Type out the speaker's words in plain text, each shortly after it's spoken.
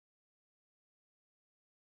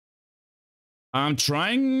I'm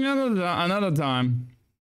trying another time.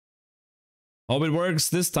 Hope it works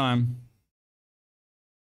this time.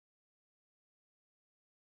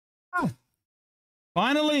 Ah,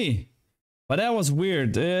 finally! But that was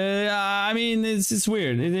weird. I mean, it's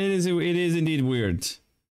weird. It is indeed weird.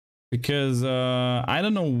 Because I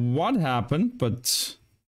don't know what happened, but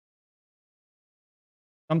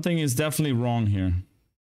something is definitely wrong here.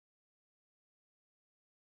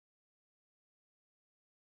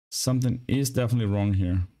 Something is definitely wrong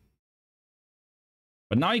here.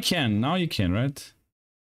 But now you can. Now you can, right?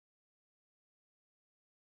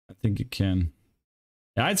 I think you can.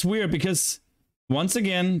 Yeah, it's weird because once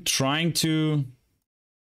again, trying to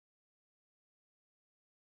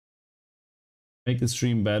make the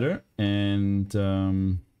stream better and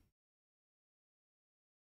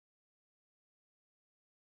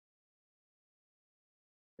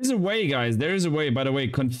there's a way, guys. There is a way. By the way,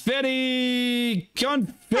 confetti!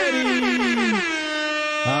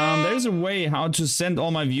 There's a way how to send all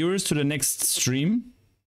my viewers to the next stream.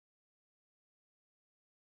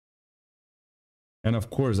 And of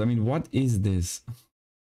course, I mean, what is this?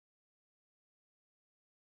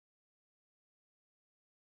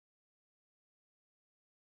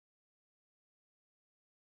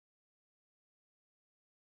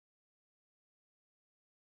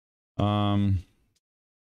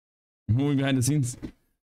 Moving behind the scenes.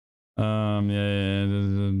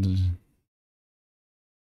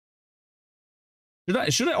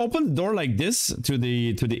 Should I open the door like this to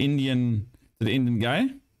the Indian guy?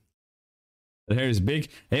 The hair is big.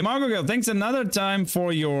 Hey Margot Girl, thanks another time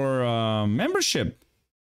for your membership.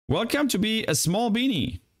 Welcome to be a small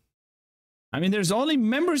beanie. I mean, there's only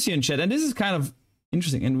members here in chat, and this is kind of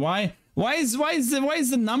interesting. And why is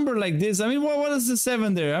the number like this? I mean, what is the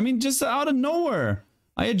 7 there? I mean, just out of nowhere.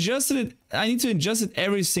 I adjusted it. I need to adjust it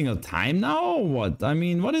every single time now or what? I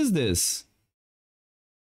mean, what is this?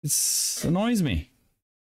 It annoys me.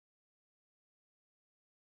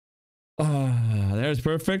 There's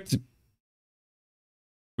perfect.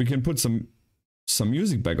 We can put some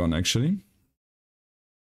music back on actually.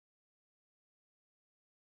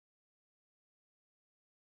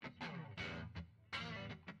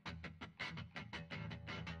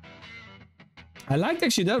 I liked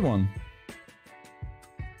actually that one.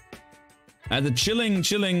 Had a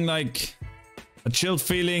chilling, like a chilled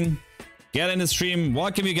feeling. Get in the stream.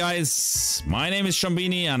 Welcome you guys. My name is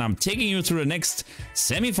Shambini and I'm taking you through the next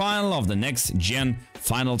semi-final of the next gen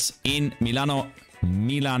finals in Milano,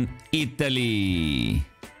 Milan, Italy.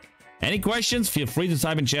 Any questions? Feel free to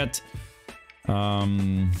type in chat.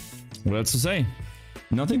 What else to say?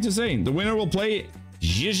 Nothing to say. The winner will play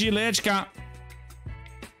Zhizhilechka.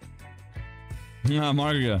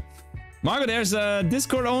 Margo, there's a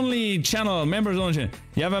Discord only channel, members only channel.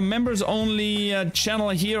 You have a members only channel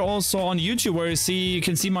here also on YouTube where you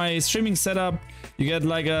can see my streaming setup. You get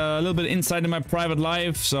like a little bit insight in my private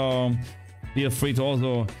life, so feel free to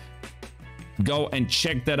also go and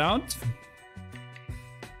check that out.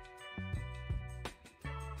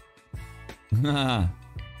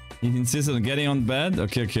 He insisted on getting on bed.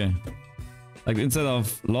 Okay. Like instead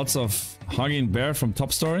of lots of hugging bear from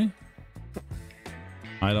Top Story.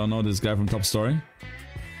 I don't know this guy from Top Story.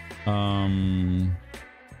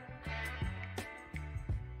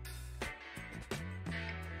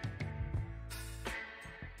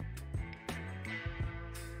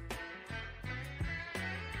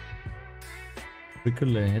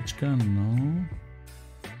 Hedgeka, no.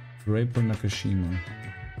 DRAPER Nakashima.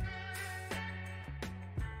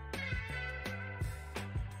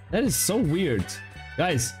 That is so weird.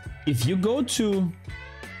 Guys, if you go to...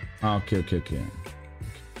 Okay.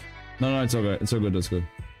 No, it's all good. It's all good. That's good.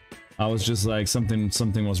 I was just like something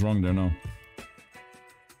was wrong there. No.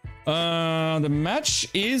 The match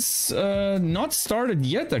is not started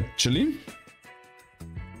yet, actually.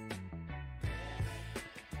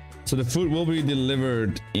 So the food will be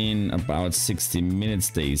delivered in about 60 minutes,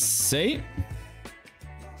 they say.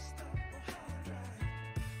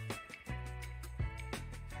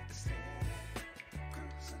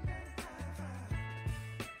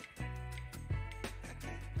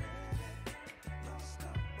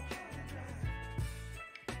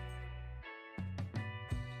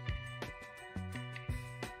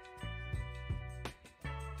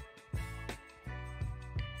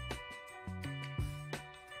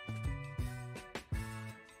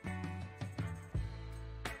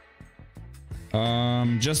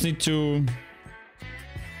 Just need to...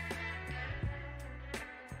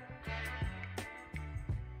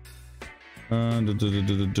 What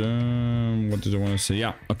did I want to say?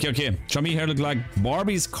 Yeah, okay. Chummy hair looked like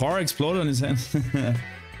Barbie's car exploded on his hand.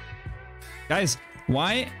 Guys,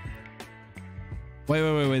 why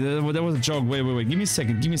Wait. That was a joke. Wait. Give me a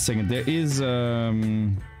second. There is how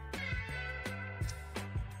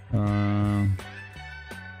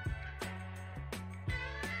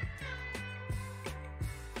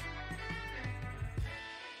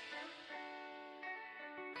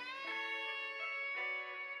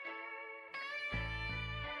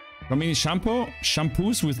many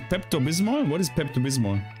shampoos with Pepto-Bismol? What is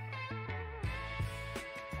Pepto-Bismol?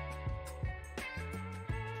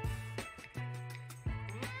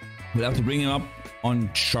 We'll have to bring him up on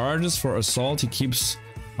charges for assault. He keeps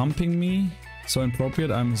humping me. So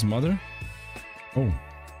inappropriate. I'm his mother. Oh.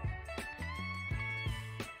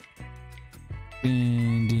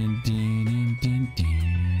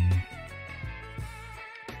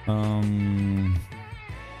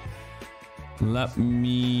 Let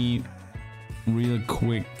me real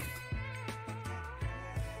quick.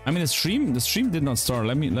 I mean, the stream did not start.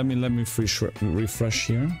 Let me refresh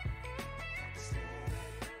here.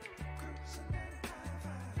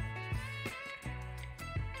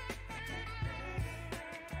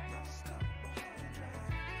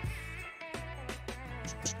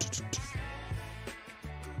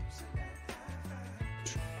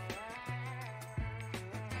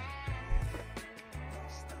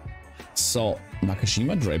 So,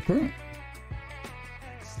 Nakashima, Draper.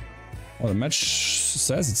 Oh, the match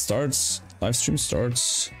says it starts. Livestream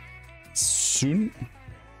starts soon.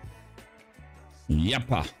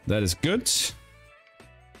 Yappa, that is good.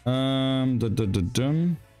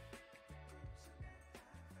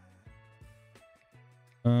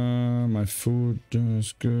 My food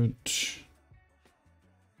is good.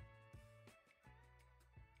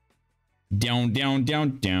 Down.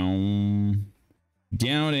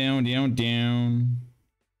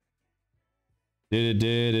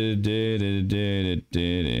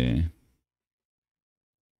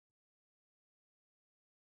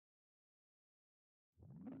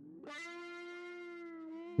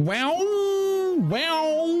 Well.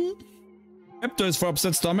 Pepto is for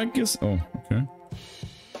upset stomach. Is oh okay.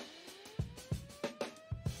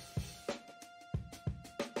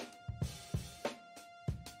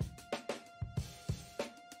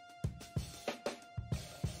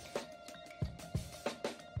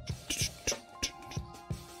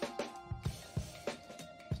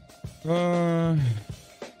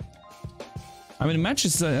 I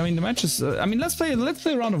mean, the matches. I mean, let's play a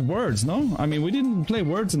round of words. No, I mean, we didn't play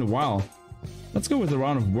words in a while. Let's go with a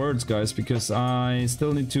round of words, guys, because I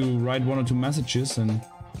still need to write 1 or 2 messages and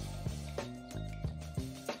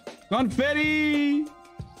confetti.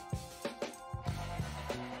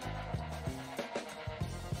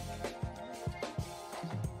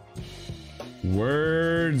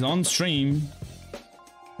 Words on stream.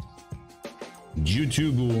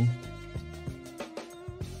 YouTube.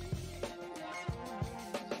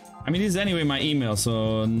 I mean, this is anyway my email,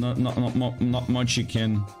 so not much you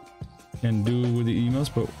can do with the emails,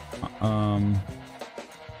 but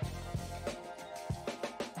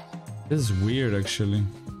this is weird actually.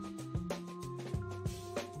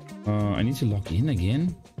 I need to log in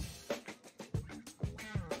again.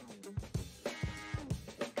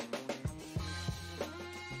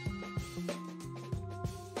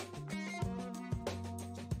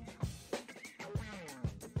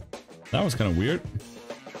 That was kind of weird.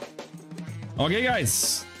 Okay,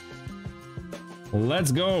 guys.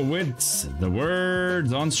 Let's go with the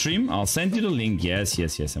words on stream. I'll send you the link. Yes.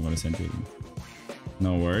 I'm gonna send you the link.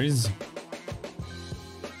 No worries.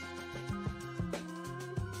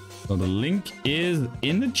 So the link is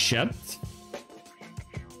in the chat.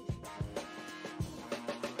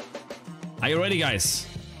 Are you ready, guys?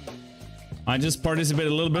 I just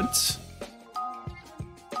participated a little bit.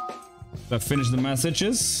 I finished the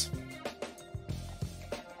messages.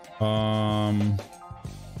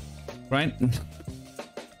 Right.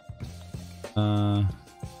 Oh,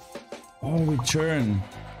 return.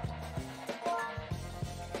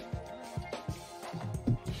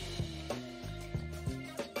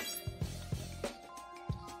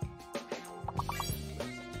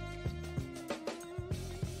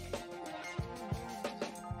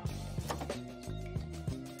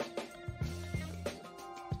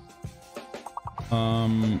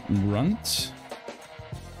 Runt.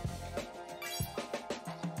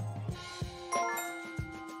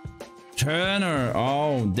 Turner.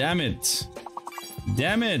 Oh, damn it.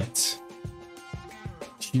 Damn it.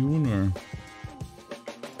 Tuner.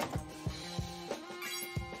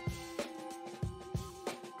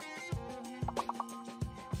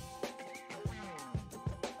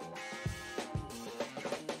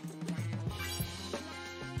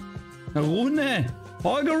 Rune.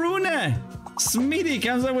 Holger Rune. Smitty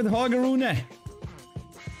comes up with Holger Rune.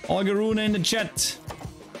 Holger Rune in the chat.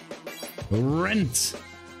 Rent.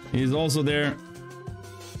 He's also there.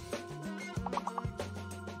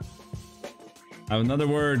 I have another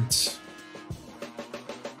word.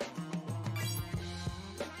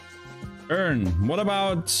 Earn. What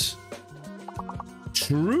about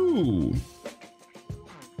true?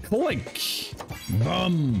 Click.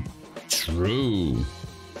 True.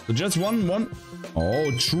 So just one.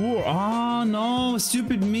 Oh, true. Oh no,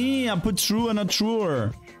 stupid me. I put true and not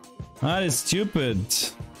truer. That is stupid.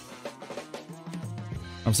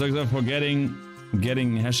 I'm so excited for getting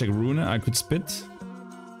hashtag rune. I could spit.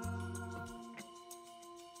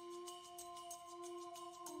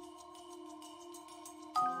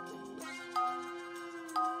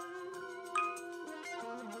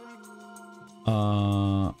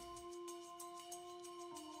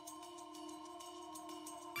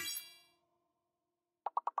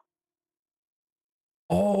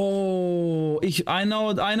 Oh, I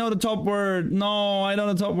know the top word. No, I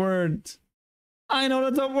know the top word. I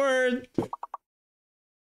know the top word.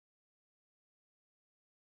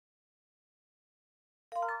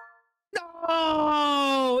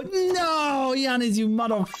 No, no, Yanis, you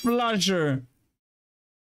mother flusher.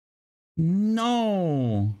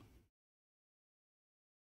 No.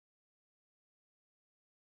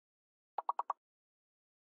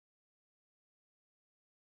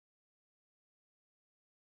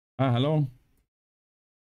 Hello.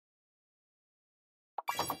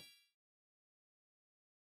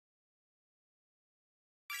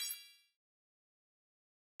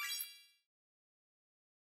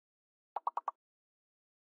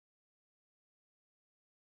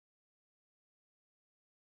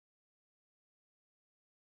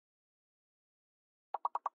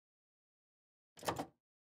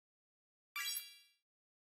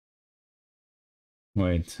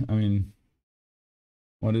 Wait, I mean,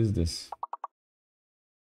 what is this?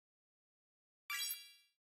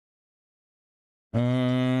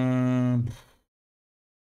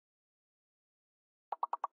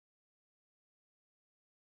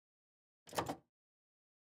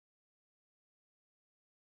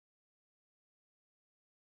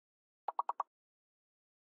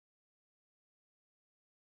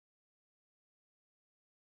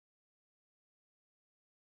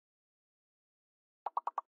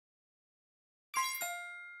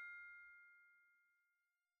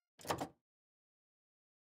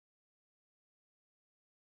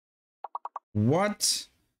 What?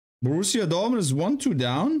 Borussia Dortmund is 1-2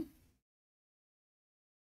 down?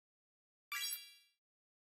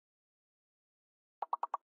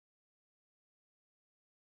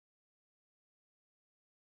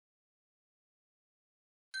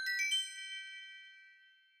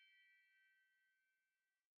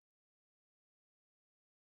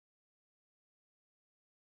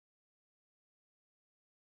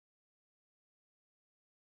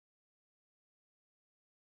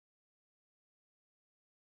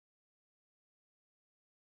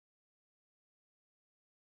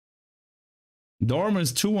 Dortmund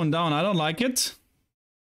is 2-1 down. I don't like it.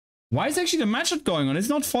 Why is actually the match not going on? It's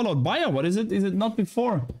not followed by, or what is it? Is it not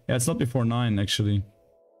before? Yeah, it's not before 9 actually.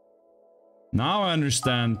 Now I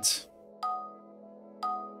understand.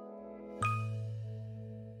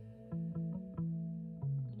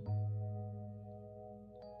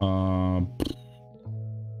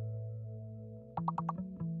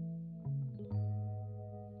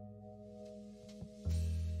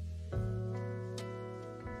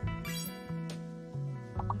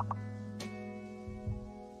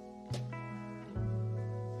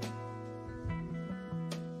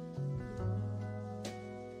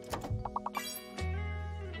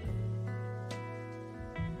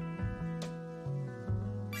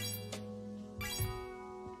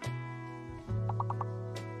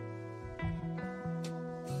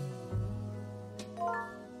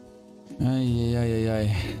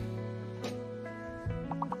 Ay.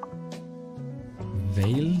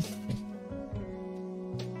 Veil?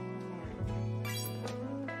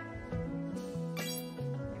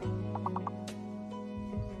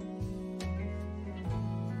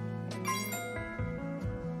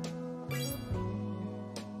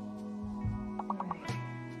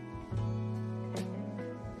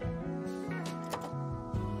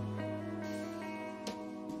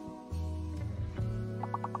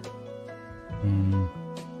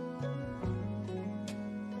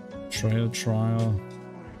 Trial.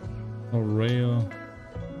 Rail.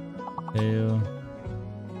 Tail.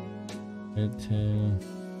 Tail.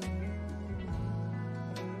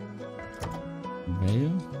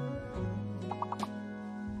 Veil?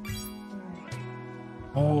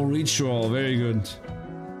 Oh, ritual. Very good.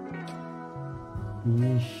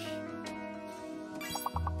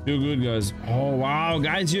 You're good, guys. Oh, wow,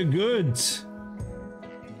 guys, you're good.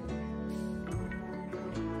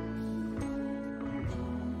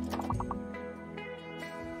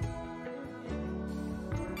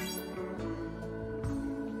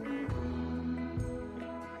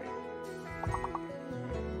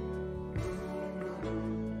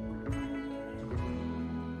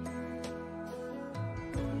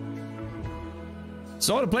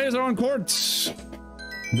 So the players are on court.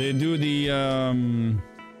 They do the oh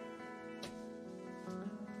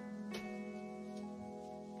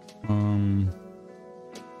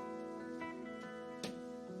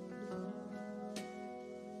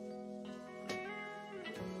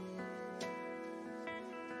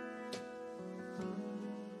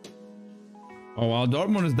wow,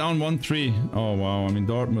 Dortmund is down 1-3. Oh wow, I mean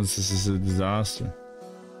Dortmund is a disaster.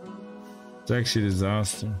 It's actually a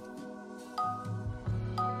disaster.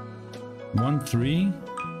 1-3.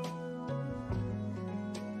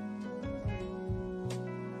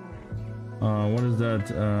 What is that?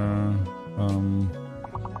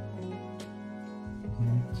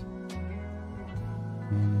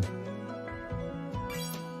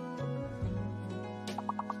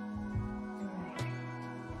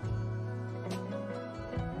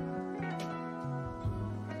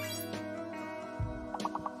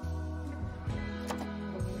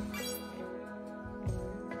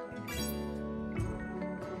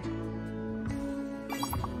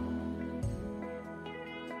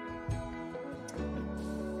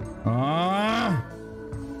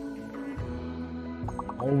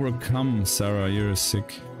 Overcome, Sarah, you're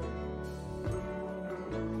sick.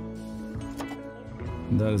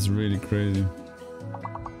 That is really crazy.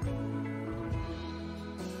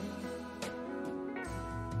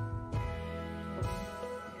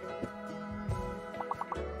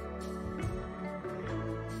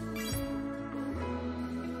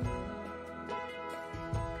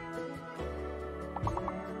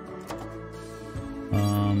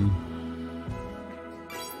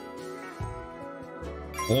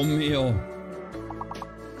 Oh mio.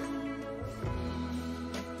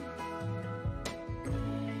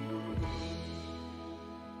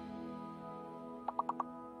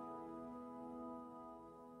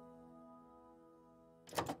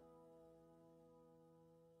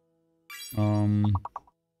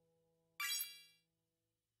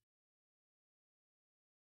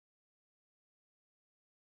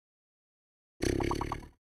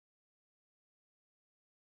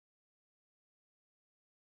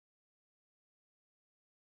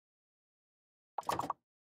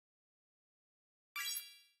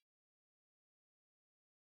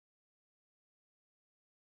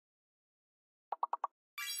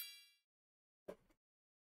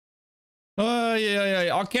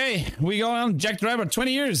 Yeah. Okay, we go on. Jack Driver,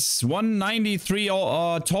 20 years, 193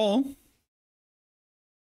 tall.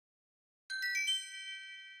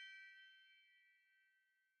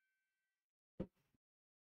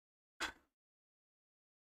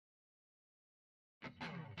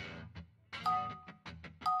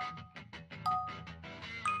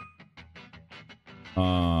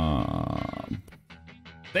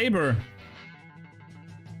 Saber.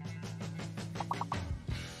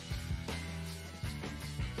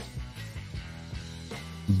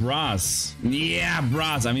 Brass. Yeah,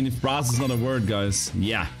 brass. I mean, if brass is not a word, guys.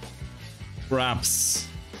 Yeah. Perhaps.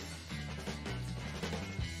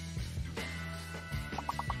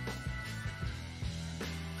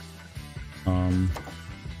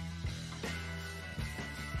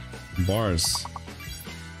 Bars.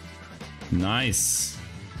 Nice.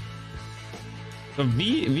 So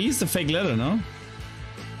V is the fake letter, no?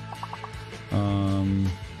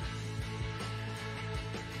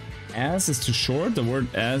 As is too short. The word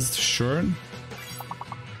as is too short.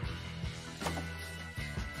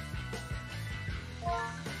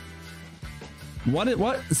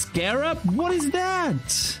 What? Scarab? What is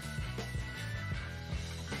that?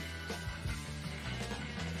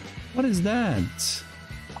 What is that?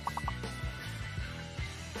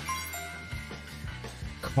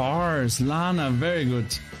 Cars, Lana, very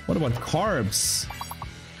good. What about carbs?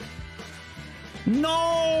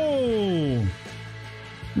 No!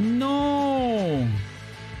 No!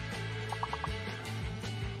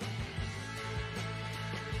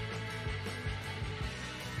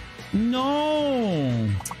 No!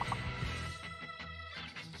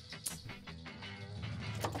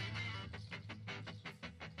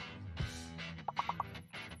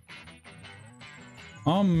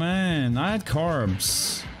 Oh man, I had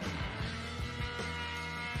carbs.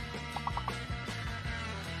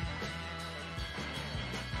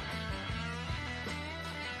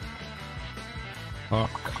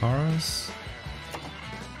 Cars.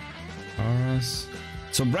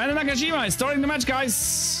 So Brandon Nakashima is starting the match,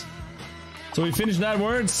 guys. So we finished that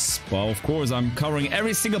words. Well, of course, I'm covering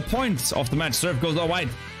every single point of the match. Serve goes all white.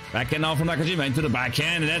 Backhand now from Nakashima into the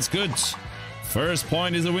backhand, and that's good. First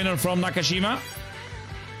point is a winner from Nakashima.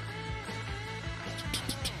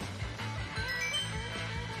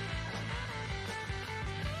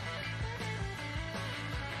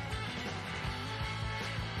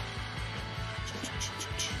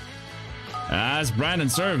 As Brandon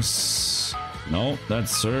serves. No, that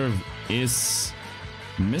serve is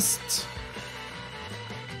missed.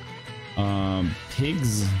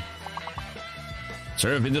 Pigs.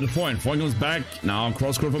 Serve into the point. Point goes back. Now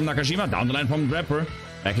cross court from Nakashima. Down the line from DRAPER.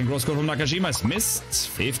 Back in cross court from Nakashima. It's missed.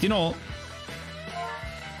 15-0.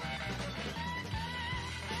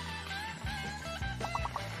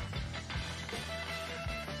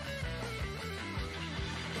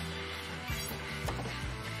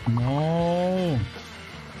 No.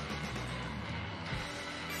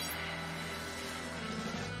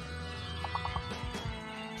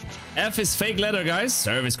 F is fake letter, guys.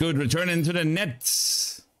 Serve is good. Return into the net.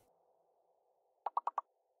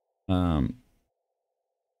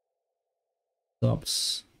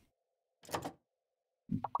 Stops.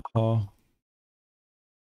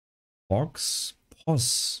 Box.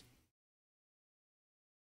 Pos.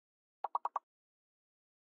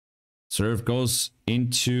 Serve goes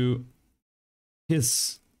into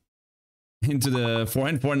his. Into the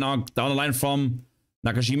forehand. Forehand now down the line from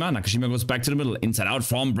Nakashima. Nakashima goes back to the middle. Inside out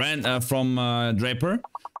from DRAPER.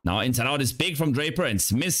 Now inside out is big from DRAPER and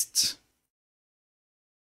it's missed.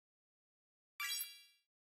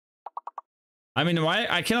 I mean, why?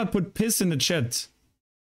 I cannot put piss in the chat.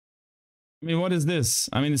 I mean, what is this?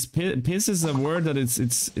 I mean, piss is a word that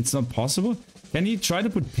it's not possible. Can you try to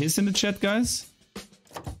put piss in the chat, guys?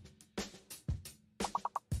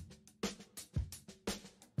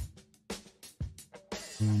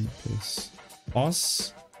 Piss.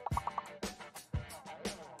 Os.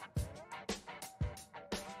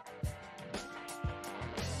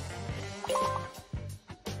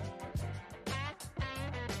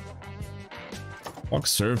 Box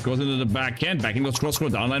serve goes into the backhand. Backhand goes cross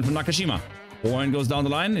court. Down the line from Nakashima. Forehand goes down the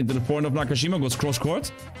line into the forehand of Nakashima. Goes cross court.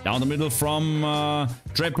 Down the middle from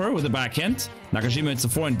DRAPER with the backhand. Nakashima hits the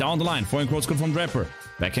forehand down the line. Forehand cross court from DRAPER.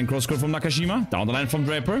 Backhand cross court from Nakashima. Down the line from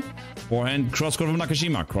DRAPER. Forehand cross court from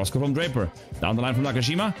Nakashima. Cross court from DRAPER. Down the line from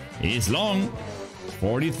Nakashima. Is long.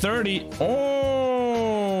 40-30.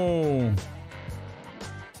 Oh!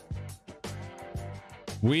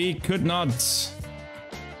 We could not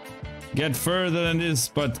get further than this,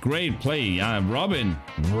 but great play. Robin.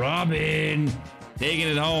 Robin. Taking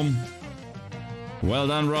it home. Well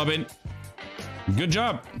done, Robin. Good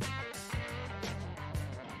job.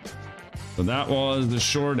 So that was the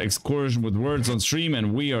short excursion with words on stream,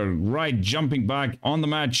 and we are right jumping back on the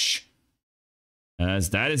match. As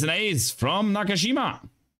that is an ace from Nakashima.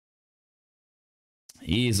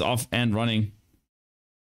 He is off and running.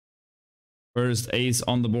 First ace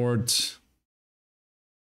on the board.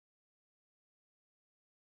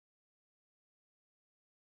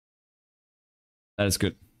 That is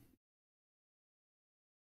good.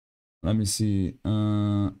 Let me see.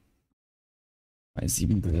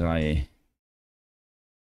 7-3.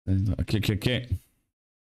 Okay.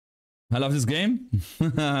 I love this game.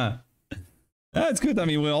 Yeah, it's good. I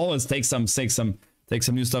mean, we'll always take some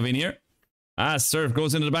new stuff in here. Serve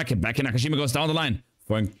goes into the backhand. Backhand Nakashima goes down the line.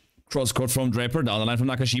 Going cross court from DRAPER. Down the line from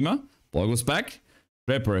Nakashima. Ball goes back.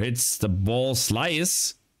 DRAPER hits the ball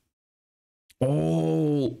slice.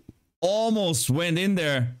 Oh, almost went in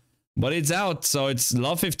there, but it's out. So it's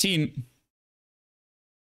love 15.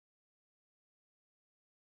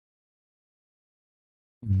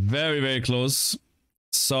 Very, very close.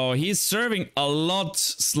 So he's serving a lot.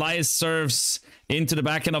 Slice serves into the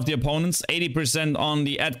backhand of the opponents. 80% on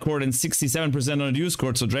the ad court and 67% on the use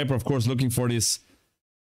court. So DRAPER, of course, looking for this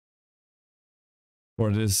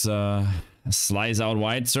slice out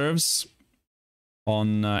wide serves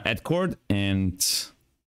on ad court, and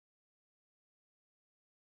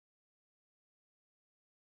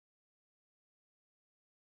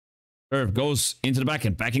serve goes into the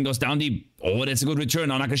backhand. Backhand goes down deep. Oh, that's a good return.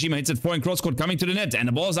 Now Nakashima hits it forehand cross court coming to the net. And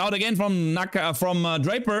the ball's out again from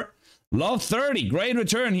DRAPER. Love 30. Great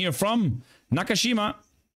return here from Nakashima.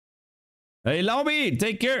 Hey, Laubi,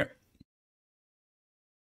 take care.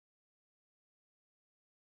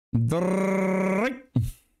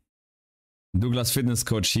 Douglas Fitness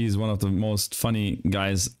Coach. He's one of the most funny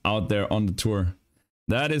guys out there on the tour.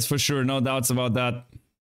 That is for sure. No doubts about that.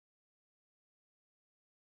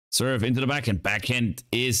 Serve into the backhand. Backhand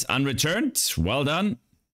is unreturned. Well done.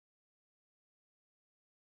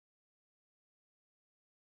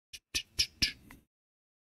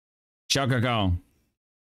 Ciao, Cacao.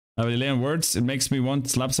 I have a delay on words. It makes me want to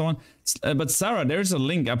slap someone. But Sarah, there's a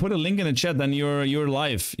link. I put a link in the chat, then you're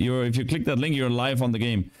live. If you click that link, you're live on the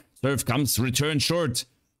game. Serve comes, return short.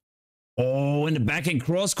 Oh, in the backhand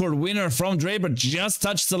cross-court winner from Draper just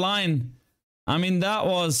touched the line. I mean, that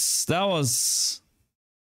was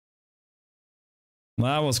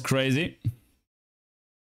crazy.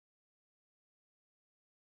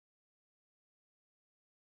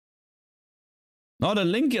 No, the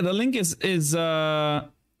link is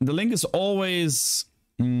always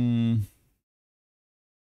the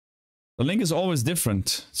link is always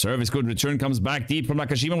different. Serve is good. Return comes back deep from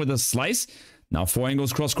Nakashima with a slice. Now forehand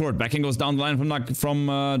goes cross court. Backhand goes down the line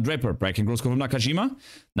from Draper. Backhand goes from Nakashima.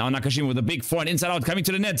 Now Nakashima with a big forehand inside out coming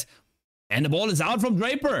to the net. And the ball is out from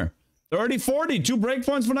Draper. 30-40. 2 break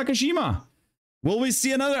points for Nakashima. Will we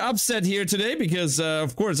see another upset here today? Because,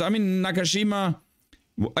 of course, I mean, Nakashima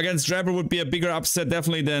against Draper would be a bigger upset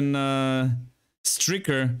definitely than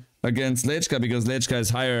Stricker against Lechka, because Lechka is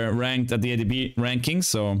higher ranked at the ADP ranking,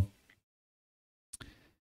 so...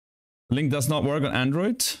 Link does not work on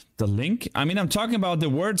Android. The link? I mean, I'm talking about the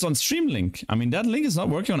words on Stream Link. I mean, that link is not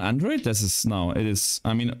working on Android? This is... No, it is...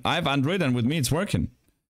 I mean, I have Android and with me it's working.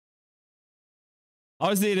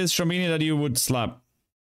 Obviously, it is Shramini that you would slap.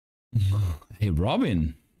 Hey,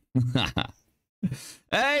 Robin.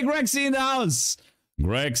 Hey, Grexy in the house.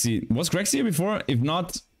 Grexy. Was Grexy here before? If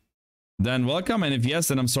not, then welcome. And if yes,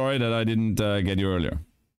 then I'm sorry that I didn't get you earlier.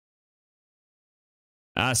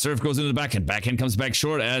 Serve goes into the backhand. Backhand comes back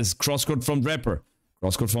short as cross-court from Draper.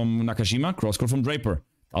 Cross-court from Nakashima. Cross-court from Draper.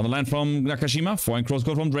 Down the line from Nakashima. Forehand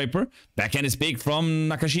cross-court from Draper. Backhand is big from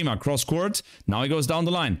Nakashima. Cross-court. Now he goes down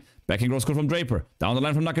the line. Backhand cross-court from Draper. Down the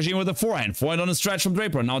line from Nakashima with a forehand. Forehand on the stretch from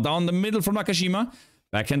Draper. Now down the middle from Nakashima.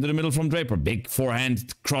 Backhand to the middle from Draper. Big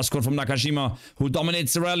forehand cross-court from Nakashima, who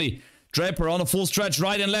dominates the rally. Draper on a full stretch,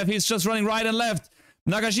 right and left. He's just running right and left.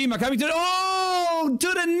 Nakashima coming to the... Oh! To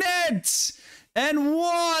the net! And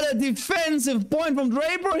what a defensive point from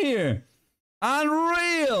Draper here.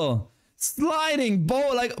 Unreal. Sliding,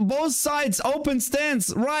 both sides, open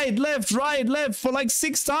stance. Right, left for like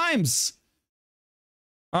 6 times.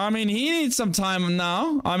 I mean, he needs some time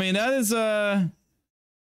now. I mean, that is a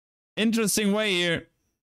interesting way here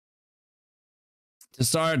to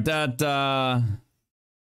start that.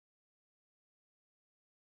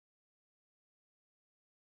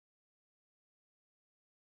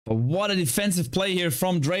 But what a defensive play here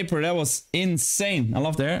from Draper. That was insane. I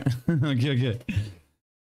love that. Okay.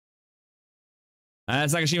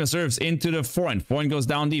 As Nakashima serves into the forehand. Forehand goes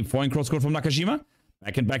down deep. Forehand cross court from Nakashima.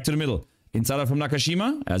 Backhand back to the middle. Inside out from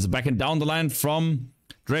Nakashima. As a backhand down the line from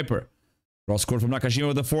Draper. Cross court from Nakashima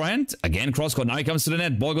with the forehand. Again cross court. Now he comes to the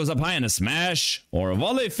net. Ball goes up high and a smash or a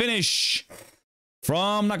volley finish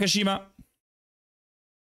from Nakashima.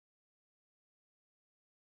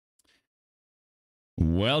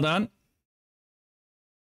 Well done.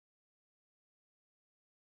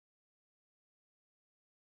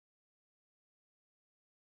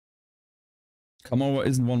 Come over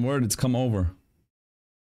isn't one word, it's come over.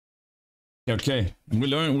 Okay, we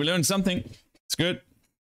learned something. It's good.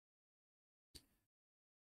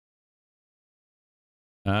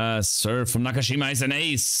 Serve from Nakashima is an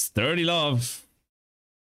ace. 30 love.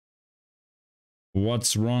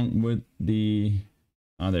 What's wrong with the...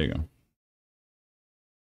 Oh, there you go.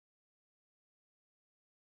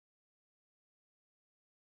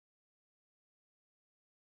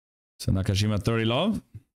 So Nakashima 30 love.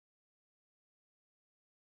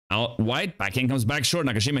 Out wide, backhand comes back short.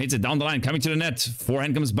 Nakashima hits it down the line, coming to the net.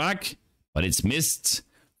 Forehand comes back, but it's missed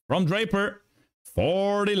from Draper.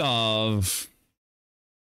 40 love.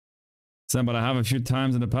 But I have a few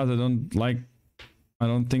times in the past I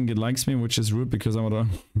don't think it likes me, which is rude because I'm a...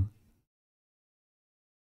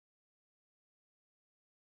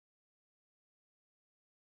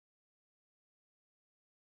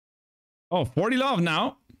 Oh, 40 love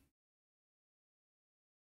now.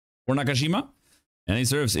 For Nakashima. And he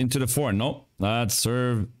serves into the forehand. No, that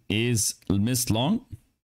serve is missed long.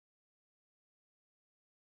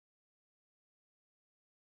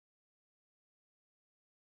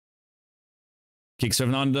 Kick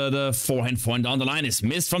serving on the forehand. Forehand down the line is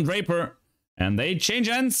missed from Draper. And they change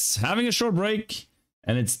hands, having a short break.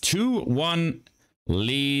 And it's 2-1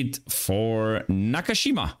 lead for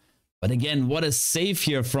Nakashima. But again, what a save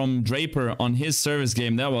here from Draper on his service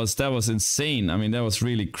game. That was insane. I mean, that was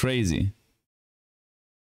really crazy.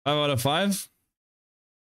 5 out of 5.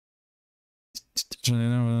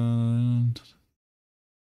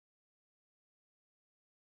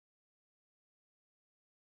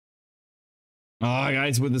 Oh,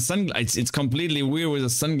 guys, with the sunglasses, it's completely weird with the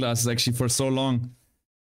sunglasses actually for so long.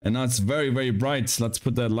 And now it's very, very bright. Let's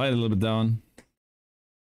put that light a little bit down.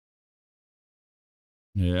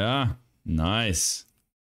 Yeah, nice.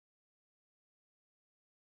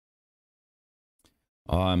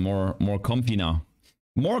 I'm more comfy now.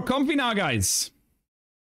 More comfy now, guys.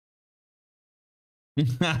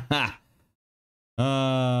 It's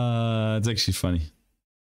actually funny.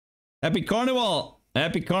 Happy Carnival!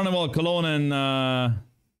 Happy Carnival, Cologne, and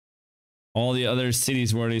all the other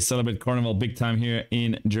cities where they celebrate Carnival big time here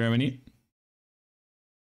in Germany.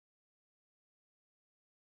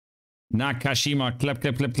 Nakashima, clap,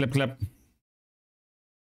 clap, clap, clap, clap.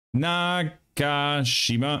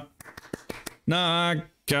 Nakashima.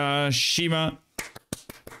 Nakashima.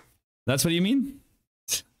 That's what you mean?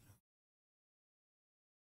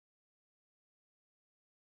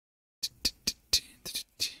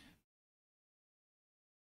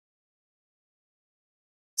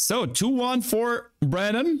 So 2-1 for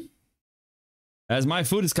Brandon, as my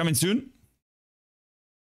food is coming soon.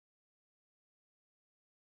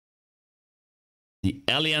 The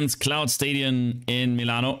Allianz Cloud Stadium in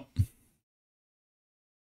Milano.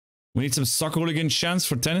 We need some soccer hooligan chants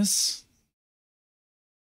for tennis.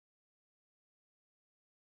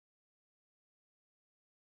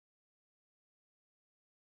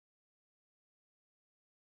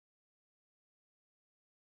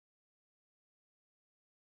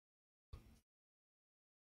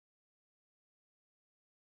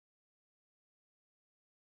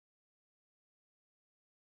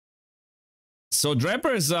 So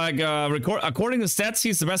Draper is like according to stats,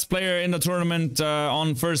 he's the best player in the tournament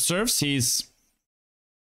on first serves. He's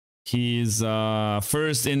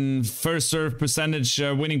first in first serve percentage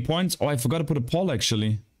winning points. Oh, I forgot to put a poll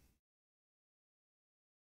actually.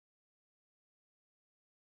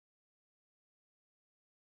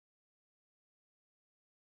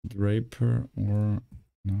 Draper or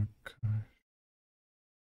Nakash.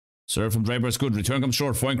 Serve from Draper is good. Return comes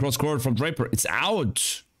short. Foreign cross court from Draper. It's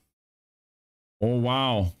out. Oh,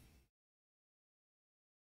 wow.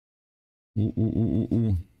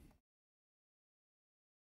 Ooh.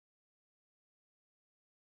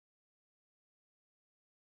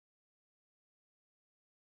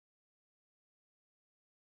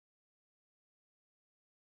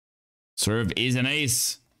 Serve is an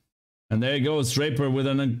ace. And there goes Draper with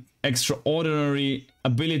an extraordinary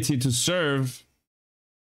ability to serve.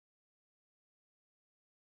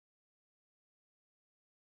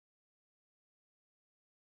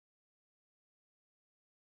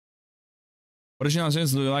 What is your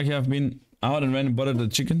sense? Do you like you have been out and ran and buttered the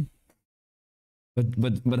chicken?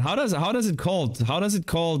 But how does it called? How does it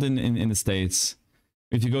called in the States?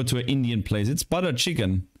 If you go to an Indian place, it's buttered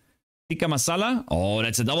chicken. Tikka masala? Oh,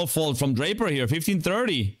 that's a double fault from Draper here.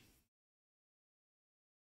 1530.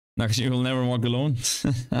 Actually, will never walk alone.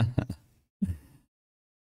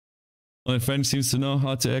 My friend seems to know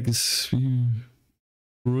how to act.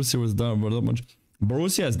 Borussia was down, but not much.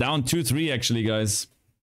 Borussia is down 2-3 actually, guys.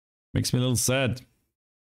 Makes me a little sad.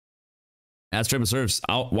 As Draper serves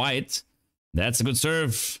out wide. That's a good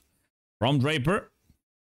serve from Draper.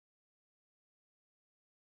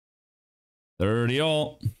 30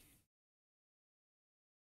 all.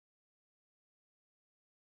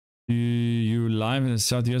 You live in the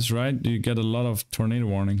southwest, right? Do you get a lot of tornado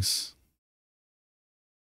warnings?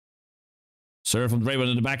 Serve from Draper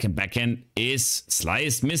to the backhand. Backhand is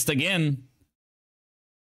sliced, missed again.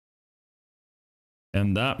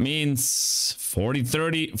 And that means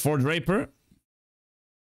 40-30 for Draper,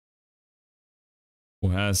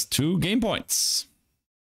 who has 2 game points.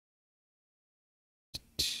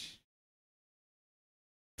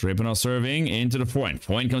 Draper now serving into the point.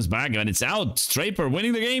 Point comes back and it's out. Draper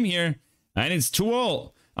winning the game here. And it's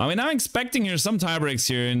 2-all. I mean, I'm expecting here some tie breaks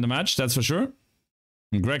here in the match, that's for sure.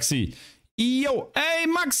 And Grexy. Yo, hey,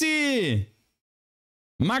 Maxi!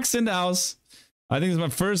 Max in the house. I think it's my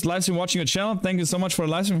first live stream watching your channel. Thank you so much for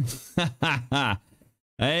the live stream.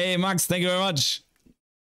 Hey, Max, thank you very much.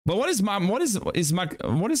 But what is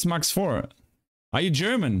Max for? Are you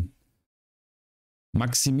German?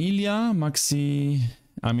 Maximilian,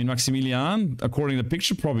 Maximilian, according to the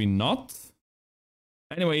picture, probably not.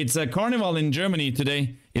 Anyway, it's a carnival in Germany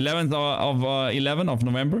today, 11th of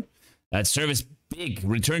November. That service big.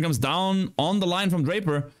 Return comes down on the line from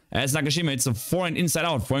Draper. As Nakashima hits a forehand inside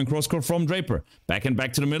out. Forehand cross court from Draper. Back and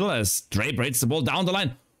back to the middle as Draper hits the ball down the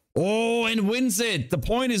line. Oh, and wins it. The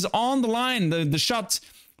point is on the line. The shot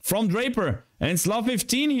from Draper. And it's love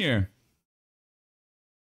 15 here.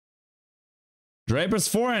 Draper's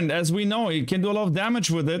forehand, as we know, he can do a lot of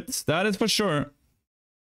damage with it. That is for sure.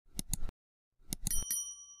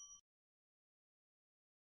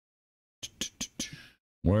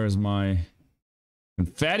 Where's my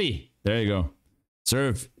Confetti. There you go.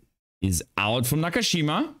 Serve is out from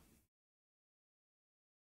Nakashima.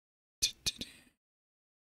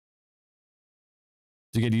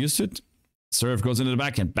 To get used to it. Serve goes into the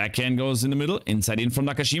backhand. Backhand goes in the middle. Inside in from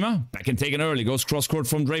Nakashima. Backhand taken early. Goes cross court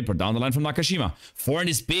from Draper. Down the line from Nakashima. Forehand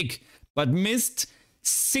is big, but missed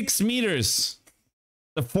 6 meters.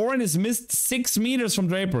 The forehand is missed 6 meters from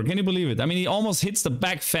Draper. Can you believe it? I mean, he almost hits the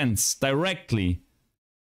back fence directly.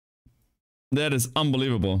 That is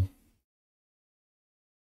unbelievable.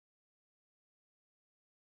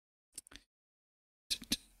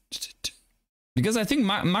 Because I think,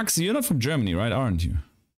 Max, you're not from Germany, right? Aren't you?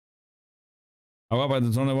 I woke up at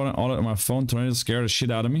the tornado, all at my phone. Tornado scared the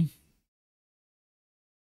shit out of me.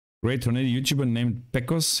 Great tornado YouTuber named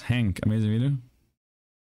Pecos Hank. Amazing video.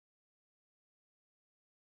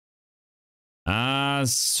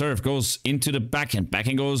 Serve goes into the backhand.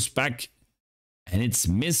 Backhand goes back. And it's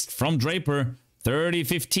missed from Draper.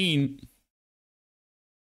 30-15.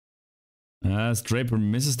 As Draper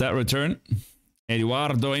misses that return.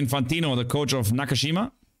 Eduardo Infantino, the coach of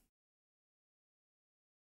Nakashima.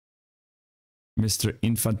 Mr.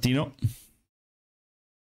 Infantino.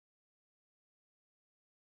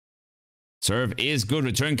 Serve is good.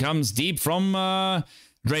 Return comes deep from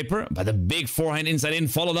Draper. But the big forehand inside in,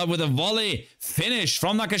 followed up with a volley. Finish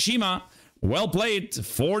from Nakashima. Well played.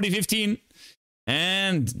 40-15.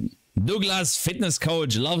 And Douglas, fitness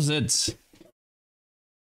coach, loves it.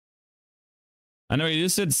 I know you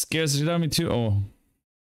said scares the shit out of me too. Oh.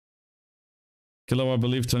 Kilo, I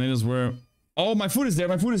believe tornadoes were... Oh, my food is there.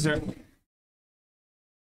 My food is there.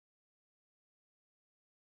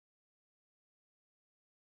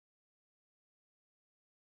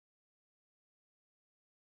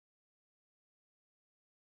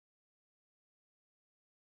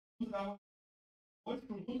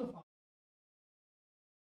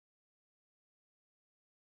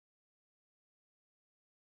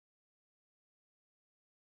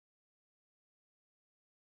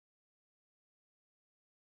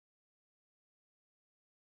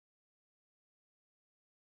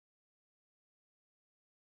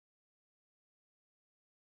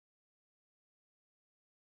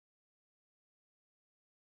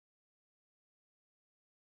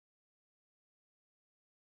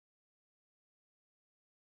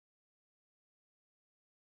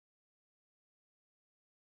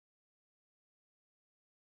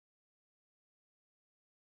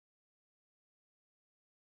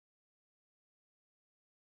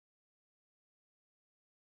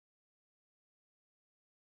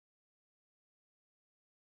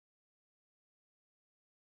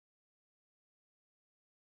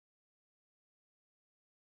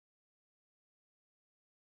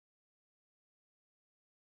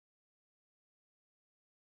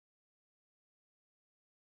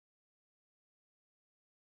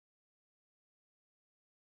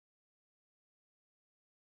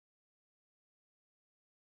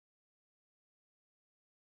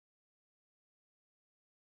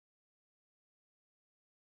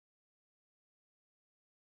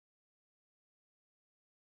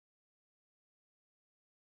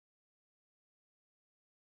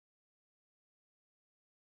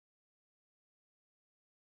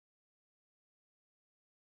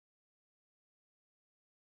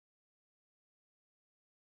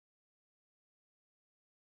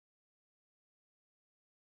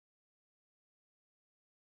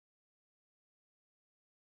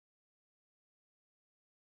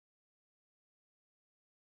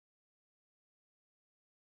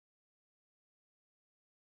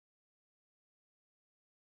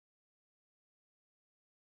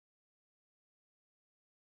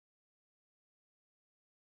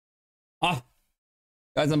 Ah,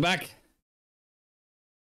 guys, I'm back.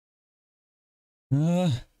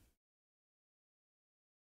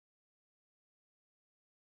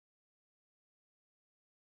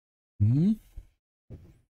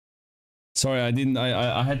 Sorry, I didn't.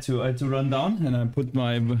 I had to run down, and I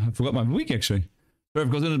forgot my week actually.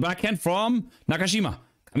 Serve goes in the backhand from Nakashima,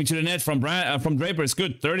 coming to the net from Draper. It's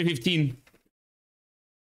good. 30-15.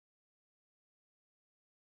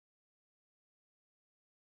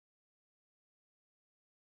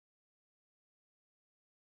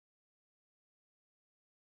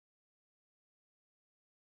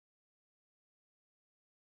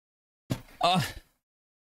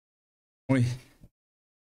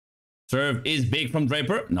 Serve is big from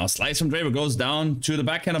Draper. Now slice from Draper goes down to the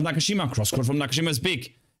backhand of Nakashima. Cross court from Nakashima is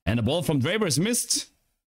big. And the ball from Draper is missed.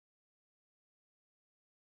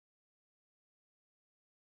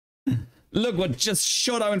 Look what just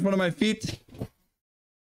shot out in front of my feet.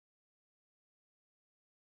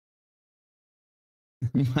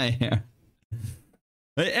 My hair.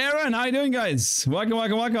 Hey, Aaron, how you doing, guys? Welcome,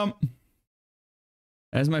 welcome, welcome.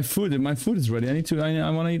 As my food is ready. I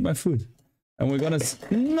want to eat my food. And we're gonna...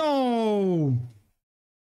 No!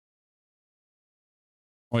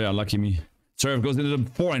 Oh yeah, lucky me. Serve goes into the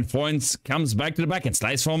forehand. Forehand comes back to the backhand.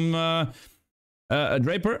 Slice from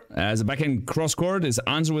Draper. As a backhand cross court is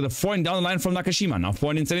answered with a forehand down the line from Nakashima. Now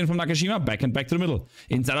forehand inside in from Nakashima. Backhand back to the middle.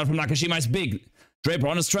 Inside out from Nakashima is big. Draper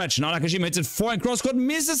on the stretch. Now Nakashima hits it. Forehand cross court.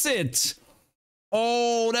 Misses it.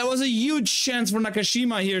 Oh, that was a huge chance for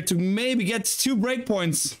Nakashima here to maybe get 2 break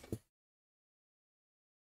points.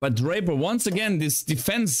 But Draper, once again, this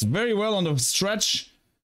defends very well on the stretch.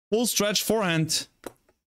 Full stretch forehand.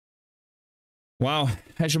 Wow.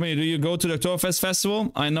 Hashimi, do you go to the Oktoberfest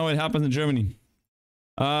festival? I know it happens in Germany.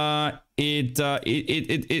 It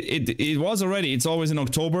was already. It's always in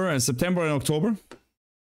October, September and October.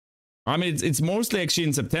 I mean, it's mostly actually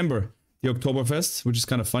in September, the Oktoberfest, which is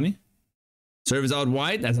kind of funny. Service out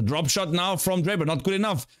wide. That's a drop shot now from Draper. Not good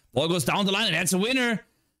enough. Ball goes down the line, and that's a winner.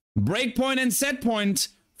 Break point and set point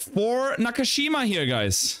for Nakashima here,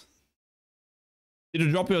 guys. Did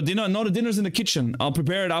you drop your dinner? No, the dinner's in the kitchen. I'll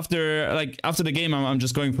prepare it after the game. I'm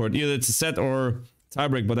just going for it. Either it's a set or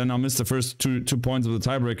tiebreak, but then I'll miss the first two points of the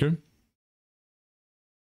tiebreaker.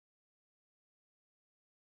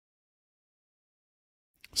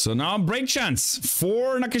 So now break chance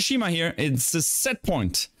for Nakashima here. It's a set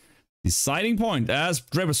point. Deciding point as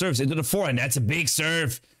Draper serves into the forehand. That's a big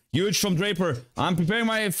serve. Huge from Draper. I'm preparing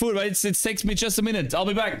my food, but it takes me just a minute. I'll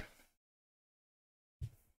be back.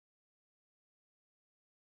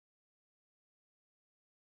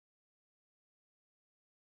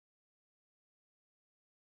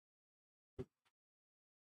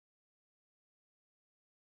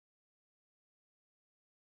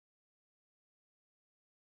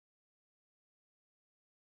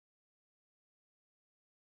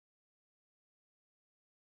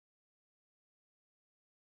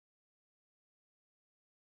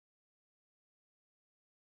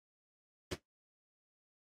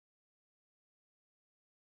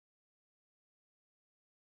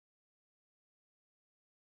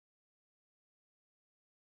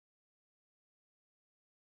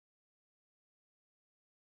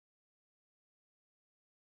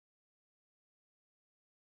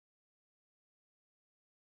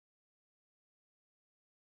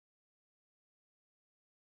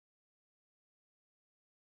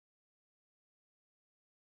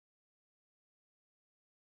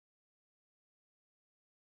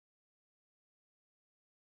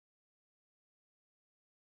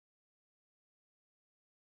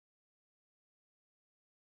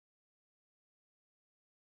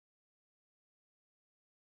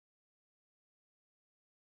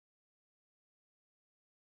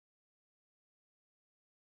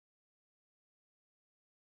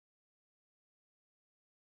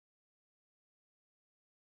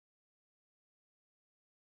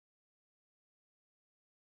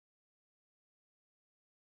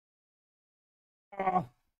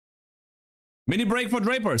 Mini break for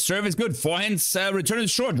Draper. Serve is good. Forehands return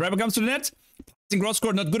is short. Draper comes to the net. Passing cross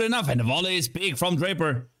court not good enough. And the volley is big from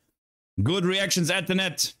Draper. Good reactions at the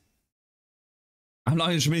net. I'm not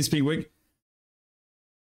going to speak quick.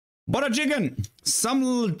 Butter chicken. Some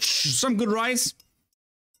good rice.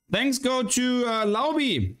 Thanks go to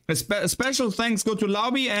Laubi. A special thanks go to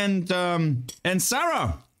Laubi and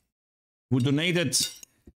Sarah, who donated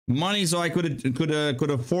money so I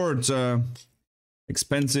could afford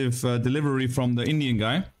expensive delivery from the Indian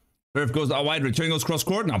guy. Serve goes out wide, return goes cross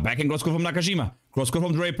court. Now backhand cross court from Nakashima. Cross court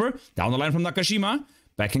from Draper. Down the line from Nakashima.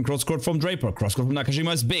 Backhand cross court from Draper. Cross court from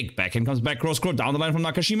Nakashima is big. Backhand comes back cross court. Down the line from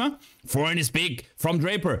Nakashima. Forehand is big from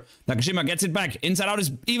Draper. Nakashima gets it back. Inside out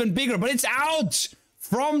is even bigger, but it's out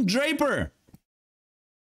from Draper.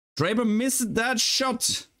 Draper missed that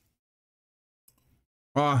shot.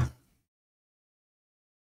 No.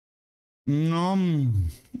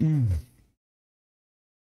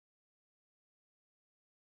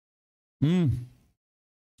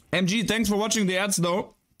 MG, thanks for watching the ads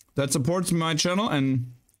though. That supports my channel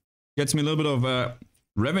and gets me a little bit of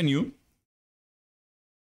revenue.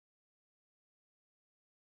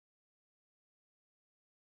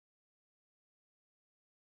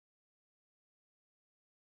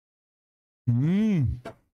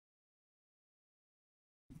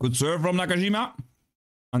 Good serve from Nakashima.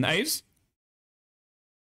 An ace.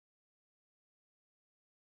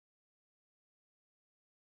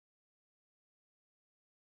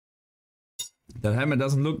 That hammer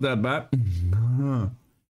doesn't look that bad.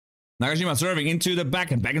 Nakashima serving into the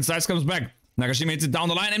backhand. Backhand slice comes back. Nakashima hits it down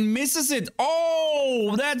the line and misses it.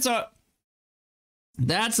 Oh, that's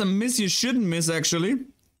a miss you shouldn't miss, actually.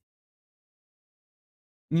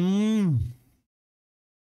 Mm.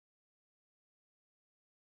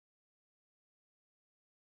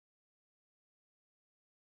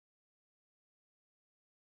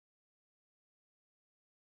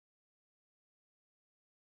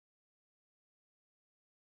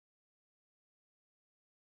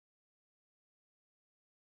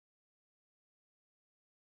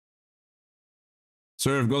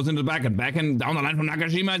 Serve goes into the backhand. Backhand down the line from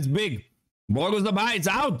Nakashima. It's big. Ball goes dabei. It's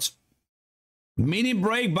out. Mini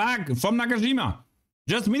break back from Nakashima.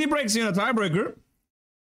 Just mini breaks here in a tiebreaker.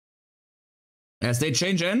 As they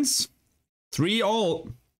change ends. 3-all.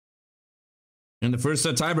 In the first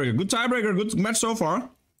set tiebreaker. Good tiebreaker. Good match so far.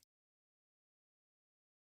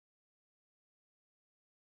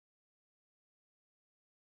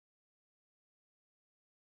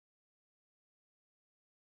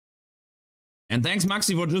 And thanks,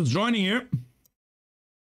 Maxi, for just joining here.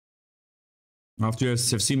 After you have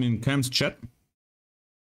seen me in Cam's chat.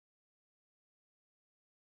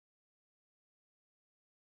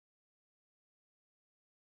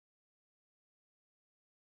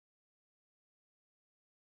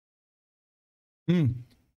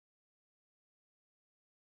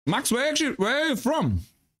 Max, where are you from?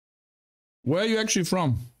 Where are you actually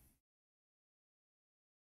from?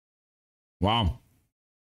 Wow.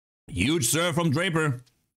 Huge serve from Draper.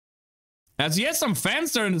 As he has some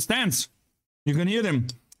fans there in the stands. You can hear them.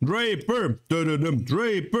 Draper. Da-da-dum,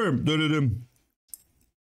 Draper. Da-da-dum.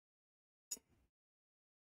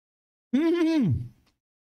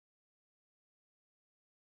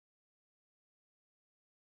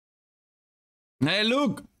 Hey,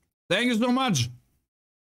 Luke. Thank you so much.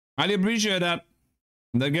 Highly appreciate that.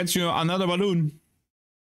 That gets you another balloon.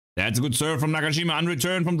 That's a good serve from Nakashima. On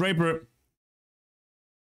return from Draper.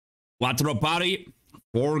 Quattro pari.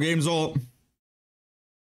 4 games all.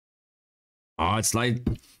 Oh, it's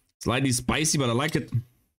slightly spicy, but I like it.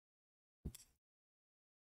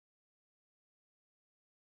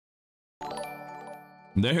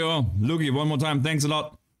 There you go. Luki, one more time. Thanks a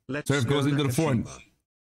lot. Serve goes into the forehand.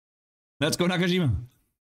 Let's go, Nakashima.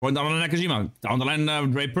 Point down on Nakashima. Down the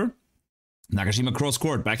line, Draper. Nakashima cross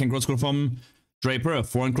court. Backhand cross court from Draper.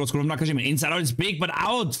 Forehand cross court from Nakashima. Inside out is big, but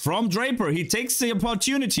out from Draper. He takes the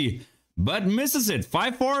opportunity, but misses it.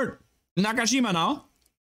 5-4. Nakashima now.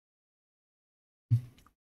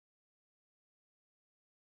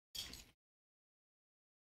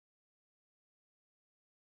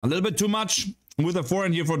 A little bit too much with a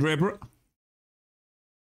forehand here for Draper.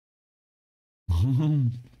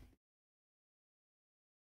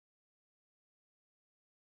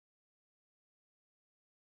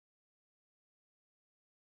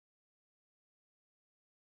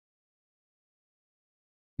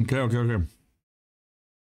 Okay.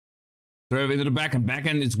 Serve into the backhand.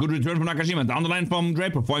 Backhand, it's good return from Nakashima. Down the line from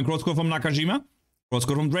Draper. Point cross court from Nakashima. Cross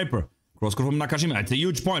court from Draper. Cross court from Nakashima. It's a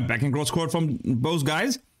huge point. Backhand cross court from both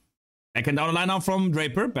guys. Backhand down the line now from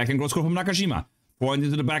Draper. Backhand cross court from Nakashima. Point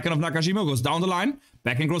into the backhand of Nakashima. Goes down the line.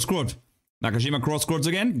 Backhand cross court. Nakashima cross courts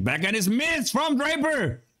again. Backhand is missed from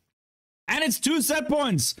Draper. And it's 2 set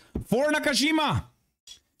points for Nakashima.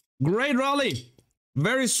 Great rally.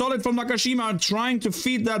 Very solid from Nakashima, trying to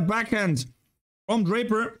feed that backhand from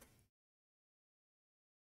Draper.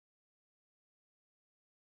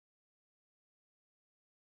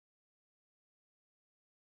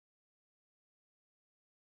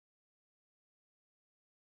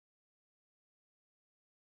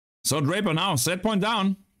 So Draper now, set point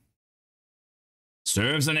down.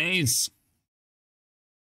 Serves an ace.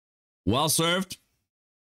 Well served.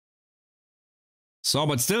 So,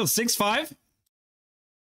 but still 6-5.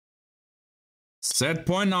 Set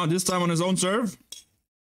point now, this time on his own serve.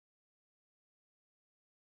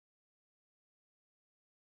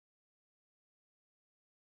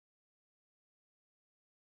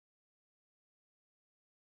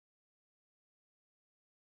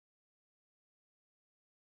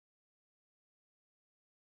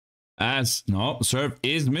 As no, serve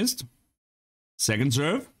is missed. Second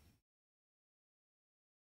serve.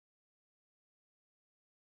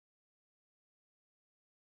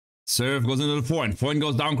 Serve goes into the forehand. Forehand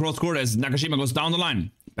goes down cross court as Nakashima goes down the line.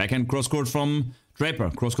 Backhand cross court from Draper.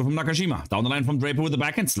 Cross court from Nakashima. Down the line from Draper with the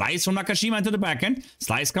backhand. Slice from Nakashima into the backhand.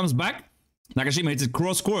 Slice comes back. Nakashima hits it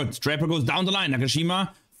cross court. Draper goes down the line.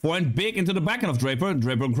 Nakashima forehand big into the backhand of Draper.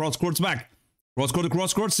 Draper cross courts back. Cross court to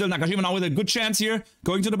cross court. Still Nakashima now with a good chance here.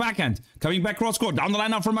 Going to the backhand. Coming back cross court. Down the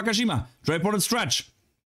line now from Nakashima. Draper on the stretch.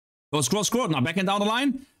 Goes cross court. Now backhand down the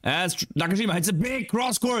line. As Nakashima hits a big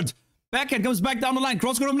cross court. Backhand comes back down the line.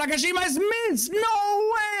 Cross court from Nakashima is missed.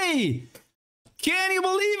 No way. Can you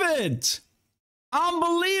believe it?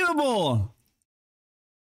 Unbelievable.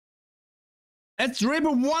 That's Draper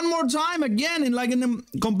one more time again in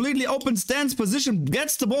a completely open stance position.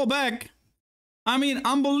 Gets the ball back. I mean,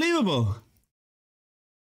 unbelievable.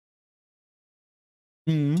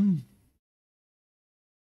 Am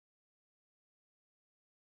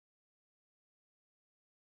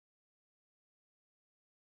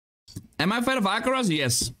I a fan of Alcaraz?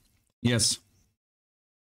 Yes. Yes.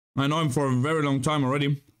 I know him for a very long time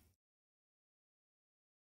already.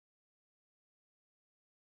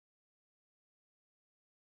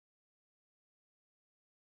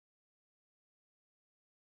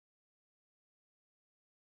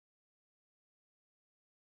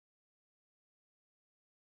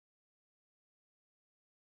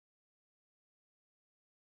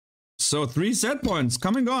 So 3 set points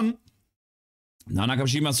coming on. Now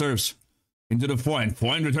Nakashima serves into the forehand.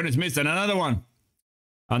 Forehand return is missed, and another one.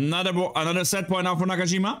 Another set point now for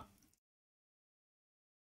Nakashima.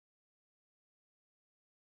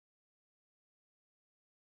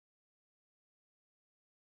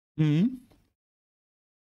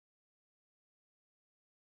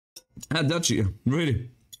 Adachi, really.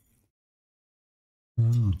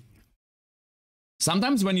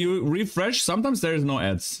 Sometimes when you refresh, sometimes there is no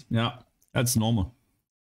ads. Yeah, that's normal.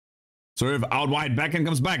 Serve out wide, backhand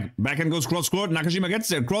comes back. Backhand goes cross court. Nakashima gets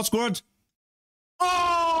there. Cross court.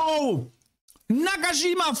 Oh!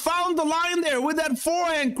 Nakashima found the line there with that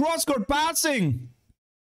forehand cross court passing.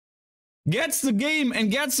 Gets the game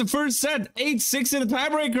and gets the first set. 8-6 in the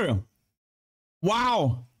tiebreaker.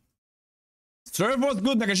 Wow. Serve was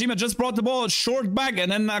good. Nakashima just brought the ball short back,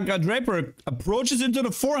 and then DRAPER approaches into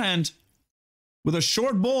the forehand with a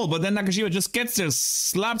short ball, but then Nakashima just gets there,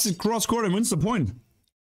 slaps it cross court, and wins the point.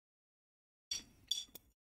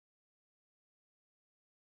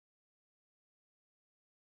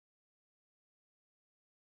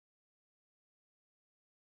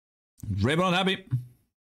 DRAPER not happy.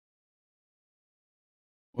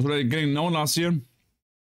 Was already getting known last year.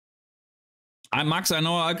 Max, I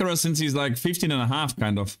know Alcaraz since he's like 15 and a half,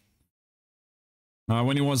 kind of.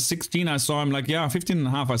 When he was 16, I saw him like, yeah, 15 and a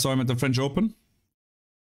half. I saw him at the French Open.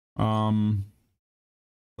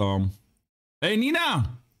 Hey,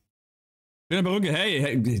 Nina! Schöne Perücke. Hey,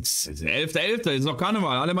 it's 11.11. Ist noch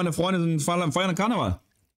Karneval. Alle meine Freunde sind feiern Karneval.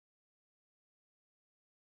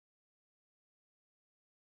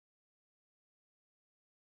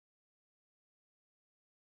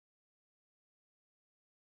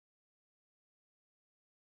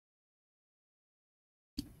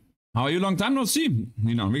 How are you? Long time no see.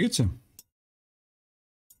 Nina, wie geht's dir?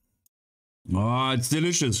 Oh, it's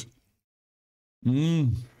delicious. Oh.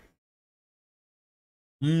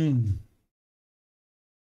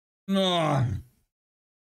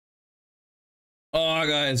 Oh,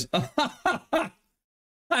 guys.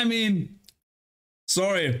 I mean,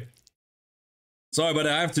 sorry. Sorry, but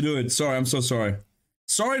I have to do it. Sorry, I'm so sorry.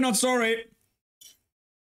 Sorry, not sorry.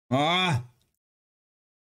 Ah.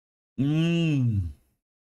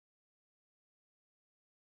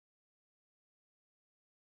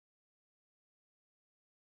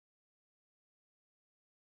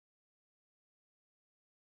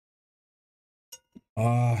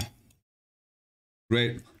 Ah.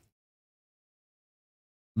 Great.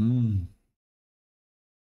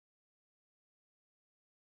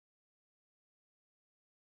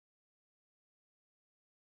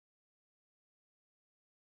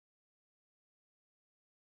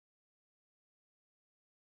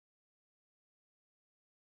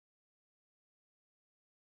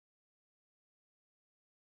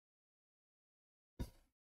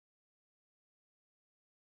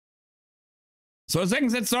 So the second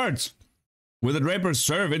set starts with a DRAPER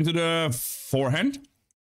serve into the forehand.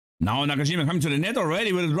 Now Nakashima coming to the net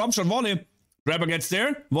already with a drop shot volley. DRAPER gets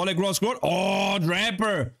there. Volley cross court. Oh,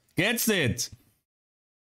 DRAPER gets it.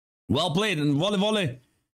 Well played. And volley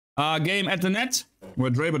game at the net,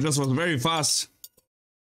 where DRAPER just was very fast.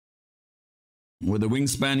 With the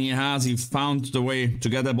wingspan he has, he found the way to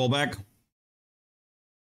get that ball back.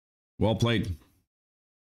 Well played.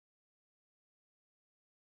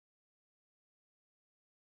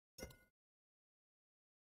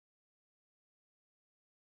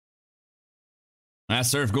 That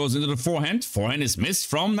serve goes into the forehand. Forehand is missed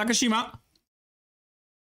from Nakashima.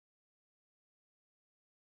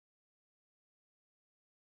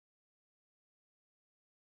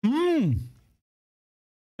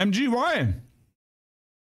 MG, why?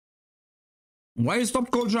 Why you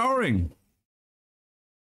stopped cold showering?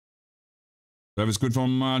 Serve is good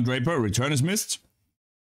from DRAPER. Return is missed.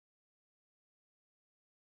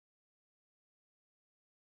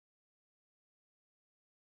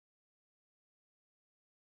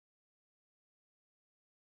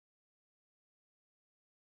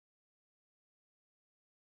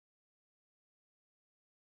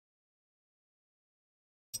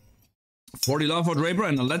 40 love for Draper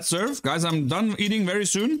and a let's serve. Guys, I'm done eating very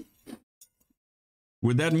soon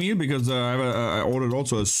with that meal because I ordered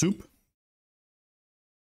also a soup.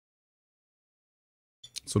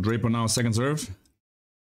 So Draper now second serve.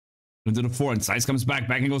 Into the 4 and Size comes back.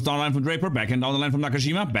 Backhand goes down the line from Draper. Backhand down the line from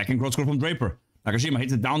Nakashima. Backhand cross court from Draper. Nakashima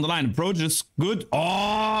hits it down the line. Approaches. Good.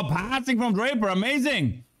 Oh, passing from Draper.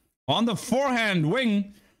 Amazing. On the forehand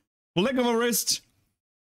wing. Flick of a wrist.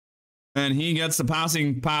 And he gets the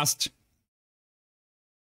passing past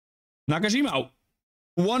Nakashima.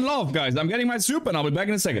 One love, guys. I'm getting my soup and I'll be back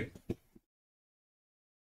in a second.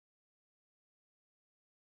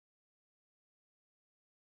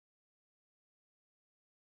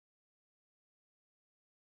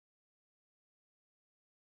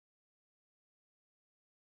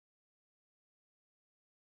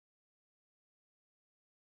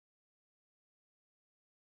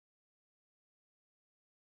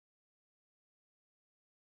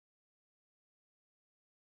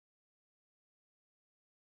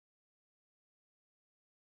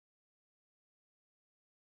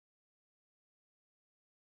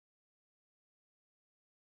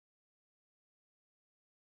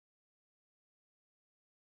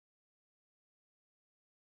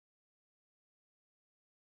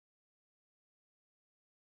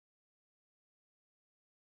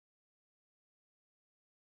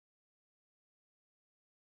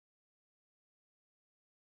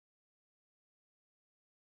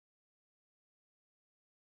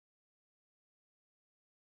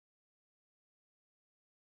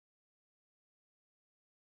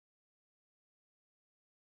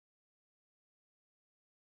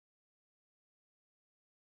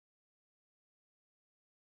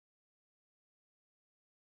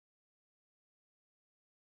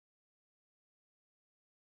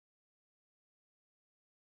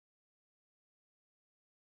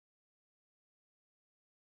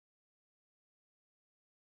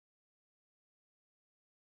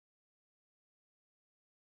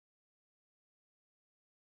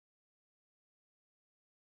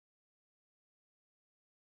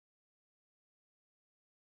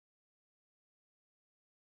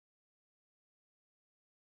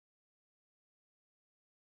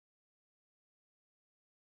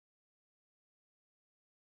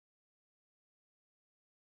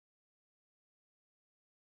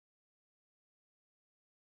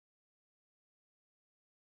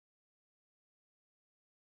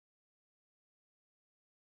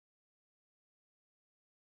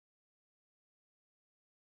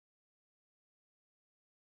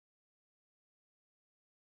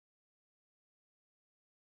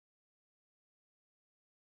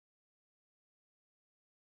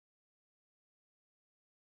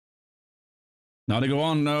 Now they go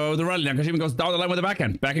on the rally. Nakashima goes down the line with the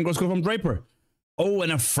backhand. Backhand goes from Draper. Oh,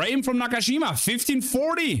 and a frame from Nakashima.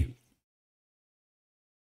 1540.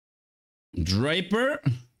 Draper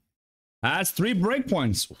has 3 break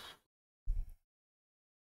points.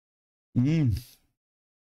 A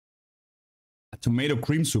tomato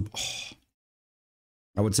cream soup. Oh,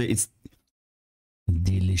 I would say it's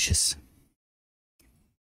delicious.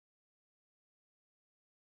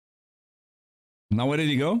 Now where did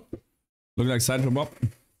he go? Look like side from up.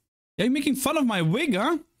 Yeah, you're making fun of my wig,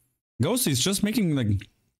 huh? Ghosty's just making like...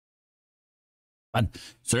 But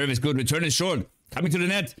serve is good, return is short. Coming to the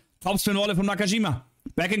net. Top spin volley from Nakashima.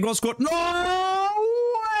 Back in cross court. No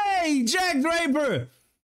way! Jack Draper!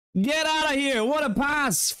 Get out of here! What a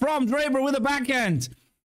pass from Draper with a backhand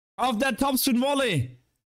of that top spin volley.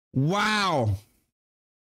 Wow.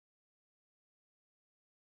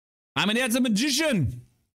 I mean, that's a magician.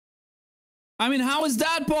 I mean, how is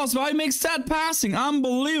that possible? How he makes that passing?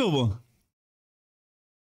 Unbelievable.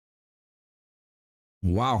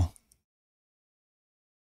 Wow.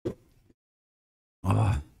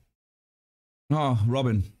 Oh,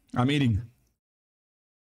 Robin, I'm eating.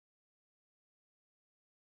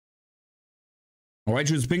 Oh, I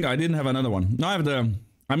choose pink. I didn't have another one. No, I have the...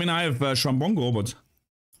 I mean, I have Shambongo, but...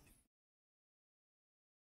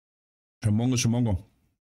 Shambongo.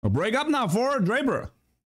 A break up now for Draper.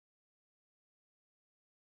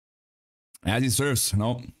 As he serves.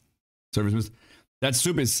 No. Service miss. That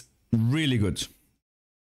soup is really good.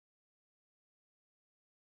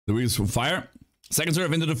 The wheels from fire. Second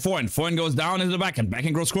serve into the forehand. Forehand goes down into the backhand.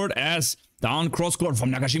 Backhand cross court as down cross court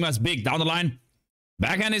from Nakashima is big. Down the line.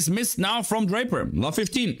 Backhand is missed now from Draper. Love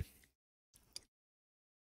 15.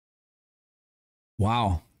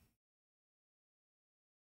 Wow.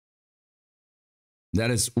 That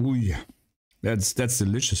is, ooh, yeah. That's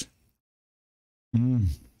delicious.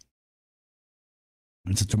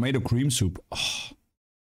 It's a tomato cream soup. Oh.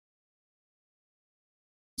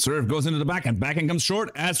 Serve goes into the backhand. Backhand comes short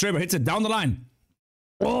as Draper hits it down the line.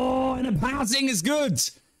 Oh, and the passing is good.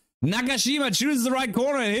 Nakashima chooses the right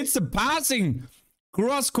corner and hits the passing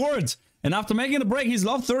cross court. And after making the break, he's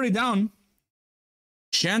love 30 down.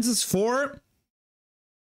 Chances for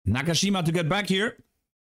Nakashima to get back here.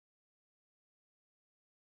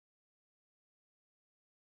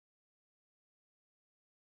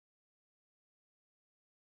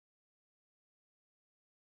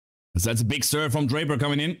 So that's a big serve from Draper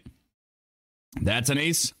coming in. That's an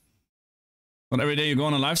ace. Not every day you go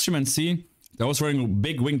on a live stream and see those wearing a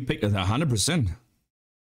big wing pick 100%.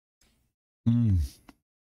 Oh,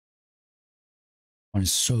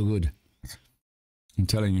 it's so good. I'm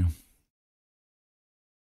telling you.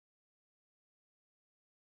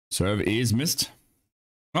 Serve is missed.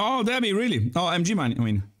 Oh, Debbie, really? Oh, MG mine, I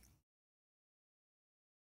mean.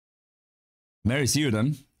 Mary, see you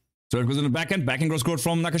then. Serve goes in the backhand. Backhand goes scored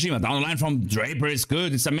from Nakashima. Down the line from Draper is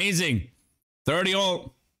good. It's amazing. 30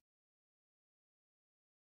 all.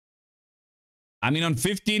 I mean, on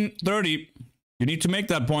 15-30, you need to make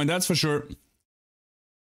that point, that's for sure.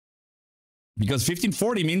 Because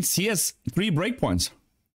 15-40 means he has 3 break points.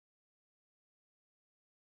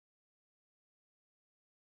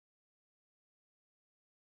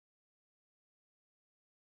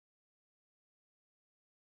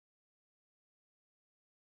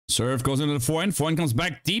 Serve goes into the forehand. Forehand comes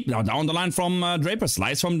back deep. Now down the line from Draper.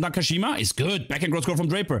 Slice from Nakashima is good. Backhand cross score from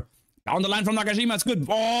Draper. Down the line from Nakashima. It's good.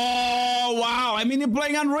 Oh, wow. I mean, you're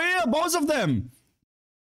playing unreal. Both of them.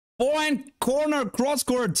 Forehand corner cross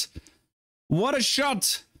court. What a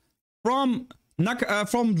shot from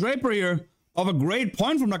Draper here. Of a great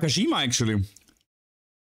point from Nakashima, actually.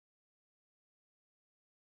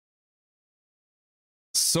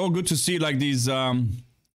 So good to see like these...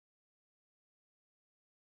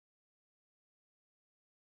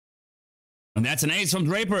 And that's an ace from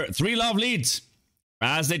Draper. 3 love leads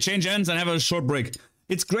as they change ends and have a short break.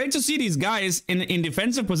 It's great to see these guys in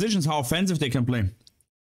defensive positions, how offensive they can play.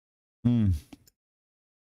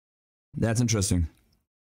 That's interesting.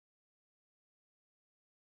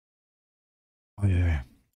 Oh, yeah.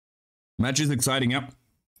 Match is exciting, yep.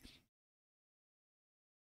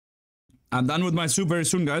 I'm done with my soup very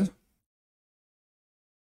soon, guys.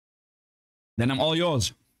 Then I'm all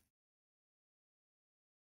yours.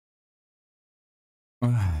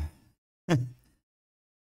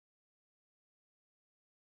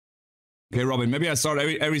 Okay, Robin, maybe I start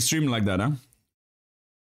every stream like that, huh?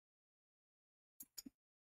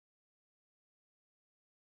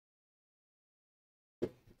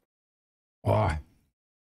 Oh. A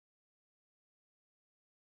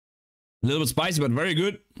little bit spicy, but very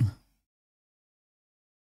good.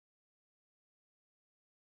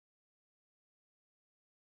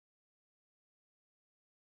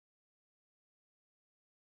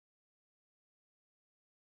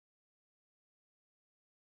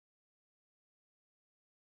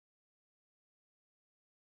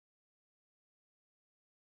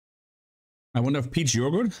 I wonder if peach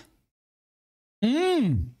yogurt.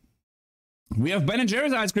 We have Ben and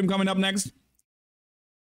Jerry's ice cream coming up next.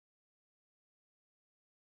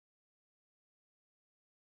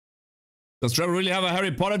 Does Trevor really have a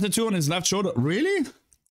Harry Potter tattoo on his left shoulder? Really?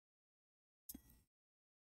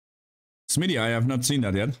 Smitty, I have not seen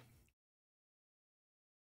that yet.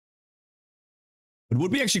 It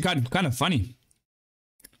would be actually kind of funny.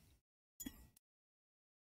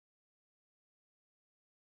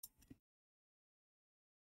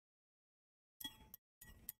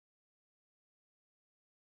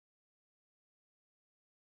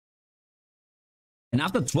 And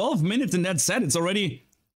after 12 minutes in that set, it's already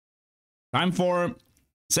time for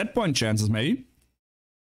set point chances, maybe.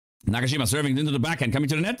 Nakashima serving into the backhand, coming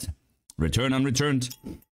to the net. Return unreturned.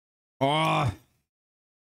 Oh.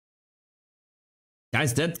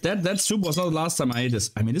 Guys, that soup was not the last time I ate this.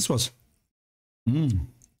 I mean, this was...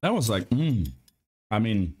 That was like... I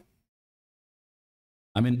mean...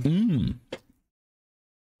 And...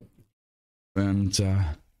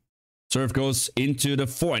 serve goes into the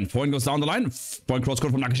forehand. Forehand goes down the line. Point cross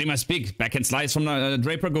court from Nakashima is big. Backhand slice from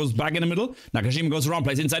Draper goes back in the middle. Nakashima goes around,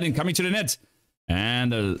 plays inside and coming to the net.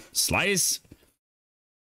 And a slice.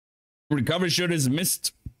 Recovery shot is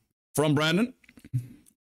missed from Brandon.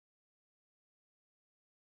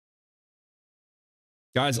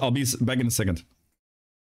 Guys, I'll be back in a second.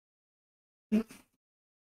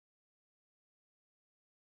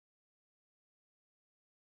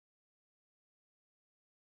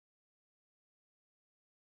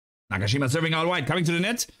 Nakashima serving out wide, coming to the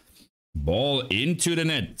net. Ball into the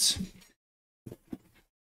net.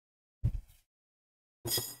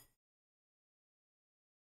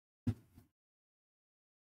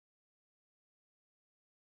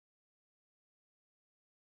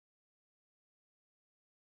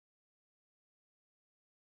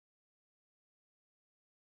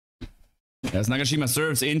 As Nakashima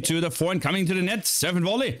serves into the forehand, coming to the net, serve and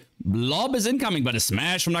volley. Lob is incoming, but a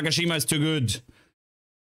smash from Nakashima is too good.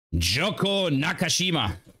 Joko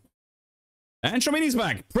Nakashima. And Shomini's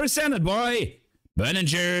back, presented by Ben &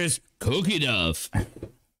 Jerry's Cookie Duff.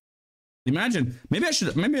 Imagine, maybe I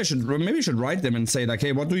should write them and say like,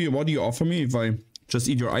 hey, what do you offer me if I just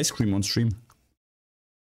eat your ice cream on stream?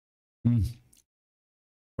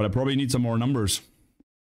 But I probably need some more numbers.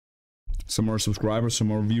 Some more subscribers, some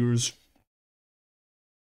more viewers.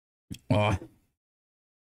 Oh.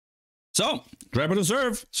 So, Draper to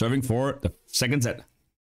serve. Serving for the second set.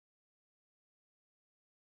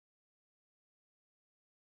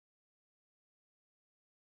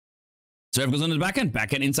 Serve goes on the backhand.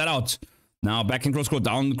 Backhand inside out. Now backhand cross court.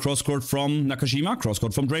 Down cross court from Nakashima. Cross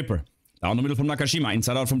court from Draper. Down the middle from Nakashima.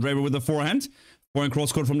 Inside out from Draper with the forehand. Forehand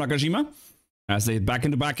cross court from Nakashima. As they hit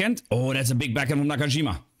backhand to backhand. Oh, that's a big backhand from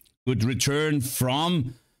Nakashima. Good return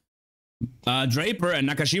from Draper, and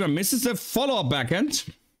Nakashima misses the follow-up backhand.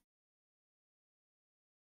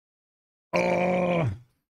 Oh,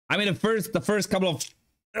 I mean the first couple of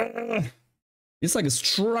it's like a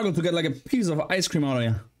struggle to get like a piece of ice cream out of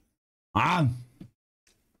here. Ah.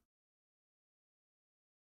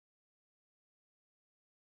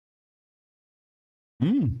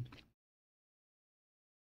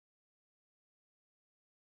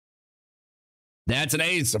 That's an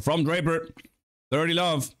ace from Draper. 30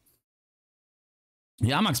 love.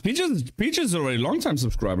 Yeah, Max, Peaches is already a long-time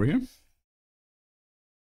subscriber here.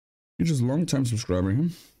 Peaches is a long-time subscriber here.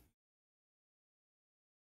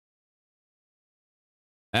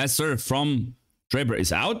 As serve from Draper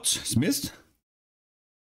is out. It's missed.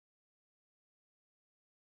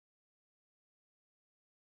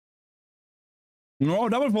 No,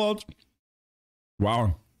 double fault.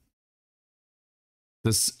 Wow.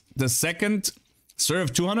 The second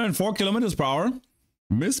serve, 204 kilometers per hour.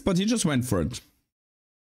 Missed, but he just went for it.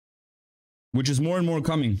 Which is more and more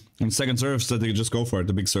coming on second serves that they just go for it,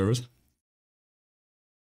 the big service.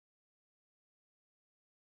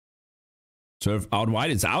 Serve out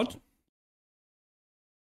wide, it's out.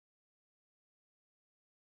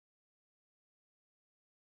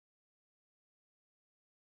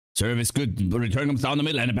 Serve is good. The return comes down the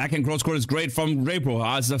middle, and the backhand cross court is great from Draper.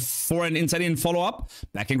 As a forehand inside in follow up.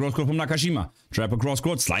 Backhand cross court from Nakashima. Draper cross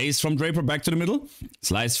court, slice from Draper back to the middle.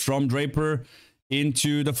 Slice from Draper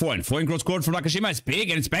into the forehand. Forehand cross court from Nakashima is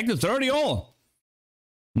big, and it's back to 30 all.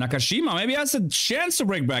 Nakashima maybe has a chance to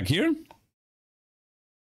break back here.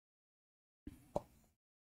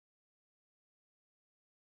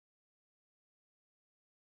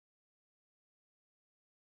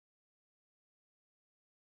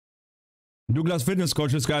 Douglas fitness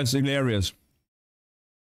coach, this guy's hilarious.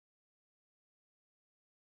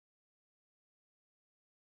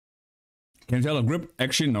 Can you tell a grip?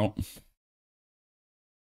 Actually, no.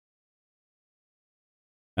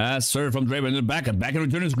 Serve from Draper in the backhand. Backhand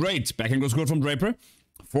return is great. Backhand goes good from Draper.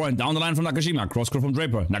 Forehand down the line from Nakashima. Cross court from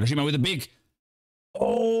Draper. Nakashima with a big.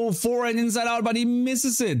 Oh, forehand inside out, but he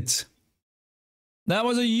misses it. That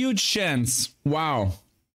was a huge chance. Wow.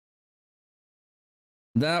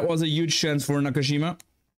 That was a huge chance for Nakashima.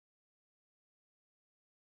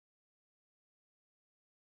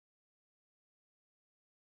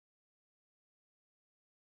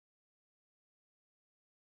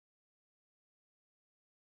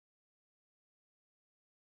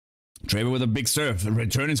 Draper with a big serve. The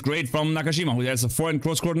return is great from Nakashima, who has a forehand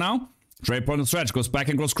cross court now. Draper on the stretch, goes back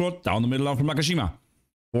and cross court, down the middle out from Nakashima.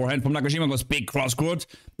 Forehand from Nakashima goes big cross court,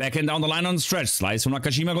 backhand down the line on the stretch. Slice from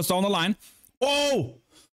Nakashima goes down the line. Oh!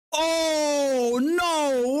 Oh,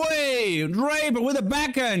 no way! Draper with a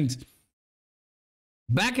backhand.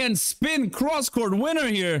 Backhand spin cross court winner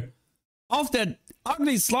here. Off that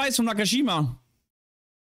ugly slice from Nakashima.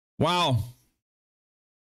 Wow.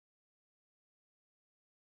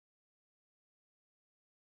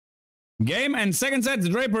 Game and second set to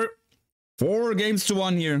Draper. 4 games to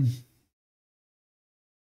 1 here.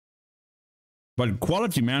 But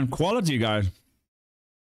quality, man. Quality, guys.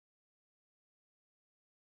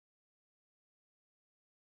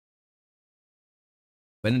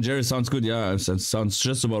 Ben & Jerry sounds good. Yeah, that sounds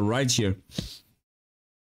just about right here.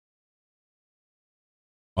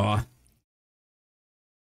 Ah.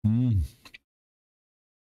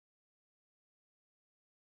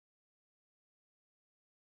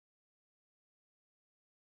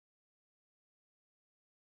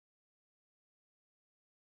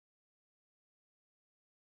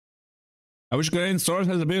 I wish Canadian stores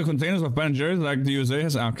has a bigger containers of Ben & Jerry's like the USA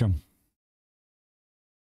has outcome.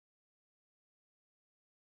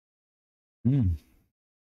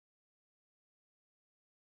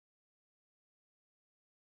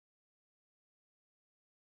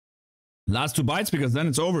 Last 2 bites, because then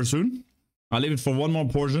it's over soon. I'll leave it for one more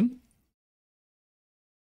portion.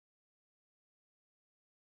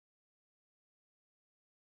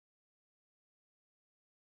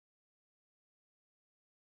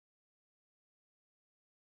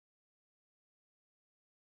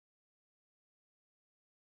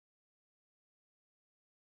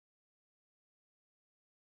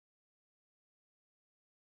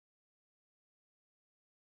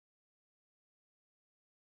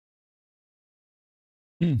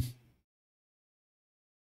 Hmm.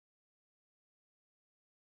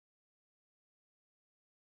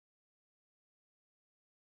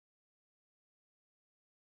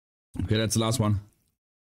 Okay, that's the last one.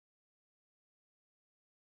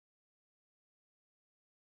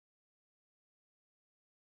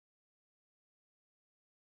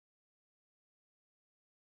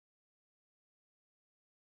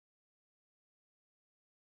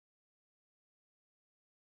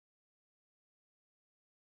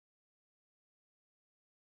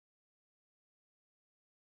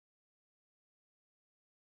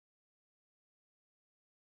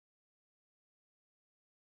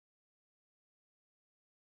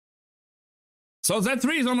 So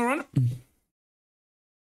Z3 is on the run.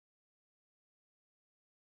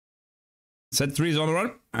 Z3 is on the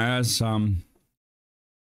run as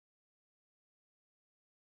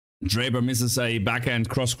Draper misses a backhand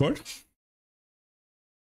cross court.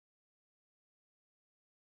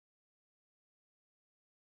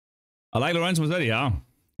 I like Lorenzo Mazzetti, yeah.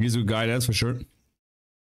 He's a good guy, that's for sure.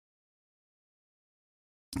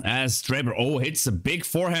 As Draper, oh, hits a big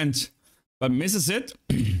forehand, but misses it.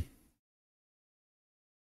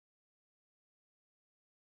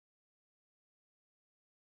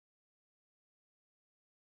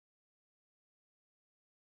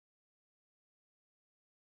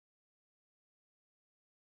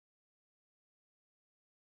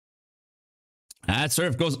 That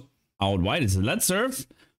serve goes out wide. It's a lead serve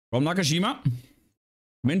from Nakashima.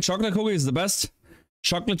 Mint chocolate cookie is the best.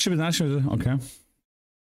 Chocolate chip is actually okay.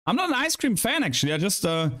 I'm not an ice cream fan, actually. I just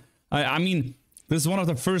I mean, this is one of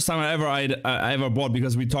the first time I ever bought,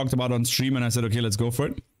 because we talked about it on stream and I said, okay, let's go for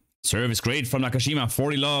it. Serve is great from Nakashima.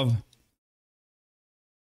 40 love.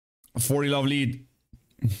 40 love lead.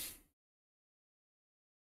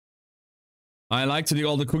 I like to do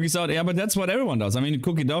all the cookies out. Yeah, but that's what everyone does. I mean,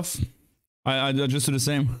 cookie duff. I just do the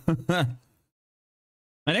same. And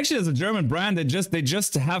actually, there's a German brand that they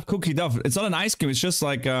just have cookie dough. It's not an ice cream. It's just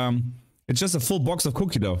like it's just a full box of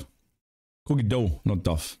cookie dough. Cookie dough, not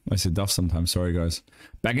duff. I say duff sometimes. Sorry, guys.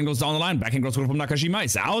 Backhand goes down the line. Backhand goes from Nakashima.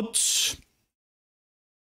 It's out.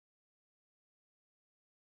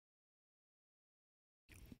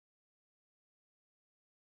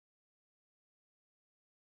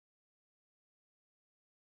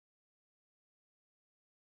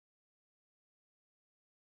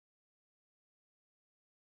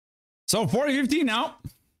 So 40-15 now.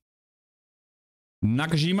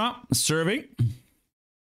 Nakashima serving.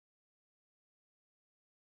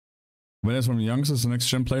 Winners from the youngsters, the next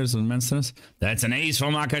gen players in men's tennis. That's an ace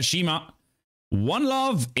from Nakashima. 1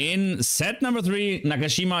 love in set number 3.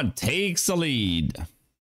 Nakashima takes the lead.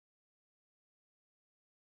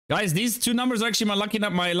 Guys, these 2 numbers are actually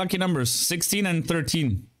my lucky numbers. 16 and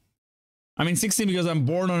 13. I mean 16 because I'm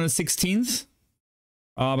born on the 16th.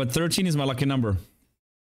 But 13 is my lucky number.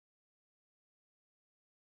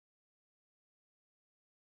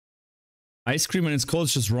 Ice cream when it's cold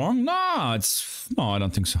is just wrong? No, I don't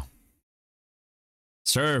think so.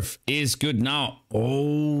 Serve is good now.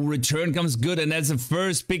 Oh, return comes good, and that's the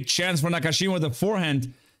first big chance for Nakashima with the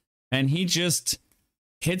forehand. And he just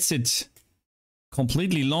hits it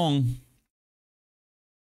completely long.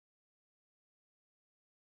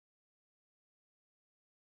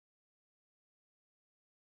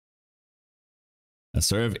 The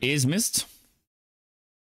serve is missed.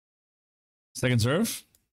 Second serve.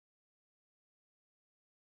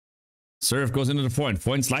 Serve goes into the forehand.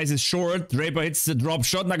 Forehand slices short. Draper hits the drop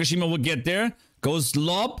shot. Nakashima will get there. Goes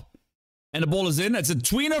lob. And the ball is in. It's a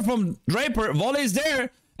tweener from Draper. Volley is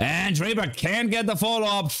there. And Draper can't get the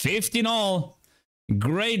follow-up. 15-all.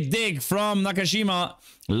 Great dig from Nakashima.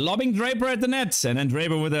 Lobbing Draper at the net. And then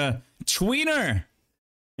Draper with a tweener.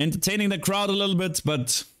 Entertaining the crowd a little bit.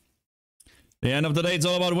 But at the end of the day, it's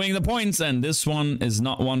all about winning the points. And this one is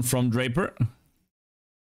not one from Draper.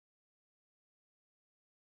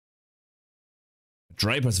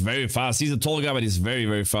 Draper's very fast. He's a tall guy, but he's very,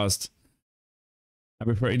 very fast. I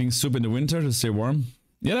prefer eating soup in the winter to stay warm.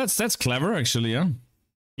 Yeah, that's clever, actually, yeah.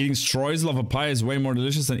 Eating streusel of a pie is way more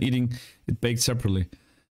delicious than eating it baked separately.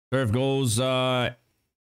 Serve goes, no,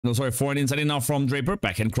 sorry, forehand inside in now from Draper.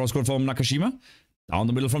 Backhand cross court from Nakashima. Down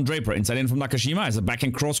the middle from Draper. Inside in from Nakashima as a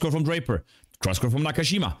backhand cross court from Draper. Cross court from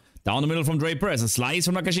Nakashima. Down the middle from Draper as a slice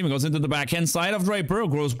from Nakashima. Goes into the backhand side of Draper.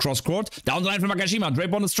 Goes cross court. Down the line from Nakashima.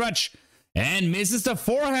 Draper on the stretch. And misses the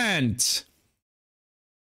forehand.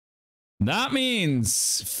 That means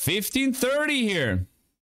 15-30 here.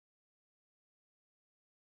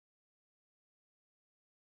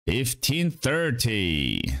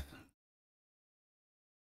 15-30.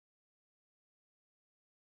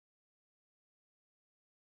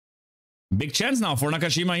 Big chance now for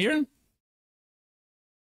Nakashima here.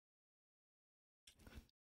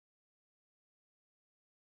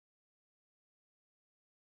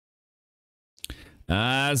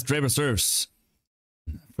 As Draper serves.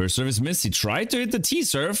 First service missed. He tried to hit the T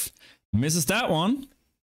serve. Misses that one.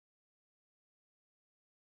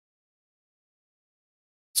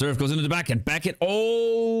 Serve goes into the backhand. Backhand.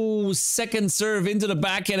 Oh, second serve into the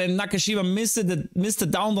backhand. And Nakashima missed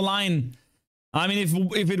it down the line. I mean,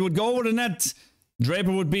 if it would go over the net,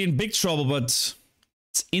 Draper would be in big trouble. But it's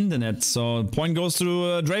in the net. So point goes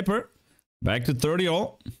to Draper. Back to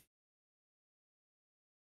 30-all.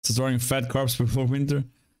 Storing fat carbs before winter.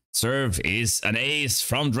 Serve is an ace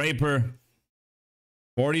from Draper.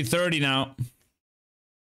 40-30 now.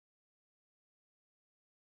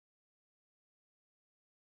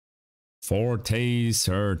 Forte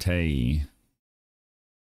certe.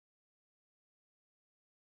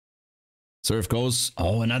 Serve goes.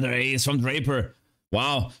 Oh, another ace from Draper.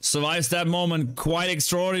 Wow, survives that moment. Quite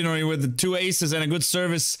extraordinary with the 2 aces and a good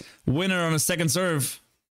service winner on a second serve.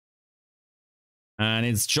 And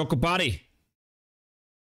it's Chocopati.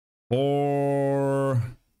 For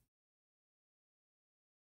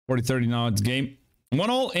 40-30 now, it's game.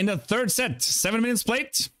 1-all in the third set. 7 minutes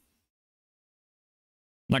played.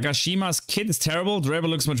 Nakashima's kit is terrible. Draper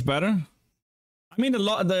looks much better. I mean,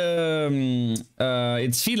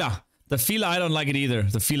 it's Fila. The Fila, I don't like it either.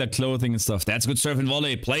 The Fila clothing and stuff. That's good serve and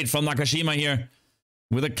volley. Played from Nakashima here.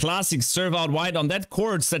 With a classic serve out wide on that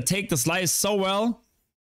courts that take the slice so well.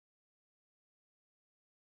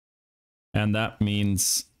 And that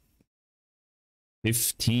means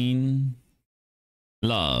 15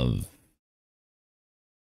 love.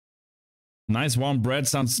 Nice warm bread.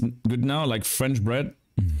 Sounds good now, like French bread.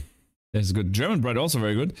 There's good German bread, also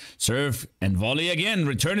very good. Serve and volley again.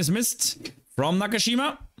 Return is missed from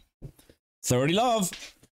Nakashima. 30 love.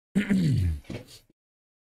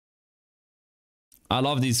 I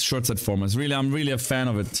love these short set formats. Really, I'm really a fan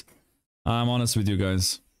of it. I'm honest with you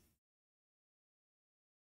guys.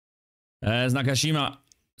 As Nakashima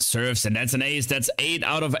serves, and that's an ace. That's 8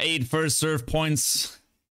 out of 8 first serve points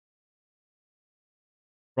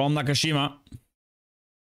from Nakashima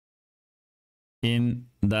in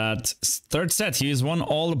that third set. He has won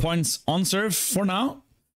all the points on serve for now.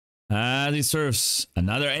 And he serves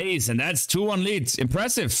another ace, and that's 2-1 lead.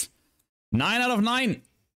 Impressive. 9 out of 9.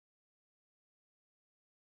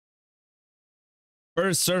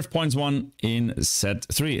 First serve points won in set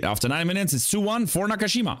 3. After 9 minutes, it's 2-1 for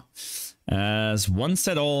Nakashima. As 1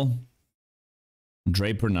 set all.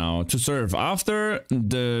 Draper now to serve. After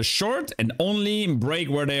the short and only break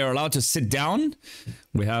where they are allowed to sit down,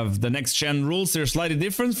 we have the next gen rules. They're slightly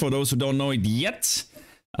different for those who don't know it yet.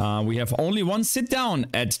 We have only 1 sit down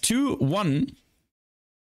at 2-1.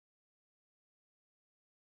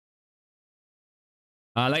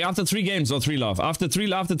 Like after 3 games or 3 love. After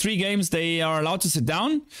three games, they are allowed to sit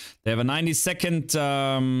down. They have a 90-second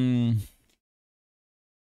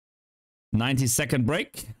 90-second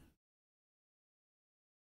break.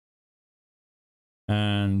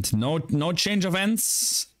 And no change of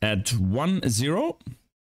ends at 1-0.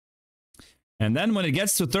 And then when it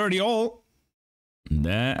gets to 30-all,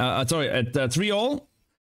 at 3-all,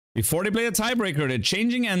 before they play the tiebreaker, they're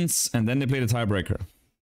changing ends, and then they play the tiebreaker.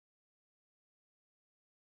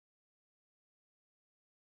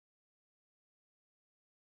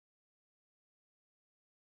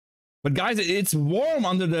 But guys, it's warm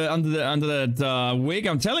under that wig.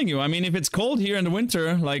 I'm telling you. I mean, if it's cold here in the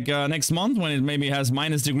winter, like next month when it maybe has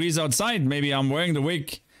 -degrees outside, maybe I'm wearing the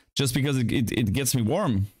wig just because it gets me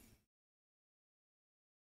warm.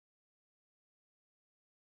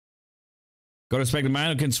 Gotta respect the man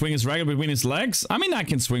who can swing his racket between his legs. I mean, I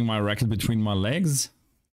can swing my racket between my legs.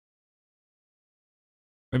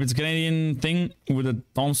 Maybe it's a Canadian thing with the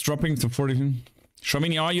thumbs dropping to 40.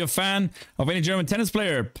 Shramini, are you a fan of any German tennis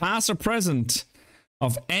player, past or present?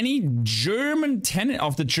 Of any German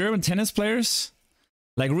tennis players?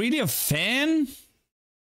 Like really a fan?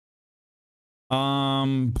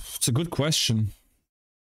 It's a good question.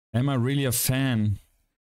 Am I really a fan?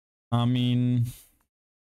 I mean,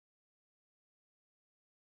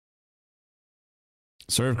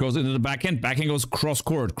 Serve goes into the backhand. Backhand goes cross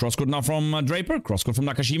court. Cross court now from Draper. Cross court from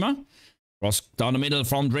Nakashima. Cross down the middle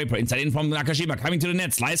from Draper. Inside in from Nakashima. Coming to the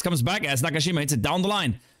net. Slice comes back as Nakashima hits it down the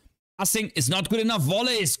line. Passing is not good enough.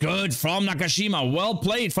 Volley is good from Nakashima. Well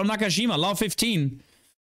played from Nakashima. Love 15.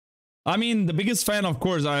 I mean, the biggest fan, of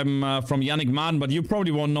course, I'm from Yannick Madden, but you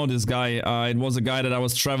probably won't know this guy. It was a guy that I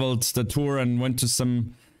was traveled the tour and went to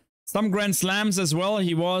some Grand Slams as well.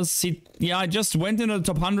 I just went into the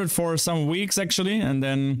top 100 for some weeks, actually, and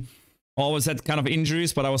then always had kind of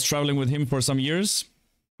injuries, but I was traveling with him for some years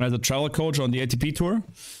as a travel coach on the ATP tour.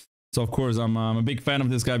 So, of course, I'm a big fan of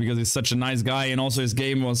this guy because he's such a nice guy, and also his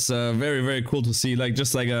game was very, very cool to see. Like,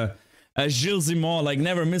 just like a Gilles Simon, like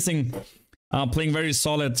never missing, playing very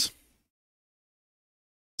solid.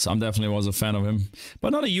 So I definitely was a fan of him.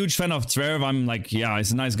 But not a huge fan of Zverev. I'm like, yeah,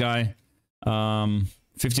 he's a nice guy.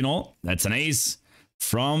 15-all. That's an ace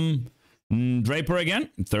from Draper again.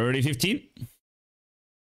 30-15.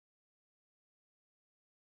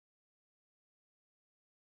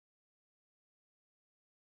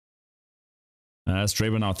 That's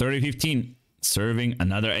Draper now. 30-15. Serving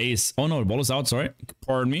another ace. Oh no, the ball is out. Sorry.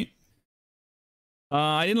 Pardon me.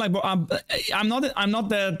 I didn't like. I'm not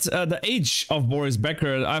that the age of Boris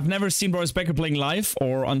Becker. I've never seen Boris Becker playing live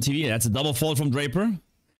or on TV. That's a double fault from Draper.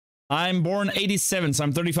 I'm born 87, so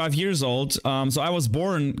I'm 35 years old. So I was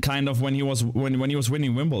born kind of when he was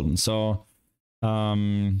winning Wimbledon. So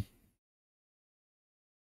I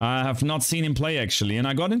have not seen him play actually. And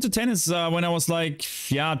I got into tennis when I was like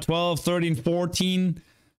 12, 13, 14.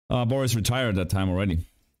 Boris retired that time already.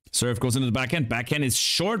 Serve goes into the backhand. Backhand is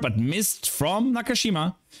short, but missed from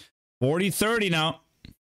Nakashima. 40-30 now.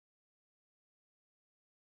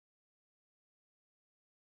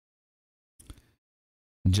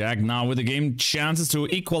 Jack now with the game chances to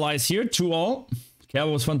equalize here. 2-all.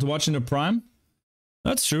 Cal was fun to watch in the prime.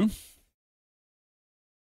 That's true.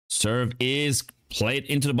 Serve is played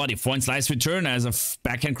into the body. Forehand slice return as a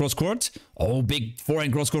backhand cross court. Oh, big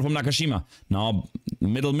forehand cross court from Nakashima. Now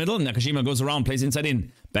middle. Nakashima goes around, plays inside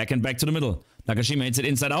in. Backhand back to the middle. Nakashima hits it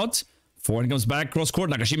inside out. Forehand comes back, cross court.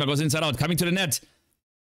 Nakashima goes inside out, coming to the net.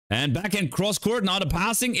 And backhand cross court. Now the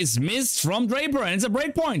passing is missed from Draper, and it's a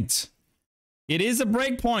break point. It is a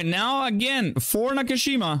break point. Now again for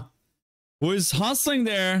Nakashima, who is hustling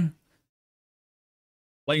there.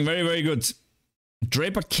 Playing very, very good.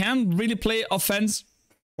 Draper can't really play offensive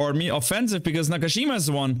because Nakashima is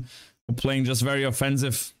the one who playing just very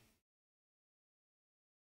offensive.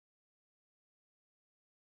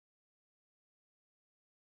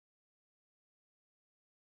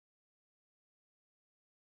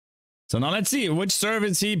 So now let's see, which serve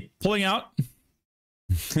is he pulling out?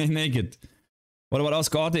 Naked. What about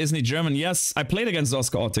Oscar Otte? Isn't he German? Yes, I played against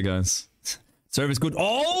Oscar Otte, guys. Serve is good.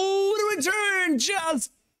 Oh, the return!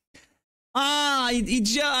 Just...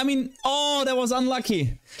 I mean, oh, that was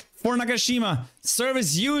unlucky for Nakashima. Serve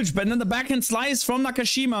is huge, but then the backhand slice from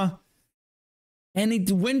Nakashima. And it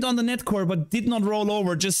went on the net court, but did not roll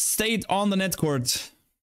over, just stayed on the net court.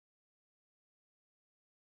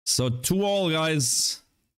 So 2-all, guys.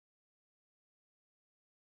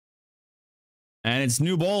 And it's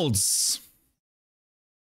new balls.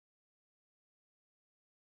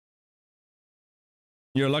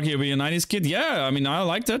 You're lucky to be a 90s kid? Yeah, I mean, I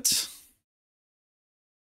liked it.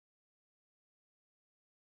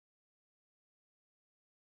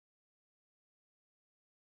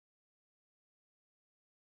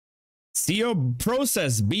 See your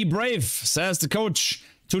process. Be brave, says the coach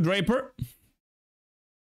to Draper.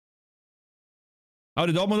 How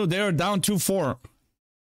did Dortmund do? They're down 2-4.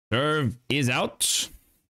 Serve is out.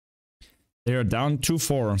 They're down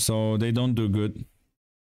 2-4, so they don't do good,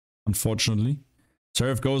 unfortunately.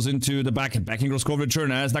 Serve goes into the backhand. Backhand cross court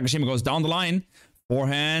return as Nakashima goes down the line.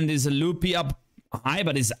 Forehand is a loopy up high,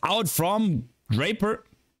 but is out from Draper.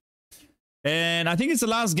 And I think it's the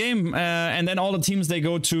last game, and then all the teams, they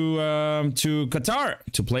go to Qatar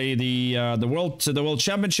to play the World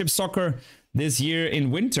Championship soccer this year in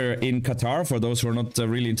winter in Qatar. For those who are not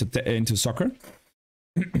really into soccer.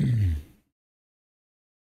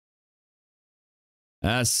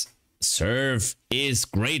 As serve is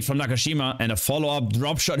great from Nakashima, and a follow-up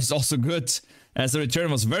drop shot is also good, as the return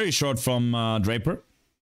was very short from Draper.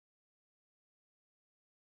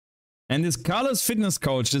 And this Carlos fitness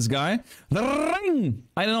coach, this guy, I don't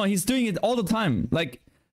know, he's doing it all the time. Like,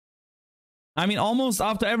 I mean, almost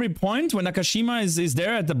after every point when Nakashima is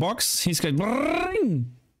there at the box, he's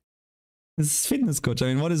going, this fitness coach, I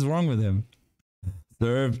mean, what is wrong with him?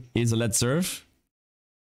 Serve is a let serve.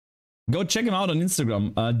 Go check him out on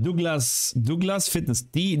Instagram. Douglas Fitness.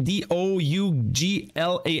 D-O-U-G-L-A-S.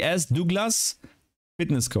 Douglas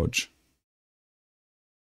Fitness Coach.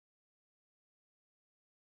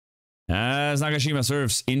 As Nakashima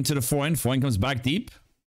serves into the forehand. Forehand comes back deep.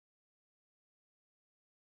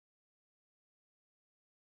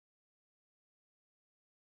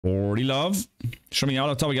 Forty love. Show me out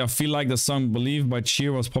of topic. I feel like the song Believe by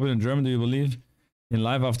Cheer was popular in German. Do you believe in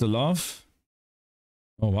life after love?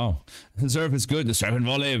 Oh, wow. The serve is good. The serve and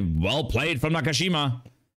volley. Well played from Nakashima.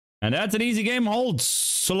 And that's an easy game.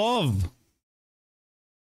 Holds to love.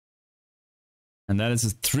 And that is a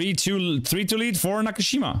 3-2 lead for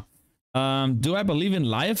Nakashima. Do I believe in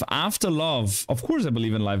life after love? Of course I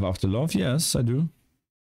believe in life after love. Yes, I do.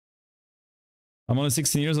 I'm only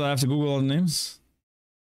 16 years old. I have to Google all the names.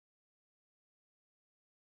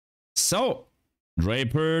 So,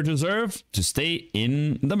 Draper to serve to stay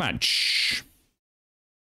in the match.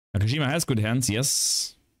 Nakashima has good hands,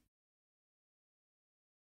 yes.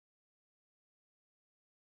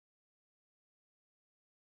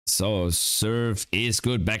 So, serve is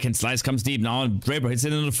good. Backhand slice comes deep. Now, Draper hits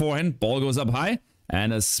it into the forehand. Ball goes up high.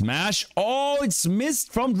 And a smash. Oh, it's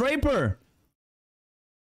missed from Draper.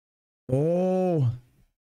 Oh.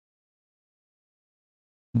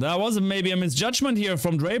 That was maybe a misjudgment here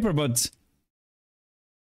from Draper, but...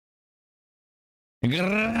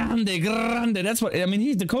 Grande. That's what... I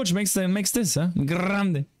mean, the coach makes this, huh?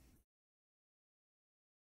 Grande.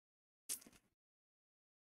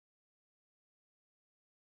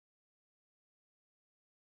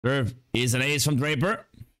 Serve is an ace from Draper.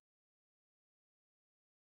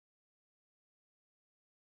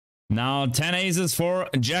 Now 10 aces for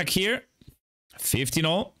Jack here.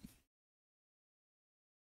 15-0.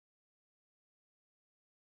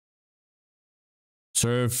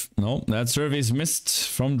 Serve. No, that serve is missed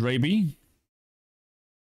from Draper.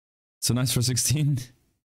 So nice for 16.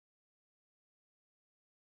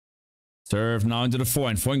 Serve now into the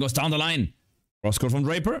forehand. Forehand goes down the line. Cross court from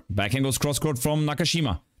Draper. Backhand goes cross court from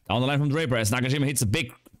Nakashima. Down the line from Draper as Nakashima hits a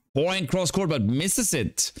big forehand cross court but misses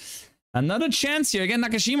it. Another chance here. Again,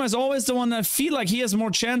 Nakashima is always the one that feel like he has more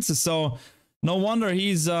chances. So no wonder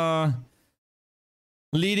he's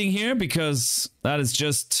leading here, because that is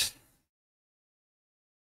just...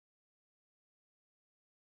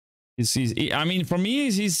 I mean, for me,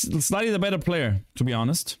 he's slightly the better player, to be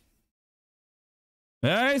honest.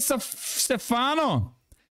 Hey, it's Stefano.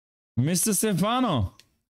 Mr. Stefano.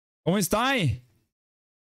 ¿Cómo está?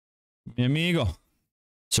 Mi amigo.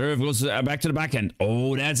 Serve goes back to the backhand.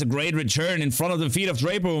 Oh, that's a great return in front of the feet of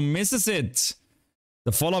Draper, who misses it.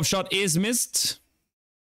 The follow-up shot is missed.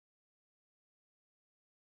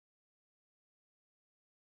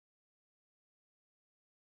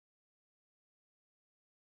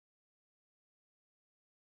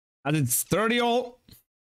 And it's 30-all.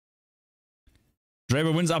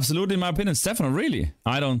 Draper wins absolutely, in my opinion. Stefano, really?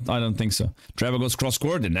 I don't think so. Draper goes cross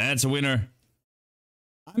court, and that's a winner.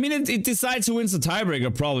 I mean, it decides who wins the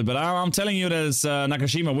tiebreaker, probably, but I'm telling you that it's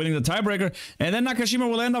Nakashima winning the tiebreaker, and then Nakashima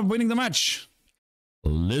will end up winning the match.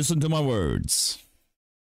 Listen to my words.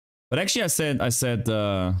 But actually, I said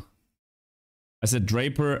Draper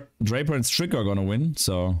and Stricker are gonna win,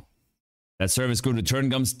 so that serve is good. Return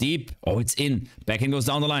comes deep. Oh, it's in. Backhand goes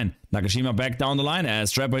down the line. Nakashima back down the line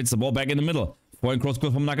as Draper hits the ball back in the middle. Forehand cross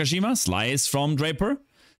court from Nakashima. Slice from Draper.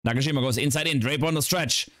 Nakashima goes inside in. Draper on the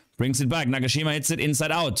stretch. Brings it back. Nakashima hits it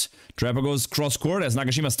inside out. Draper goes cross court as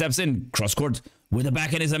Nakashima steps in. Cross court with the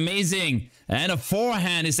backhand is amazing. And a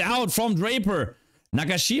forehand is out from Draper.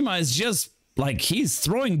 Nakashima is just like, he's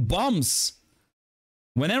throwing bombs.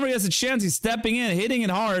 Whenever he has a chance, he's stepping in, hitting it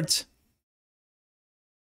hard.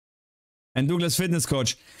 And Douglas fitness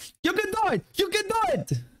coach, you can do it! You can do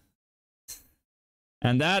it!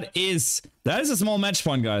 And that is a small match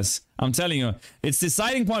point, guys. I'm telling you. It's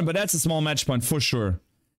deciding point, but that's a small match point for sure.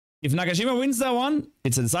 If Nakashima wins that one,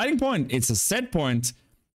 it's a deciding point. It's a set point.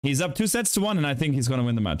 He's up 2-1, and I think he's going to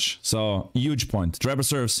win the match. So, huge point. Draper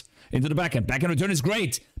serves into the backhand. Backhand return is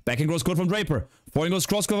great. Backhand cross court from Draper. Forehand goes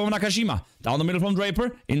cross court from Nakashima. Down the middle from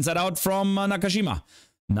Draper. Inside out from Nakashima.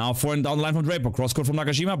 Now forehand down the line from Draper. Cross court from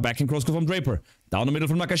Nakashima. Backhand cross court from Draper. Down the middle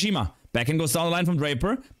from Nakashima. Backhand goes down the line from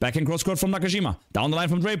Draper. Backhand cross court from Nakashima. Down the line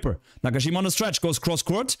from Draper. Nakashima on the stretch goes cross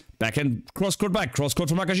court. Backhand cross court back. Cross court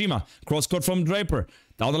from Nakashima. Cross court from Draper.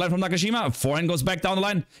 Down the line from Nakashima. Forehand goes back down the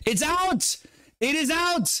line. It's out! It is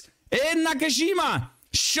out! And Nakashima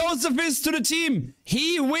shows the fist to the team.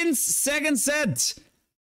 He wins second set.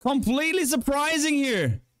 Completely surprising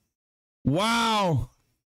here. Wow.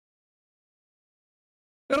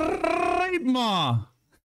 Right, ma.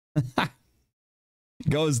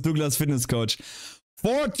 Goes Douglas fitness coach.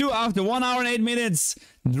 4-2 after 1 hour and 8 minutes.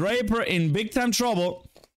 Draper in big time trouble.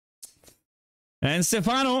 And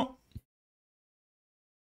Stefano.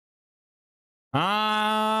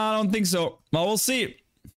 I don't think so. Well, we'll see.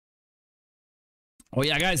 Oh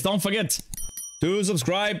yeah, guys, don't forget to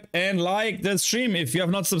subscribe and like the stream if you have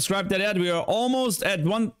not subscribed yet. We are almost at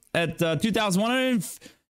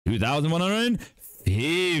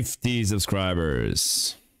 2,150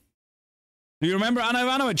 subscribers. Do you remember Anna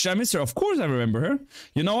Ivanovic? I miss her. Of course I remember her.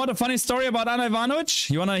 You know what? A funny story about Anna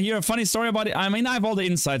Ivanovic? You want to hear a funny story about it? I mean, I have all the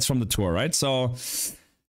insights from the tour, right? So,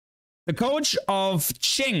 the coach of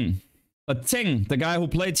Cheng, the guy who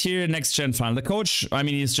played here next gen final. The coach, I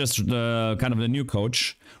mean, he's just kind of the new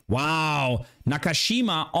coach. Wow.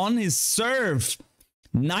 Nakashima on his serve.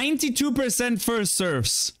 92% first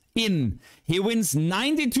serves in. He wins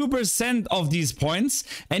 92% of these points,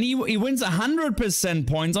 and he wins 100%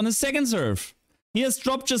 points on his second serve. He has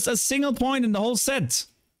dropped just a single point in the whole set.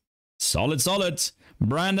 Solid, solid.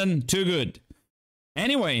 Brandon, too good.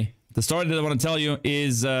 Anyway, the story that I want to tell you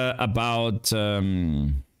is about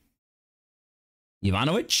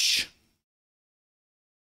Ivanovic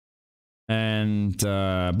and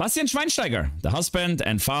Bastian Schweinsteiger, the husband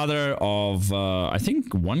and father of, I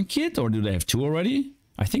think, one kid, or do they have two already?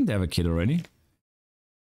 I think they have a kid already.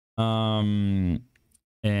 And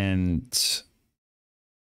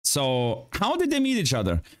so how did they meet each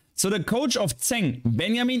other? So the coach of Zeng,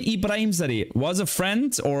 Benjamin Ibrahimzadeh, was a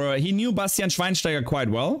friend, or he knew Bastian Schweinsteiger quite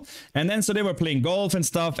well. And then so they were playing golf and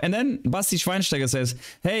stuff. And then Basti Schweinsteiger says,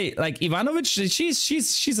 hey, like Ivanovic,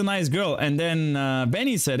 she's a nice girl. And then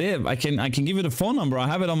Benny said, hey, I can give you the phone number. I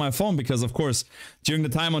have it on my phone because, of course, during the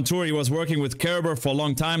time on tour, he was working with Kerber for a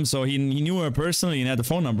long time. So he knew her personally and had the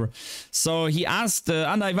phone number. So he asked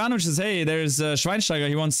Anna Ivanovic, says, hey, there's Schweinsteiger.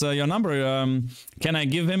 He wants your number. Can I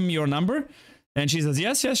give him your number? And she says,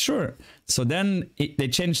 yes, sure. So then they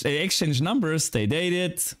exchanged numbers, they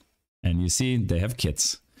dated, and you see, they have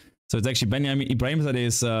kids. So it's actually Benjamin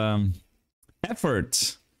Ibrahimzadeh's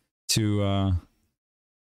effort to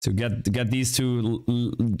get these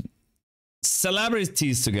two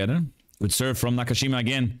celebrities together. Good serve from Nakashima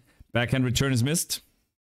again. Backhand return is missed.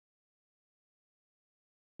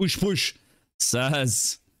 Push, push,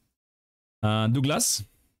 says Douglas.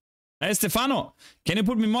 Hey, Stefano, can you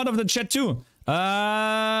put me mod of the chat too?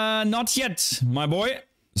 Not yet, my boy.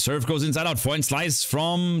 Serve goes inside out. Point slice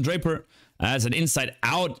from Draper. As an inside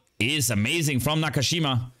out is amazing from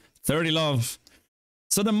Nakashima. 30 love.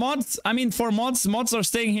 So the mods, I mean, for mods are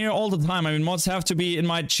staying here all the time. I mean, mods have to be in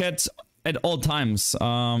my chat at all times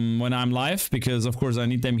when I'm live, because of course I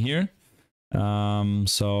need them here.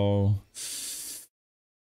 So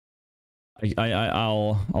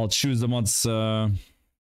I'll choose the mods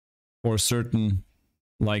for certain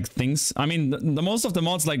like things. I mean, the most of the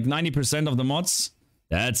mods, like 90% of the mods,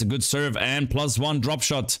 that's a good serve and +1 drop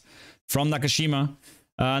shot from Nakashima.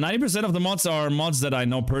 90% of the mods are mods that I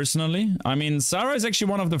know personally. I mean, Sarah is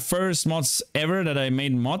actually one of the first mods ever that I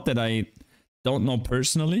made mod that I don't know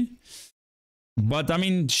personally. But I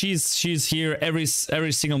mean, she's here every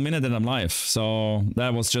single minute that I'm live. So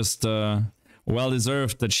that was just well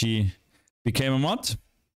deserved that she became a mod.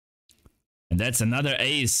 And that's another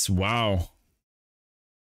ace. Wow.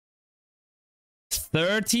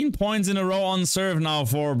 13 points in a row on serve now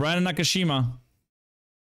for Brandon Nakashima.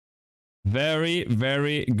 Very,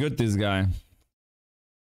 very good, this guy.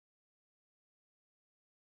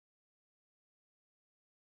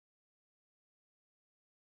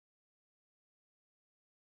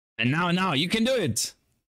 And now you can do it.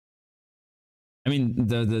 I mean,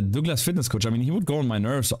 the Douglas fitness coach, I mean, he would go on my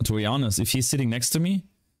nerves, to be honest, if he's sitting next to me.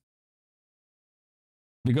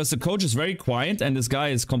 Because the coach is very quiet and this guy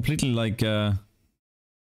is completely like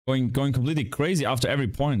going completely crazy after every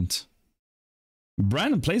point.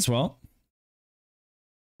 Brandon plays well.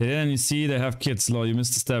 Then you see they have kids. Lol, you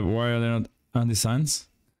missed a step. Why are they not on the signs?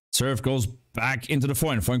 Serve goes back into the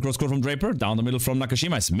forehand. Forehand cross court from Draper. Down the middle from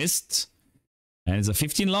Nakashima. It's missed. And it's a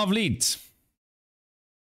 15 love lead.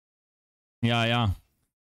 Yeah.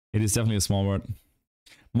 It is definitely a small word.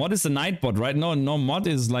 Mod is the nightbot, right? No, mod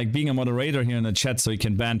is like being a moderator here in the chat, so you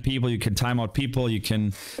can ban people, you can time out people, you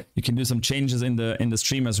can do some changes in the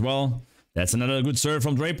stream as well. That's another good serve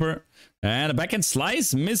from Draper. And a backhand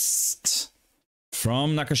slice missed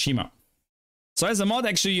from Nakashima. So as a mod,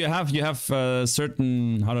 actually, you have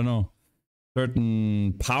certain, I don't know,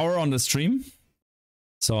 certain power on the stream.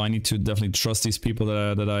 So I need to definitely trust these people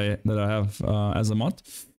that I have as a mod.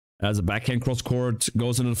 As a backhand cross court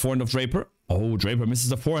goes into the forehand of Draper. Oh, Draper misses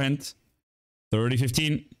the forehand.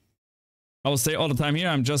 30-15. I will say all the time here,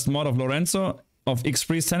 I'm just mod of Lorenzo of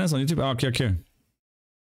X-Priest Tennis on YouTube. Oh, okay.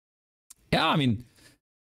 Yeah, I mean,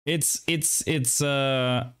 it's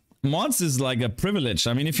mods is like a privilege.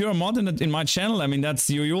 I mean, if you're a mod in my channel, I mean,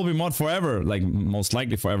 that's you will be mod forever, like most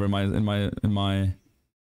likely forever in my.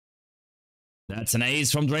 That's an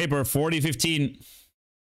ace from Draper, 40-15.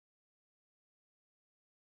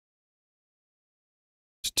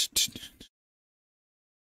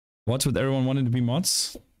 What would everyone wanting to be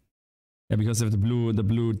mods? Yeah, because they have the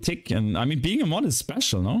blue tick, and I mean, being a mod is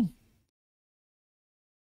special, no?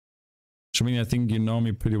 Shamini, I think you know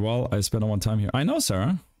me pretty well. I spent a lot of time here. I know,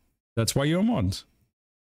 Sarah. That's why you're a mod.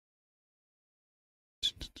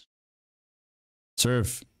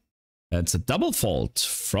 Serve. That's a double fault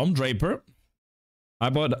from Draper. I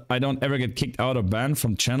don't ever get kicked out or banned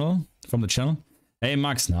from the channel. Hey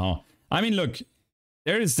Max, now. I mean, look,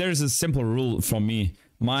 there's a simple rule for me.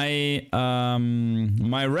 My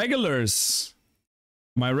regulars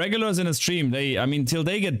in a stream, I mean, till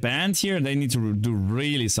they get banned here, they need to do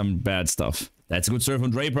really some bad stuff. That's a good serve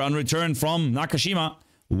from Draper on return from Nakashima.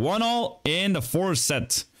 1-0 in the fourth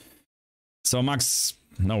set. So Max,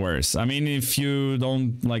 no worries. I mean, if you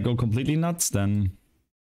don't like go completely nuts, then.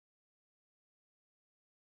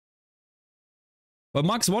 But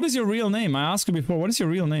Max, what is your real name? I asked you before, what is your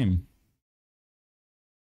real name?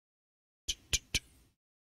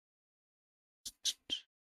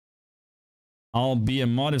 I'll be a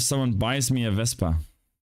mod if someone buys me a Vespa.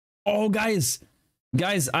 Oh, guys,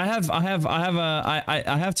 I have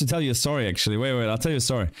to tell you a story. Actually, wait, I'll tell you a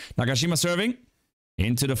story. Nakashima serving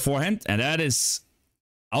into the forehand, and that is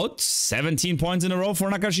out. 17 points in a row for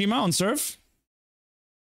Nakashima on serve.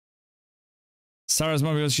 Sarah's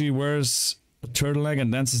mom, because she wears a turtleneck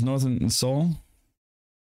and dances north and soul.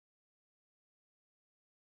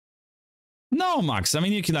 No, Max. I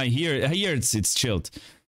mean, you can here it's chilled.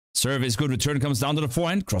 Serve is good. Return comes down to the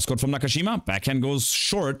forehand. Cross court from Nakashima. Backhand goes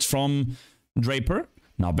short from Draper.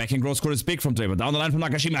 Now backhand cross court is big from Draper. Down the line from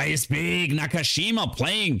Nakashima. He's big. Nakashima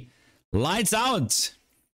playing lights out.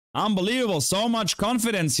 Unbelievable. So much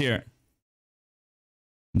confidence here.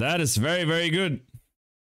 That is very, very good.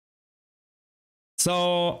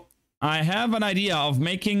 So I have an idea of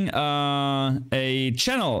making a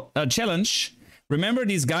challenge. Remember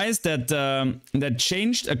these guys that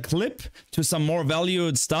changed a clip to some more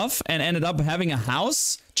valued stuff and ended up having a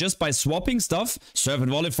house just by swapping stuff? Serve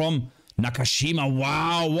and volley from Nakashima.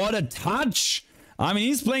 Wow, what a touch. I mean,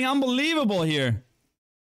 he's playing unbelievable here.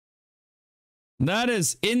 That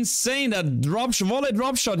is insane, that volley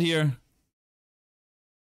drop shot here.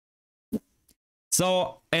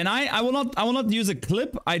 So, and I will not use a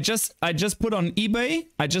clip. I just put on eBay.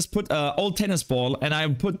 I just put an old tennis ball and I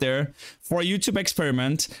put there for a YouTube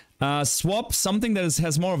experiment. Swap something that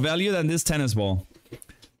has more value than this tennis ball.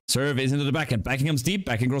 Serve is into the backhand. Backhand comes deep.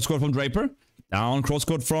 Backhand cross court from Draper. Down cross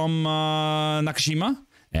court from Nakashima.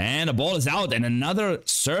 And the ball is out. And another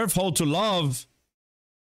serve hold to love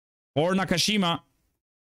for Nakashima.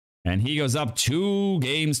 And he goes up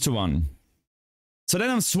 2-1. So then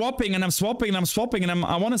I'm swapping and I'm swapping and I'm swapping and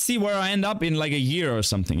I want to see where I end up in like a year or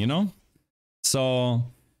something, you know? So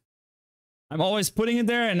I'm always putting it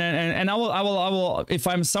there, and I will if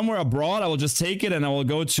I'm somewhere abroad, I will just take it and I will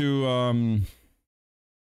go to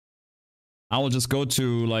I will just go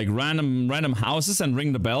to like random houses and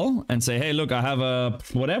ring the bell and say, hey, look, I have a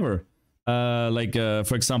whatever,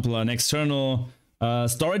 for example, an external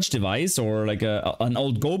storage device or like an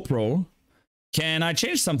old GoPro. Can I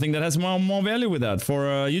change something that has more value with that for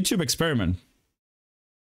a YouTube experiment?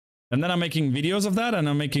 And then I'm making videos of that, and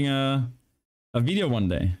I'm making a video one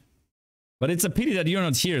day. But it's a pity that you're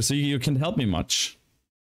not here, so you can't help me much.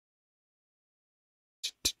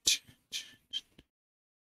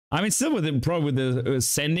 I mean, still with the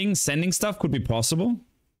sending stuff could be possible.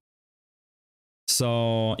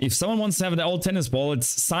 So if someone wants to have the old tennis ball, it's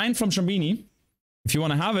signed from Shambini. If you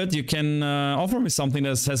want to have it, you can offer me something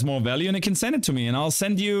that has more value, and you can send it to me, and I'll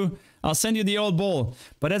send you the old ball.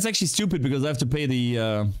 But that's actually stupid because I have to pay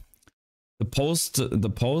the post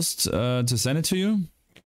to send it to you.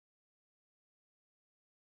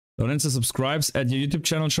 Lorenzo subscribes at your YouTube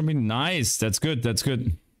channel. Show me. Nice. That's good. That's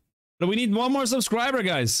good. But we need one more subscriber,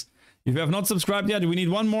 guys. If you have not subscribed yet, we need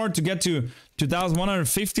one more to get to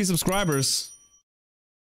 2,150 subscribers.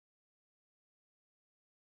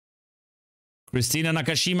 Christina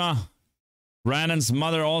Nakashima, Brandon's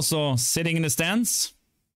mother, also sitting in the stands.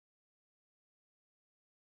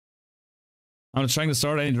 I'm not trying to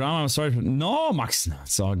start any drama. I'm sorry. No, Max, no,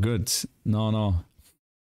 it's all good. No.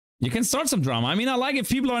 You can start some drama. I mean, I like if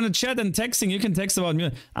people are in the chat and texting. You can text about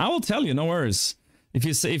music. I will tell you. No worries.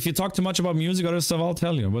 If you talk too much about music or other stuff, I'll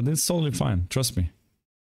tell you. But it's totally fine. Trust me.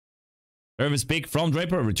 Serve is big from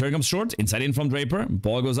Draper. Return comes short. Inside in from Draper.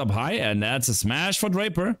 Ball goes up high, and that's a smash for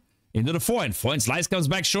Draper. Into the forehand. Forehand slice comes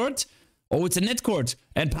back short. Oh, it's a net court.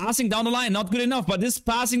 And passing down the line. Not good enough, but this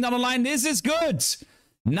passing down the line, this is good.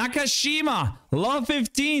 Nakashima. Love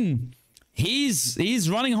 15. He's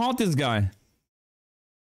running hot, this guy.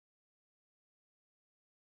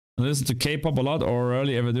 I listen to K-pop a lot, or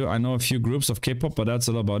rarely ever do. I know a few groups of K-pop, but that's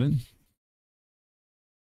all about it.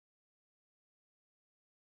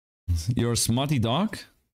 You're a smutty dog?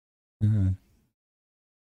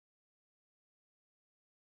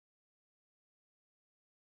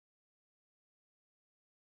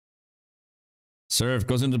 Serve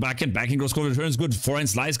goes into the backhand. Backhand cross court returns good. Forehand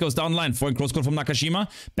slice goes down the line. Forehand cross court from Nakashima.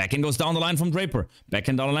 Backhand goes down the line from Draper.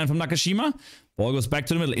 Backhand down the line from Nakashima. Ball goes back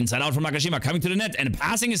to the middle. Inside out from Nakashima. Coming to the net. And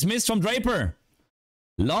passing is missed from Draper.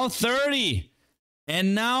 Love 30.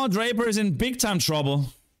 And now Draper is in big time trouble.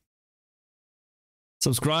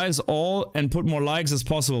 Subscribe all and put more likes as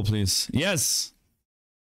possible, please. Yes.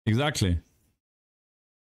 Exactly.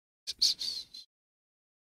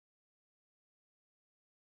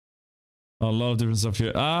 A lot of different stuff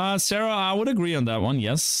here. Sarah, I would agree on that one.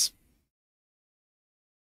 Yes.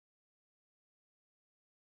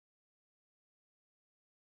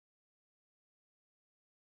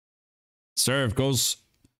 Serve goes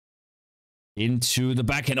into the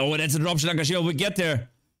backhand. Oh, that's a drop shot. Nakashima will get there.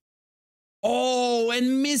 Oh,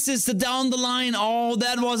 and misses the down the line. Oh,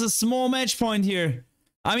 that was a small match point here.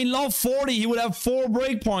 I mean, love 40. He would have 4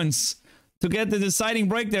 break points to get the deciding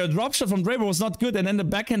break there. Drop shot from Draper was not good. And then the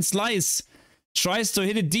backhand slice tries to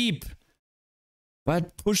hit it deep,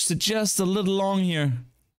 but pushed it just a little long here.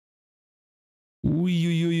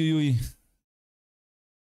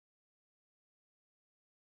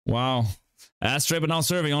 Wow. As Draper now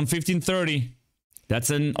serving on 15-30. That's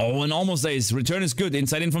an almost ace. Return is good.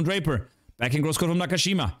 Inside in from Draper. Backhand cross court from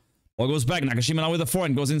Nakashima. Ball goes back. Nakashima now with a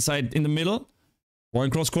forehand. Goes inside in the middle.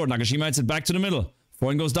 Forehand cross court. Nakashima hits it back to the middle.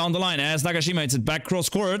 Forehand goes down the line. As Nakashima hits it back cross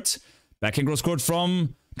court. Backhand cross court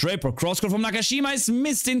from Draper. Cross court from Nakashima is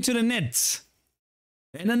missed into the net.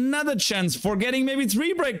 And another chance for getting maybe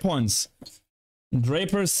 3 break points.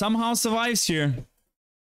 Draper somehow survives here.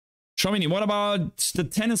 Shomini, what about the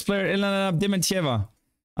tennis player Elena Dementieva?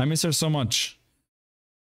 I miss her so much.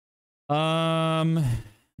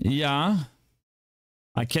 Yeah.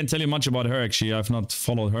 I can't tell you much about her actually. I've not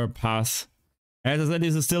followed her path. As I said,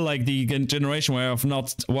 this is still like the generation where I've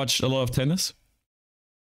not watched a lot of tennis.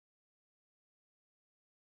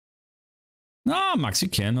 Ah, Max, you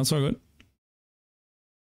can. That's all good.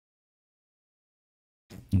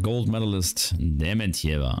 Gold medalist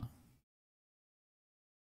Dementieva.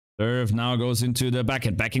 Serve now goes into the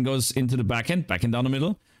backhand. Backhand goes into the backhand. Backhand down the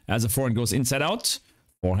middle. As the forehand goes inside out.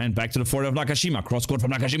 Forehand back to the forehand of Nakashima. Cross court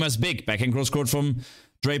from Nakashima is big. Backhand cross court from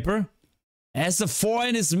Draper. As the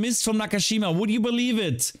forehand is missed from Nakashima. Would you believe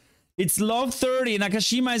it? It's love 30.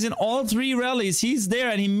 Nakashima is in all 3 rallies. He's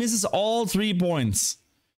there and he misses all 3 points.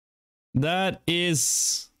 That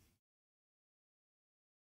is...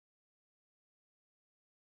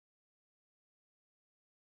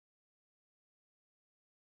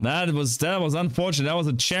 That was unfortunate. That was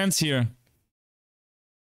a chance here.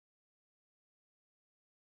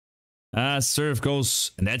 Serve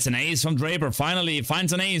goes, and that's an ace from Draper. Finally, he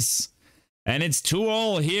finds an ace. And it's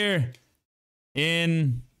 2-all here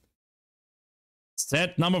in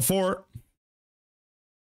set number 4.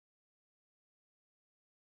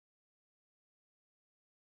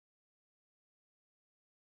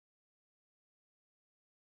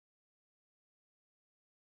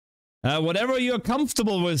 Whatever you're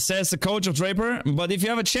comfortable with, says the coach of Draper. But if you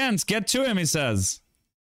have a chance, get to him, he says.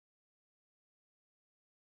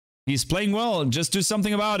 He's playing well. Just do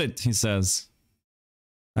something about it, he says.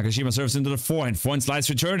 Nakashima serves into the forehand. Forehand slice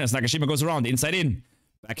return as Nakashima goes around. Inside in.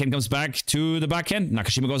 Backhand comes back to the backhand.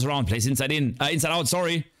 Nakashima goes around. Plays inside in. Inside out,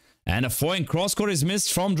 sorry. And a forehand cross court is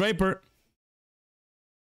missed from Draper.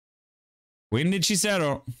 Quindi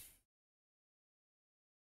Cicero.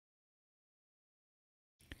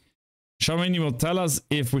 Charmaine, you will tell us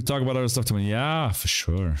if we talk about other stuff tomorrow. Yeah, for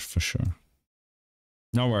sure, for sure.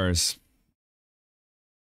 No worries.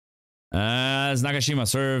 As Nakashima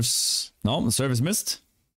serves... No, the serve is missed.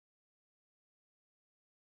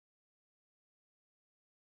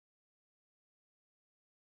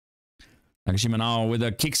 Nakashima now with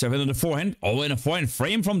a kick serve into the forehand. Oh, and a forehand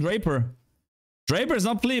frame from Draper. Draper is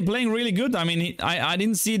not playing really good. I mean, I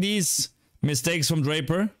didn't see these mistakes from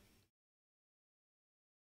Draper.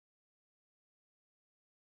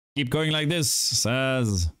 Keep going like this,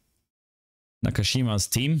 says Nakashima's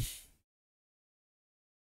team.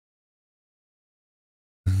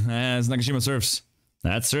 As Nakashima serves.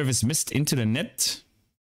 That serve is missed into the net.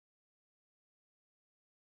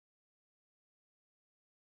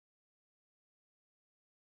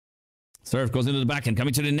 Serve goes into the backhand,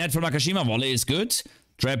 coming to the net from Nakashima. Volley is good.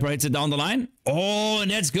 Draper hits it down the line. Oh,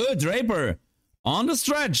 and that's good. Draper on the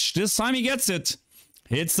stretch. This time he gets it.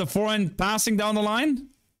 Hits the forehand passing down the line.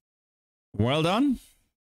 Well done.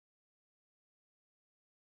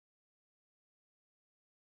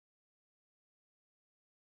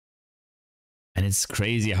 And it's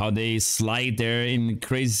crazy how they slide there in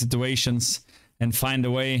crazy situations and find a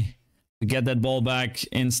way to get that ball back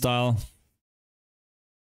in style.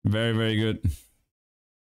 Very, very good.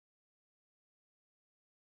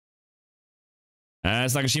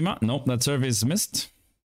 As NAKASHIMA. Nope, that serve is missed.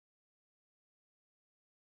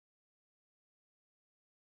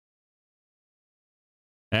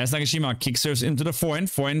 As NAKASHIMA kick serves into the forehand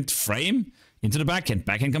frame, into the backhand.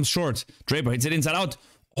 Backhand comes short. Draper hits it inside out.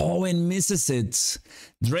 Oh, and misses it.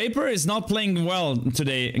 Draper is not playing well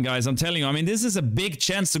today, guys. I'm telling you. I mean, this is a big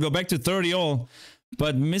chance to go back to 30-all.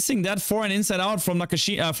 But missing that forehand inside out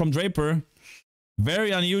from Draper,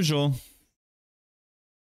 very unusual.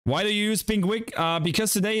 Why do you use pink wig?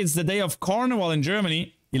 Because today is the day of Carnival in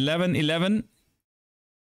Germany. 11/11.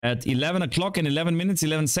 At 11 o'clock and 11 minutes,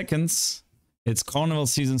 11 seconds. It's Carnival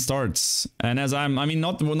season starts. And as I mean,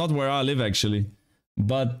 not where I live actually,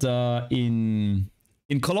 but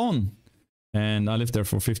in Cologne. And I lived there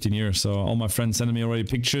for 15 years. So all my friends sending me already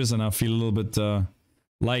pictures and I feel a little bit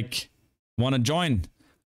like want to join.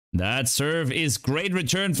 That serve is great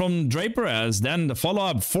return from Draper, as then the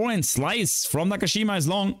follow-up forehand slice from NAKASHIMA is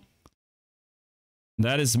long.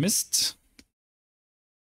 That is missed.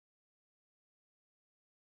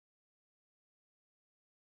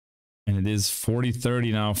 And it is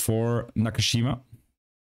 40-30 now for NAKASHIMA.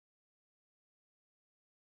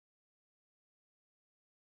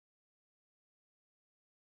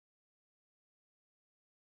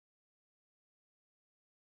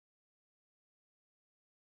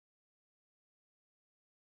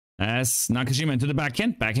 As NAKASHIMA into the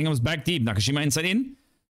backhand. Backhand comes back deep. NAKASHIMA inside in.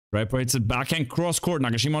 Draper hits a backhand cross court.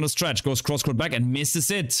 NAKASHIMA on the stretch. Goes cross court back and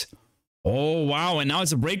misses it. Oh, wow. And now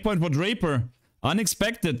it's a break point for Draper.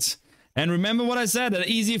 Unexpected. And remember what I said. An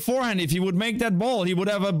easy forehand. If he would make that ball, he would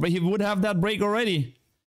have that break already.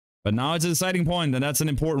 But now it's a deciding point, and that's an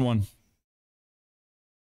important one.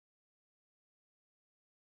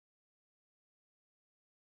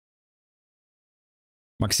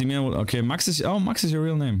 Maximilian, okay, Max is your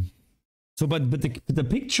real name. So, but the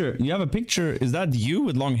picture, you have a picture, is that you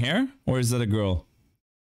with long hair? Or is that a girl?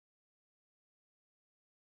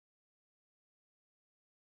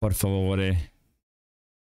 Por favore.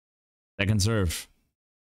 Second serve.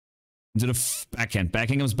 Into the backhand.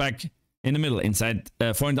 Backhand comes back in the middle. Inside,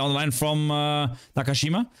 forehand down the line from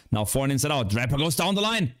NAKASHIMA. Now forehand inside out. Draper goes down the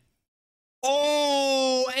line.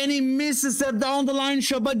 Oh, and he misses that down the line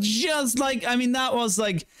shot, but just like, I mean, that was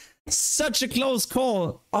like such a close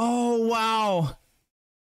call. Oh, wow.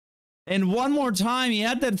 And one more time, he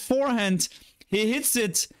had that forehand, he hits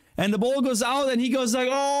it, and the ball goes out, and he goes like,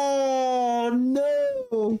 oh,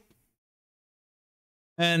 no.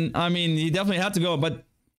 And I mean, he definitely had to go, but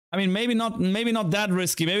I mean, maybe not that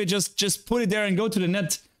risky. Maybe just put it there and go to the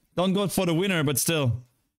net. Don't go for the winner, but still.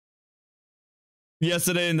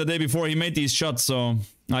 Yesterday and the day before he made these shots, so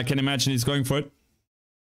I can imagine he's going for it.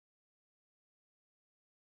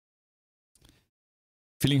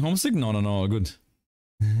 Feeling homesick? No, all good.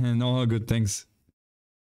 No, all good, thanks.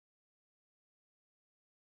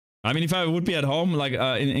 I mean, if I would be at home, like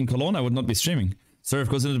in Cologne, I would not be streaming. Serve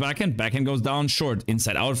goes into the backhand. Backhand goes down short.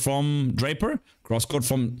 Inside out from Draper. Cross court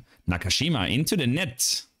from NAKASHIMA into the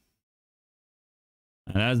net.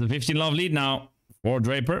 And that's the 15-love lead now for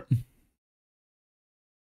Draper.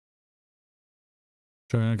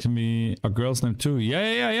 Sure, it can be a girl's name too.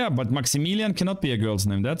 Yeah. But Maximilian cannot be a girl's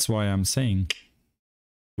name. That's why I'm saying.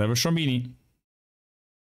 Clever Strombini.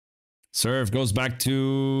 Serve goes back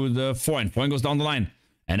to the forehand. Forehand goes down the line.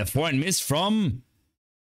 And a forehand miss from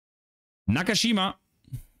NAKASHIMA.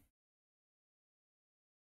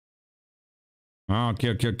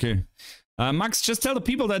 Okay. Max, just tell the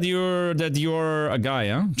people that you're a guy,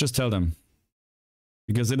 huh? Just tell them.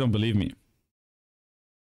 Because they don't believe me.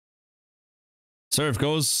 Serve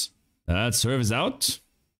goes. That serve is out.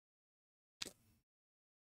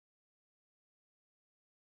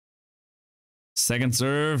 Second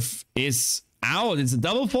serve is out. It's a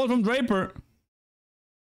double fault from Draper.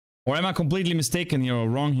 Or am I completely mistaken here or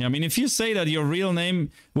wrong here? I mean, if you say that your real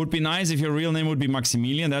name would be nice, if your real name would be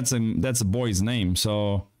Maximilian, that's a boy's name.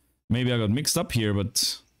 So maybe I got mixed up here,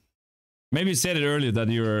 but maybe you said it earlier that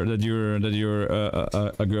you're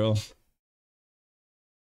a girl.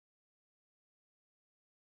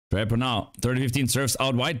 Draper now, 30-15, serves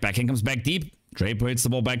out wide, backhand comes back deep. Draper hits the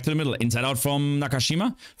ball back to the middle, inside out from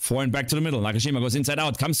NAKASHIMA. Forehand back to the middle, NAKASHIMA goes inside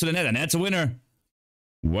out, comes to the net, and that's a winner.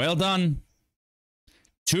 Well done.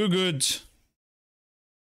 Too good.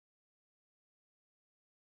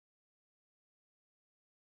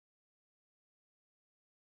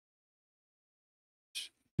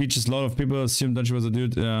 Peaches, a lot of people assumed that she was a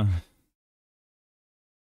dude.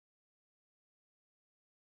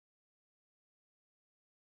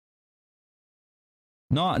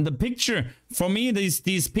 No, the picture, for me,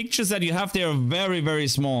 these pictures that you have there are very, very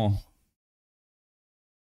small.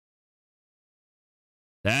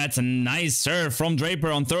 That's a nice serve from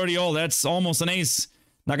Draper on 30-all. That's almost an ace.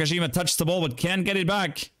 Nakashima touched the ball but can't get it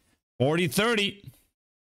back. 40-30.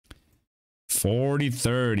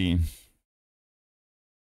 40-30.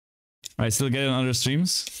 I still get it on other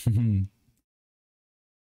streams.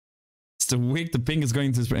 It's the week the ping is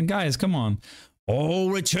going to spread. Guys, come on. Oh,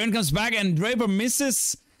 return comes back and Draper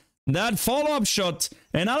misses that follow-up shot.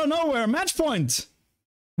 And out of nowhere, match point.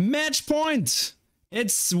 Match point.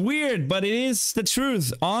 It's weird, but it is the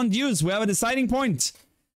truth. On deuce, we have a deciding point.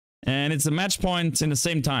 And it's a match point in the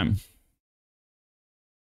same time.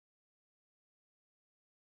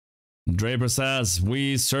 Draper says,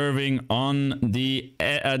 we serving on the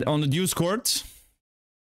deuce court.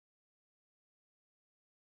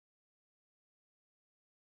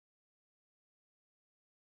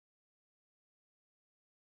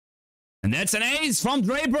 And that's an ace from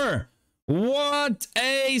Draper. What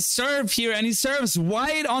a serve here, and he serves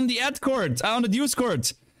wide on the ad court, on the deuce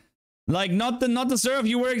court. Like not the serve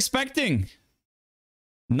you were expecting.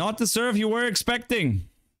 Not the serve you were expecting.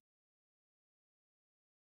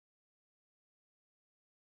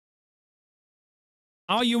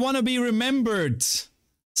 How you want to be remembered,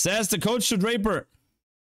 says the coach to Draper.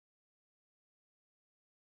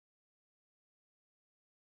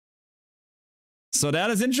 So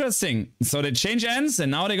that is interesting. So they change ends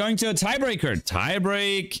and now they're going to a tiebreaker.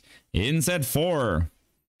 Tiebreak in set 4.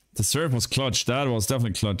 The serve was clutch. That was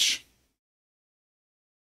definitely clutch.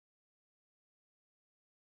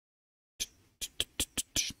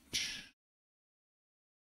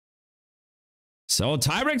 So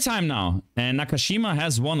tiebreak time now. And Nakashima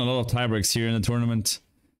has won a lot of tiebreaks here in the tournament.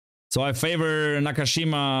 So I favor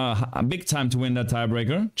Nakashima a big time to win that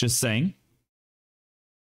tiebreaker. Just saying.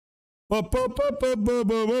 Ole!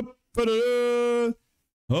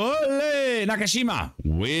 Nakashima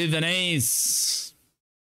with an ace.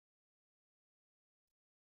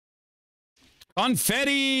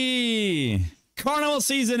 Confetti! Carnival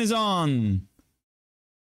season is on.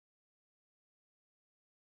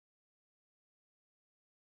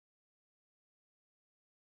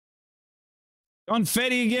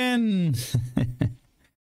 Confetti again.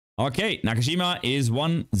 Okay, Nakashima is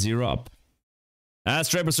 1-0 up. As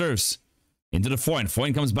Draper serves into the foreign.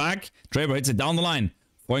 Foreign comes back. Draper hits it down the line.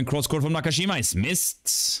 Foreign cross court from Nakashima is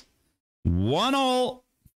missed. 1-all.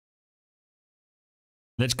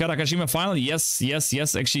 Let's cut Nakashima final. Yes, yes,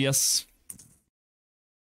 yes. Actually, yes.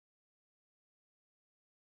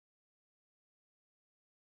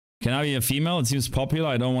 Can I be a female? It seems popular.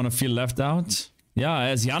 I don't want to feel left out. Yeah,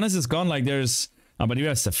 as Giannis is gone, like there's... Oh, but we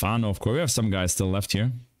have Stefano, of course. We have some guys still left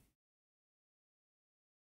here.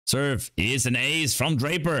 Serve is an ace from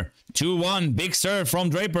Draper. 2-1. Big serve from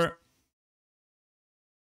Draper.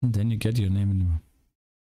 And then you get your name in the...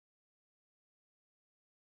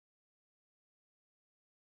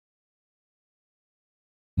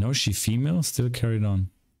 No, she female? Still carried on.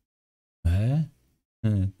 Eh?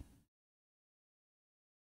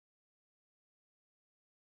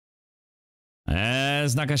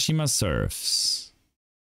 As Nakashima serves.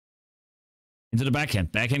 Into the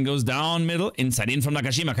backhand. Backhand goes down middle. Inside in from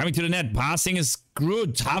Nakashima. Coming to the net. Passing is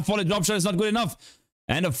good. Half volley drop shot is not good enough.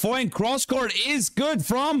 And a forehand cross court is good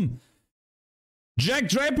from Jack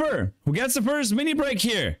Draper, who gets the first mini break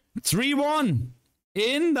here. 3-1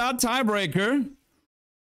 in that tiebreaker.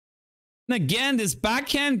 And again, this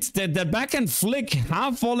backhand, that backhand flick,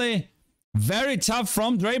 half volley, very tough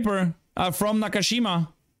from Draper, from Nakashima.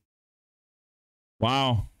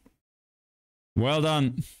 Wow. Well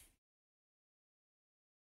done.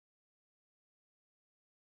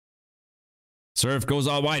 Serve goes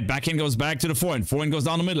out wide. Backhand goes back to the forehand. Forehand goes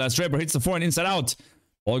down the middle as Draper hits the forehand inside out.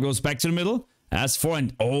 Ball goes back to the middle as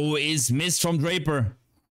forehand. Oh, is missed from Draper.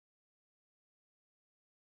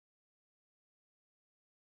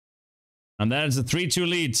 And that is a 3-2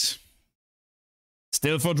 lead.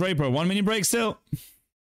 Still for Draper. 1 mini break still.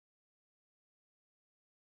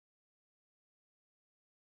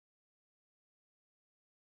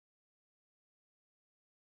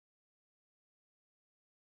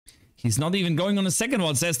 He's not even going on a second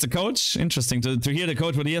one, says the coach. Interesting to hear the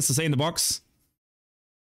coach what he has to say in the box.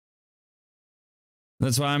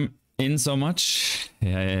 That's why I'm in so much.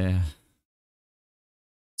 Yeah.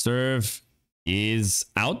 Serve is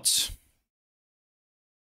out.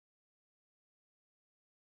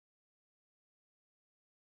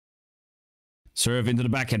 Serve into the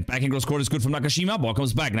backhand. Backhand cross court is good from Nakashima. Ball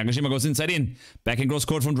comes back. Nakashima goes inside in. Backhand cross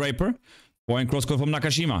court from Draper. Point cross court from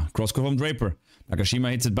Nakashima. Cross court from Draper.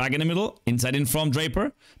 Nakashima hits it back in the middle. Inside in from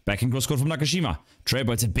Draper. Back in cross court from Nakashima.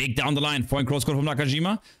 Draper hits it big down the line. Point cross court from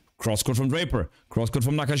Nakashima. Cross court from Draper. Cross court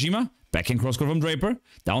from Nakashima. Back in cross court from Draper.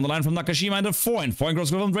 Down the line from Nakashima and a forehand. Forehand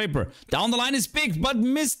cross court from Draper. Down the line is big, but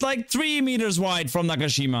missed like 3 meters wide from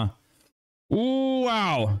Nakashima. Ooh,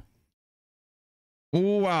 wow.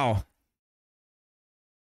 Ooh, wow.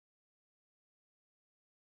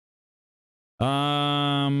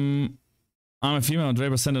 I'm a female.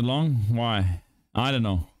 Draper sent it long. Why? I don't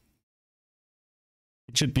know.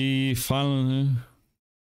 It should be fun.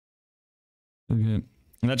 Okay.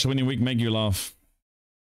 Let your winning week make you laugh.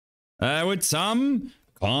 With some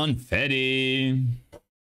confetti.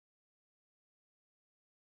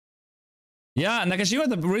 Yeah, Nakashima,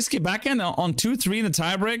 the risky backhand on 2-3 in the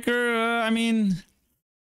tiebreaker. I mean,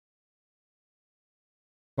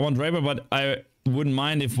 come on, Draper, but I wouldn't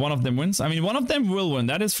mind if one of them wins. I mean, one of them will win,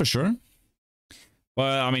 that is for sure.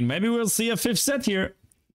 But I mean, maybe we'll see a 5th set here.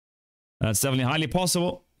 That's definitely highly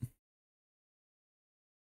possible.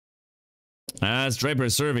 As Draper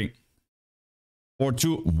is serving.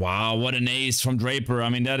 4-2. Wow, what an ace from Draper. I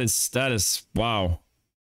mean, that is wow.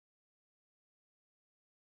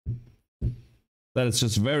 That is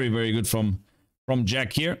just very, very good from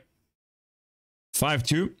Jack here.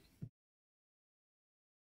 5-2.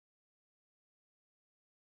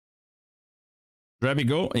 Draper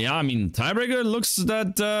go. Yeah, I mean, tiebreaker looks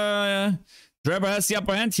that Draper has the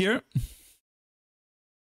upper hand here.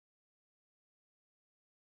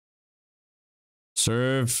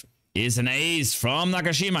 Serve is an ace from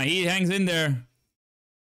Nakashima. He hangs in there.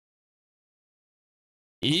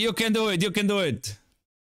 You can do it. You can do it.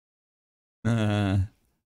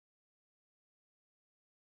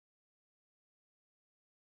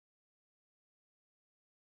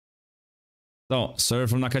 So,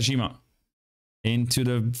 serve from Nakashima. Into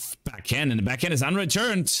the backhand, and the backhand is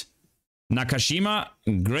unreturned. Nakashima,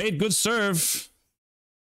 great, good serve.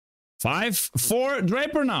 5-4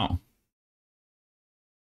 Draper now.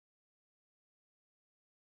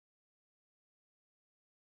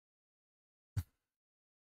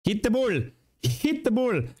 Hit the bull. Hit the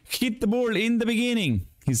bull. Hit the bull in the beginning,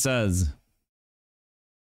 he says.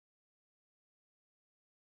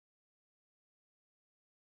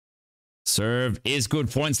 Serve is good.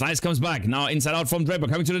 Point slice comes back. Now inside out from Draper.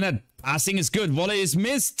 Coming to the net. Passing is good. Volley is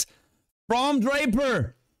missed from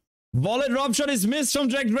Draper. Volley drop shot is missed from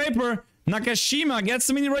Jack Draper. Nakashima gets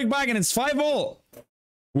the mini break back and it's 5-0.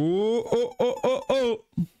 Oh.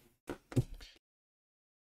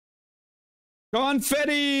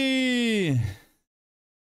 Confetti!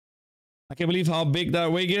 I can't believe how big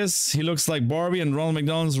that wig is. He looks like Barbie and Ronald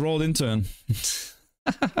McDonald's rolled into him.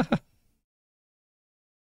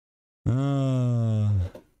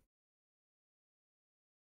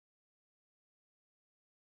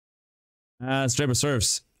 As Draper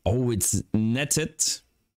serves. Oh, it's netted.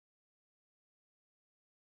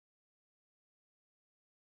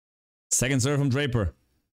 Second serve from Draper.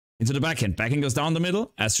 Into the backhand. Backhand goes down the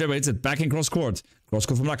middle. As Draper hits it. Backhand cross court. Cross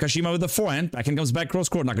court from Nakashima with the forehand. Backhand comes back cross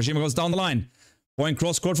court. Nakashima goes down the line. Point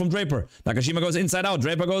cross court from Draper. Nakashima goes inside out.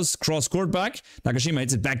 Draper goes cross court back. Nakashima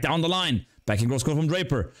hits it back down the line. Backhand cross court from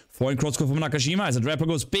Draper. Forehand cross court from Nakashima. As the Draper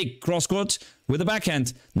goes big cross court with the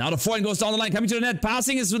backhand. Now the forehand goes down the line. Coming to the net.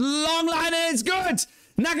 Passing is long line and it's good.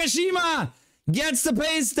 Nakashima gets the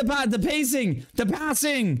pace, the pacing, the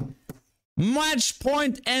passing. Match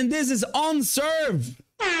point, and this is on serve.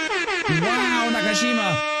 Wow,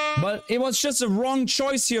 Nakashima. But it was just a wrong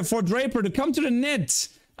choice here for Draper to come to the net.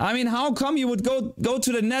 I mean, how come you would go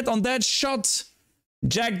to the net on that shot?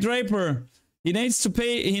 Jack Draper. He needs to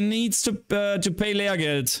pay pay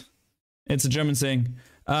Lehrgeld. It's a German saying.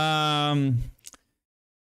 And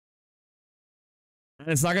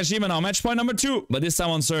it's Nakashima now. Match point number 2. But this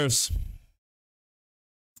time on serves.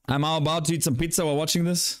 I'm now about to eat some pizza while watching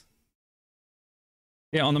this.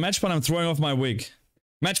 Yeah, on the match point, I'm throwing off my wig.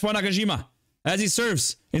 Match point Nakashima. As he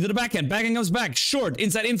serves into the backhand. Backhand comes back. Short.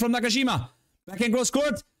 Inside in from Nakashima. Backhand cross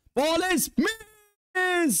court. Ball is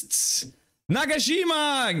missed.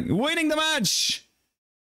 Nakashima winning the match.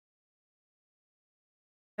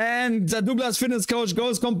 And the Douglas fitness coach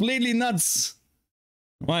goes completely nuts.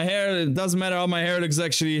 My hair, it doesn't matter how my hair looks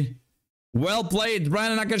actually. Well played,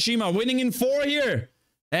 Brandon Nakashima winning in 4 here.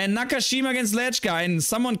 And Nakashima against Lechka. And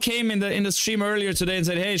someone came in the stream earlier today and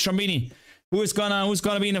said, hey, Shambini, who's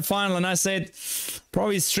gonna be in the final? And I said,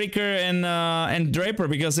 probably Stricker and Draper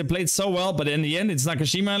because they played so well. But in the end, it's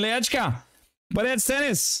Nakashima and Lechka. But that's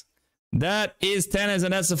tennis. That is tennis,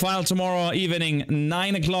 and that's the final tomorrow evening,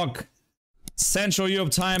 9 o'clock Central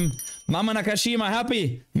Europe time. Mama Nakashima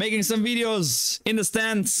happy, making some videos in the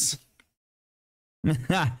stands.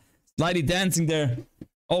 Slightly dancing there.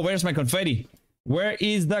 Oh, where's my confetti? Where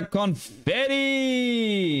is the confetti?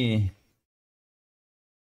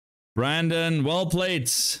 Brandon, well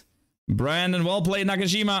played. Brandon, well played,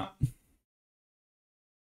 Nakashima.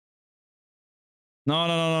 No,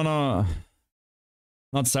 no, no, no, no.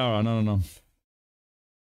 Not Sarah, no, no, no.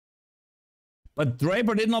 But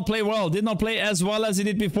Draper did not play well. Did not play as well as he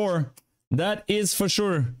did before. That is for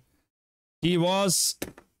sure. He was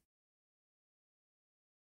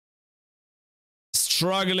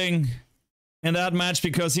struggling in that match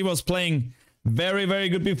because he was playing very, very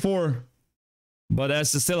good before. But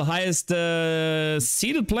as the still highest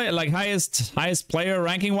seeded player, like highest player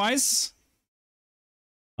ranking wise,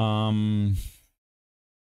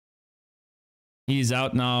 he's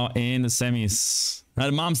out now in the semis.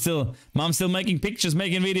 Mom's still making pictures,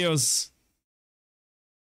 making videos.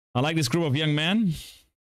 I like this group of young men.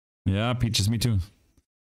 Yeah, Peaches, me too.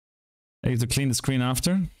 I have to clean the screen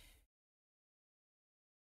after.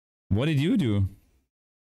 What did you do?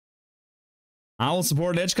 I will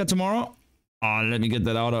support Edgecut tomorrow. Oh, let me get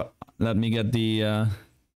that out of. Let me get the.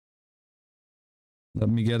 Let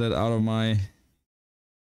me get it out of my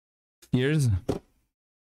ears.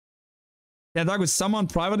 Yeah, talk with someone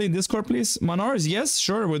privately in Discord, please. Manars, yes,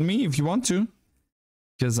 sure, with me if you want to,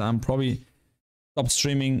 because I'm probably stop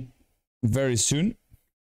streaming very soon.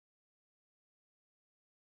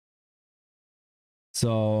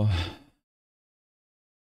 So,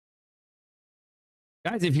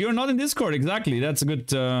 guys, if you're not in Discord, exactly, that's a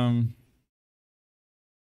good, a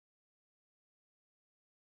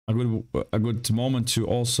good moment to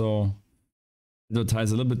also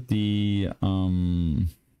advertise a little bit the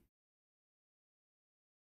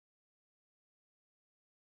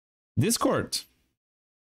Discord.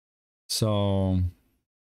 So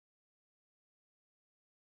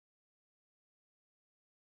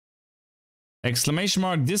exclamation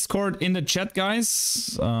mark Discord in the chat,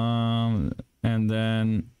 guys. And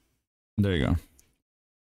then there you go.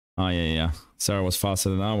 Oh yeah. Sarah was faster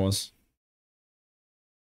than I was.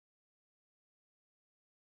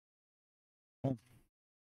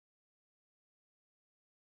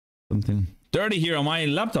 Something dirty here on my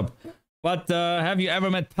laptop. But have you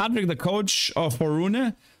ever met Patrick, the coach of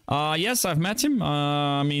Rune? Yes, I've met him.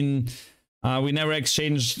 I mean, we never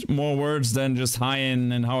exchanged more words than just hi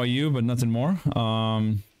and how are you, but nothing more.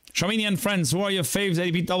 Shamini and friends, who are your faves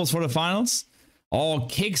ADP doubles for the finals? Oh,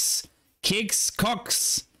 Kicks,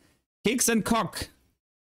 Cox, Kicks and Cock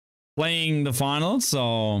playing the finals.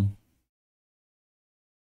 So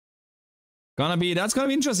that's gonna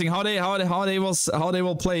be interesting how they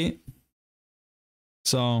will play.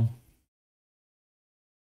 So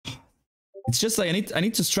it's just like I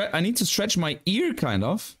need to stretch my ear kind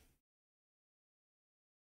of.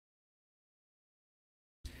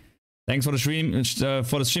 Thanks for the stream.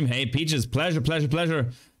 Hey Peaches, pleasure.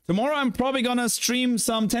 Tomorrow I'm probably gonna stream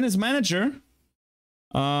some Tennis Manager.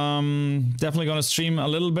 Definitely gonna stream a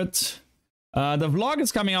little bit. The vlog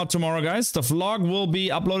is coming out tomorrow, guys. The vlog will be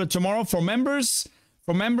uploaded tomorrow for members.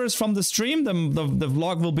 For members from the stream, the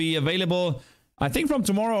vlog will be available, I think, from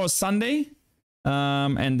tomorrow or Sunday.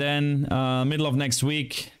 And then middle of next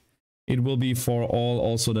week, it will be for all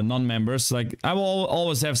also the non-members. Like I will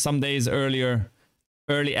always have some days early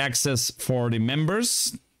access for the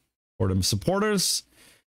members, for the supporters.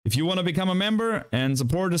 If you want to become a member and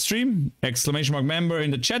support the stream, exclamation mark member in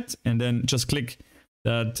the chat, and then just click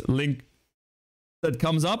that link that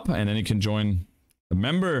comes up, and then you can join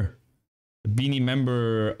the Beanie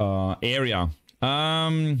member area.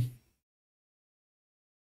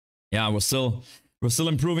 Yeah, we're still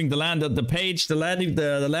improving the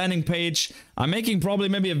landing page. I'm making probably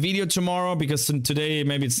maybe a video tomorrow, because today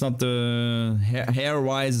maybe it's not the hair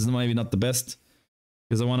wise is maybe not the best,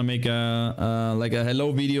 because I want to make a like a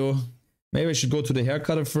hello video. Maybe I should go to the hair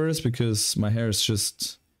cutter first, because my hair is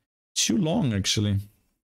just too long actually.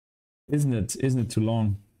 Isn't it too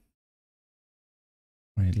long?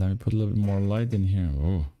 Wait, let me put a little bit more light in here.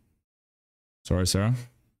 Oh, sorry, Sarah.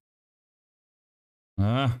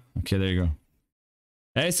 Ah, okay, there you go.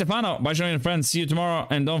 Hey, Stefano, bye, joining friends. See you tomorrow,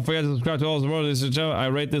 and don't forget to subscribe to All the World. I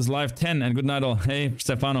rate this live 10, and good night all. Hey,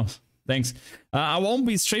 Stefano, thanks. I won't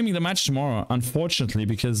be streaming the match tomorrow, unfortunately,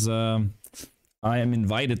 because I am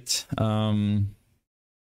invited.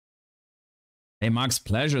 Hey, Max,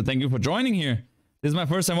 pleasure. Thank you for joining here. This is my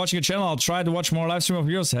first time watching your channel. I'll try to watch more live stream of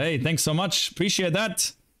yours. Hey, thanks so much. Appreciate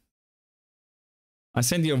that. I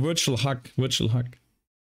send you a virtual hug.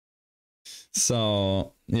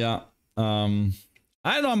 So yeah, I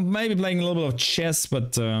don't know, I'm maybe playing a little bit of chess,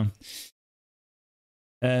 but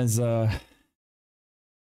as my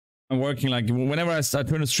I'm working like whenever I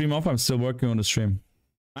turn the stream off, I'm still working on the stream.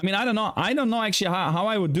 I mean, I don't know actually how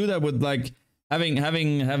I would do that with like having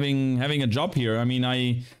a job here. I mean,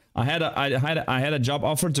 I had a job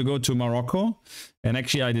offer to go to Morocco, and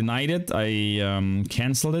actually I denied it. I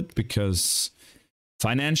canceled it because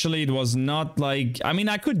financially it was not like, I mean,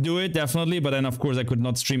 I could do it definitely, but then of course I could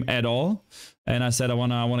not stream at all. And I said I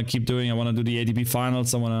wanna keep doing. I wanna do the ATP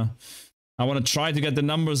finals. I wanna try to get the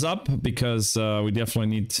numbers up because we definitely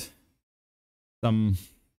need some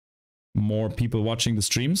more people watching the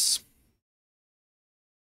streams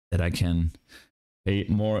that I can pay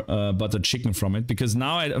more buttered chicken from it, because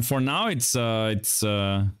now for now it's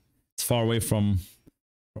far away from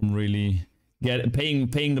really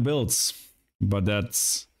paying the bills. But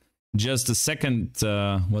that's just the second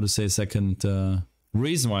second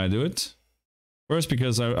reason why I do it. First,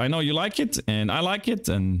 because I know you like it and I like it,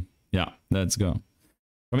 and yeah, let's go.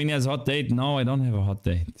 I mean, he has a hot date. No, I don't have a hot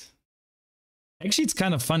date. Actually, it's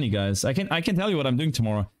kind of funny, guys. I can tell you what I'm doing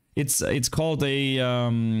tomorrow. It's called a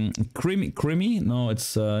creamy. No,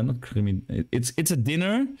 it's not creamy. It's a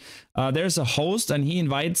dinner. There's a host, and he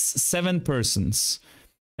invites 7 persons,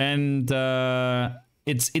 and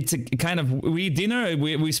it's a kind of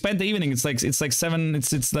we spent the evening. It's like 7.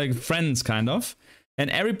 It's like friends kind of, and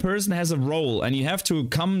every person has a role, and you have to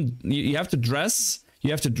dress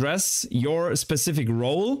your specific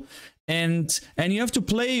role. And you have to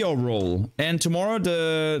play your role. And tomorrow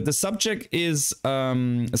the subject is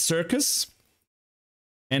a circus.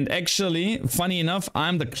 And actually, funny enough,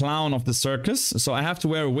 I'm the clown of the circus, so I have to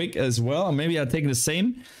wear a wig as well. Or maybe I'll take the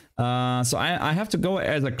same. So I have to go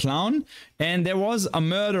as a clown. And there was a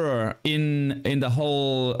murderer in the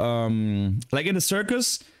whole like in the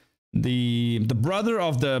circus. The brother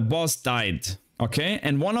of the boss died. Okay,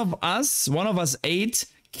 and one of us 8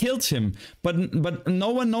 killed him, but no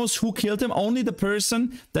one knows who killed him. Only the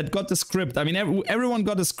person that got the script. I mean, everyone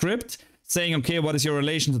got a script saying, okay, what is your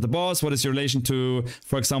relation to the boss? What is your relation to,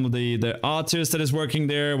 for example, the artist that is working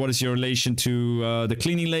there? What is your relation to the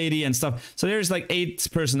cleaning lady and stuff? So there's like 8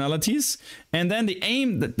 personalities, and then the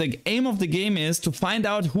aim of the game is to find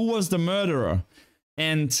out who was the murderer.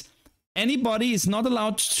 And anybody is not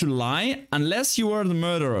allowed to lie unless you are the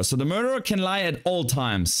murderer. So the murderer can lie at all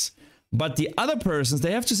times. But the other persons,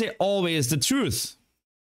 they have to say always the truth.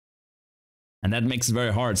 And that makes it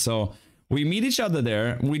very hard. So we meet each other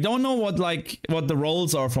there. We don't know what the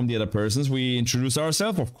roles are from the other persons. We introduce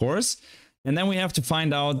ourselves, of course. And then we have to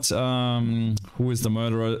find out who is the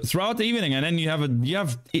murderer throughout the evening. And then you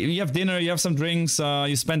have dinner, you have some drinks,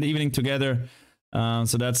 you spend the evening together.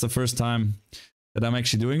 So that's the first time that I'm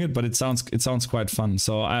actually doing it, but it sounds quite fun.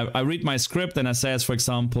 So I read my script, and it says, for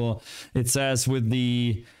example, it says with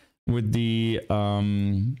the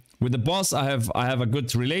boss I have a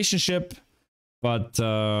good relationship, but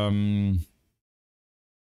I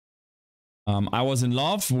was in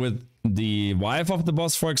love with the wife of the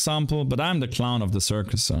boss, for example, but I'm the clown of the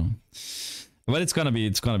circus. So, but it's gonna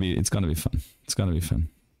be fun. It's gonna be fun.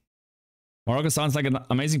 Morocco sounds like an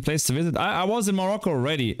amazing place to visit. I was in Morocco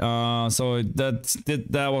already, so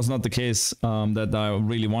that was not the case. That I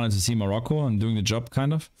really wanted to see Morocco and doing the job,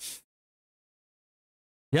 kind of.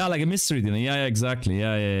 Yeah, like a mystery dinner. Yeah, exactly.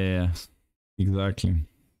 Yeah.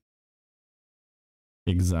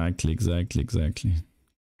 Exactly.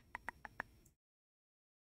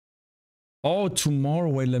 Oh, tomorrow.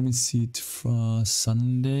 Wait, let me see it for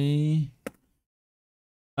Sunday.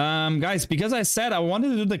 Guys, because I said I wanted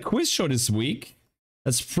to do the quiz show this week,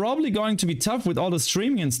 that's probably going to be tough with all the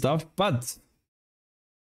streaming and stuff, but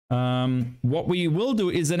what we will do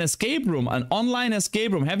is an escape room, an online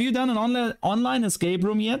escape room. Have you done an online escape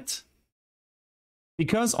room yet?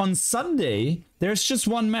 Because on Sunday, there's just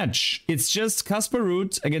one match. It's just Kasper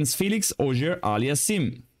Ruud against Felix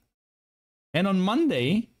Auger-Aliassime. And on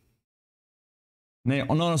Monday...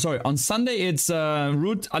 sorry. On Sunday, it's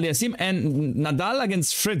Ruud Aliassime and Nadal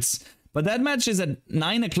against Fritz. But that match is at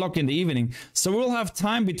 9 o'clock in the evening. So we'll have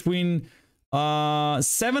time between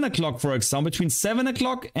 7 o'clock, for example, between 7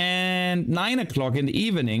 o'clock and 9 o'clock in the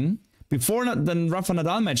evening, before the Rafa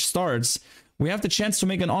Nadal match starts. We have the chance to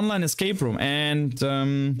make an online escape room, and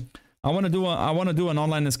I want to do an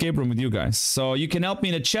online escape room with you guys. So you can help me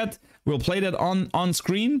in the chat. We'll play that on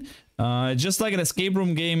screen. Just like an escape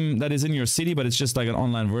room game that is in your city, but it's just like an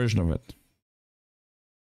online version of it.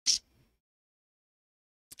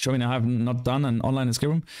 Showing I have not done an online escape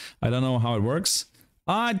room. I don't know how it works.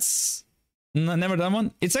 It's never done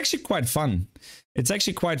one. It's actually quite fun.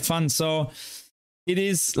 So it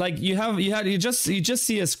is like you just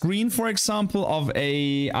see a screen, for example, of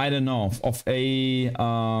a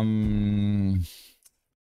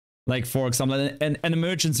Like, for example, an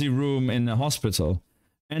emergency room in a hospital.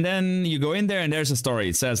 And then you go in there and there's a story.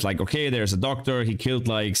 It says like, okay, there's a doctor. He killed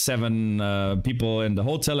like 7 people in the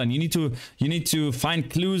hotel, and you need to find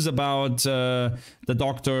clues about the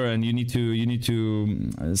doctor, and you need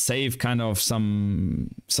to save kind of some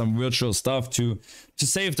virtual stuff to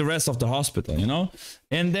save the rest of the hospital, you know.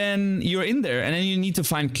 And then you're in there, and then you need to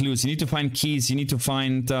find clues. You need to find keys. You need to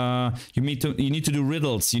find you need to do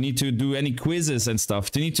riddles. You need to do any quizzes and stuff.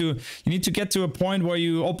 You need to get to a point where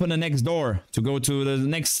you open the next door to go to the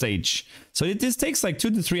next stage. So this takes like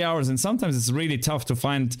 2 to 3 hours, and sometimes it's really tough to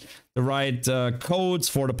find the right codes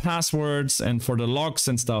for the passwords and for the locks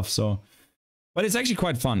and stuff. So, but it's actually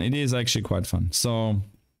quite fun. It is actually quite fun. So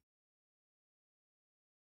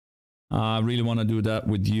I really want to do that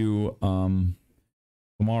with you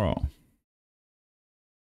tomorrow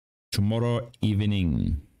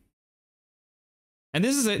evening. And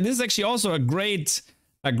this is actually also a great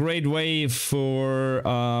way for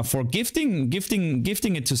gifting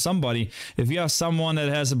it to somebody. If you have someone that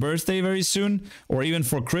has a birthday very soon, or even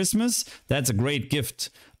for Christmas, that's a great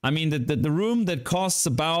gift. I mean, the room that costs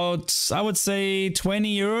about, I would say,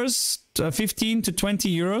 20 euros, 15 to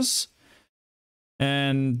 20 euros.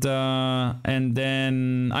 And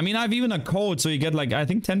then, I mean, I've even a code, so you get like, I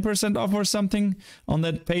think 10% off or something on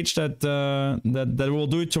that page that will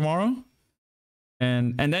do it tomorrow.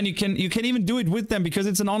 And then you can even do it with them, because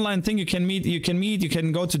it's an online thing. You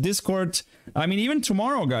can go to Discord. I mean, even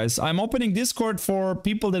tomorrow, guys, I'm opening Discord for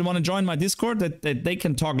people that want to join my Discord, that they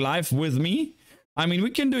can talk live with me. I mean,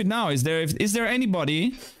 we can do it now. Is there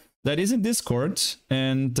anybody that is in Discord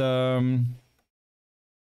and that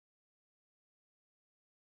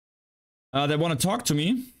want to talk to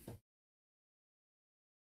me?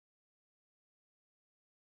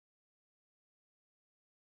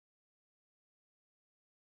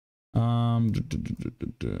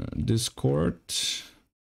 Discord.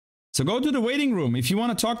 So go to the waiting room. If you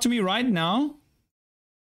want to talk to me right now,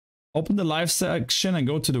 open the live section and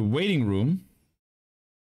go to the waiting room.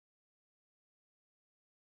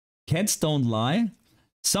 Cats don't lie.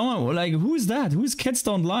 Someone like, who is that? Who is Cats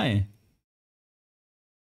don't lie?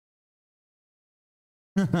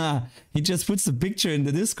 He just puts the picture in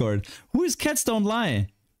the Discord. Who is Cats don't lie?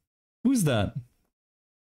 Who's that?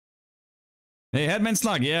 Hey, Headman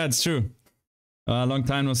Slug. Yeah, it's true. Long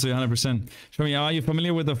time no see, 100%. Show me, are you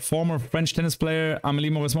familiar with the former French tennis player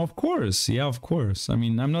Amélie Mauresmo? Of course. Yeah, of course. I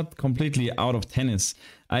mean, I'm not completely out of tennis.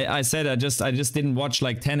 I said I just didn't watch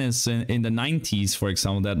like tennis in the 90s, for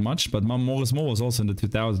example, that much. But Mauresmo was also in the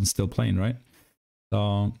 2000s still playing, right?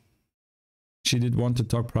 So she did want to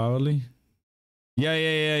talk privately.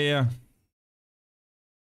 Yeah.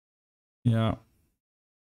 Yeah.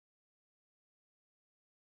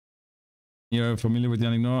 You're familiar with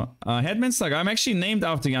Yannick Noah? Headman Slug, I'm actually named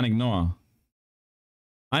after Yannick Noah.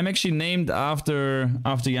 I'm actually named after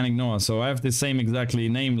Yannick Noah, so I have the same exactly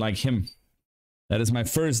name like him. That is my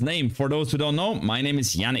first name. For those who don't know, my name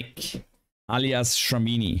is Yannick, alias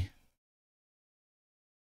Shramini.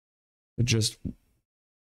 But just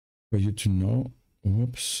for you to know,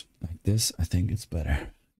 whoops, like this, I think it's better.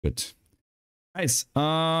 Good. Nice.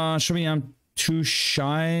 Show me, I'm too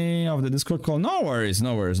shy of the Discord call. No worries.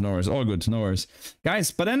 All good, no worries.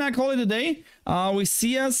 Guys, but then I call it a day. We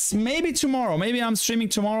see us maybe tomorrow. Maybe I'm streaming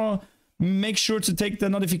tomorrow. Make sure to take the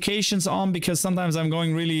notifications on, because sometimes I'm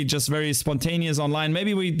going really just very spontaneous online.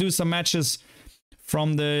 Maybe we do some matches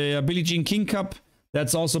from the Billie Jean King Cup.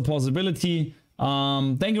 That's also a possibility.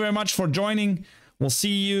 Thank you very much for joining. We'll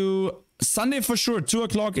see you Sunday for sure. 2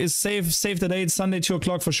 o'clock is save the date. Sunday 2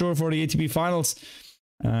 o'clock for sure for the ATP finals.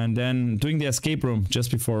 And then doing the escape room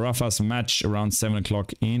just before Rafa's match around 7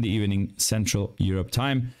 o'clock in the evening, Central Europe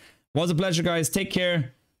time. Was a pleasure, guys. Take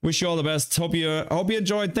care. Wish you all the best. Hope you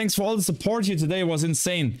enjoyed. Thanks for all the support here today. It was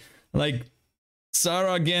insane. Like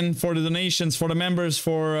Sarah again for the donations, for the members,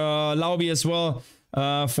 for Laubi as well,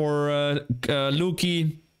 for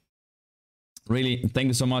Luki. Really, thank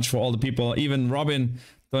you so much for all the people. Even Robin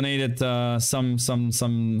donated some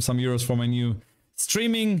euros for my new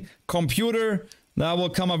streaming computer. That will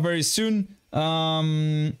come up very soon.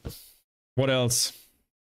 What else?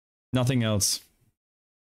 Nothing else.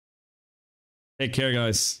 Take care,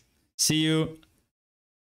 guys. See you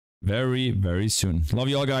very, very soon. Love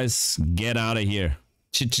you all, guys. Get out of here.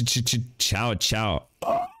 Ciao, ciao.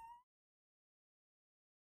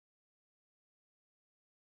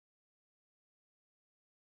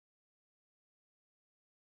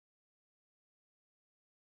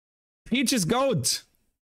 Peach is goat.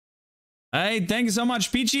 Hey, thank you so much,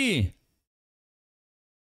 Peachy.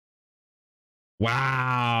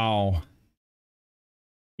 Wow.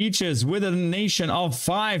 Peaches with a donation of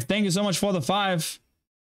 5. Thank you so much for the 5.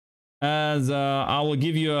 As I will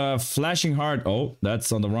give you a flashing heart. Oh,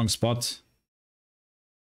 that's on the wrong spot.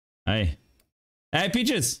 Hey. Hey,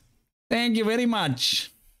 Peaches. Thank you very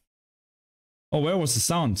much. Oh, where was the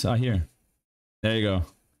sound? Ah, here. There you go.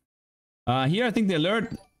 Here, I think the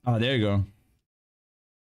alert. Oh, there you go.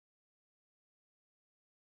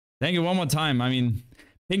 Thank you one more time. I mean,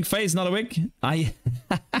 pink face, not a wig.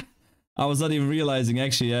 I was not even realizing.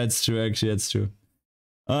 Actually, yeah, it's true. Actually, it's true.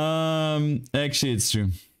 Actually, it's true.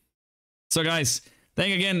 So, guys, thank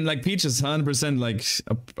you again. Like Peaches, 100%, like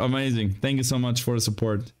amazing. Thank you so much for the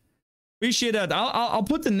support. Appreciate that. I'll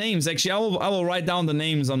put the names. Actually, I will write down the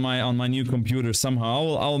names on my new computer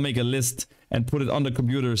somehow. I will make a list and put it on the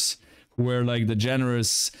computers where like the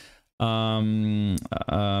generous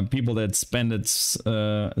people that spend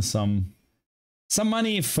some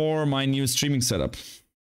money for my new streaming setup.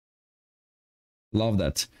 Love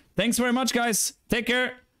that. Thanks very much, guys. Take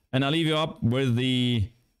care, and I'll leave you up with the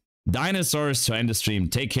dinosaurs to end the stream.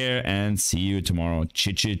 Take care and see you tomorrow.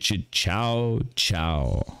 Ciao,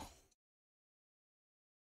 ciao.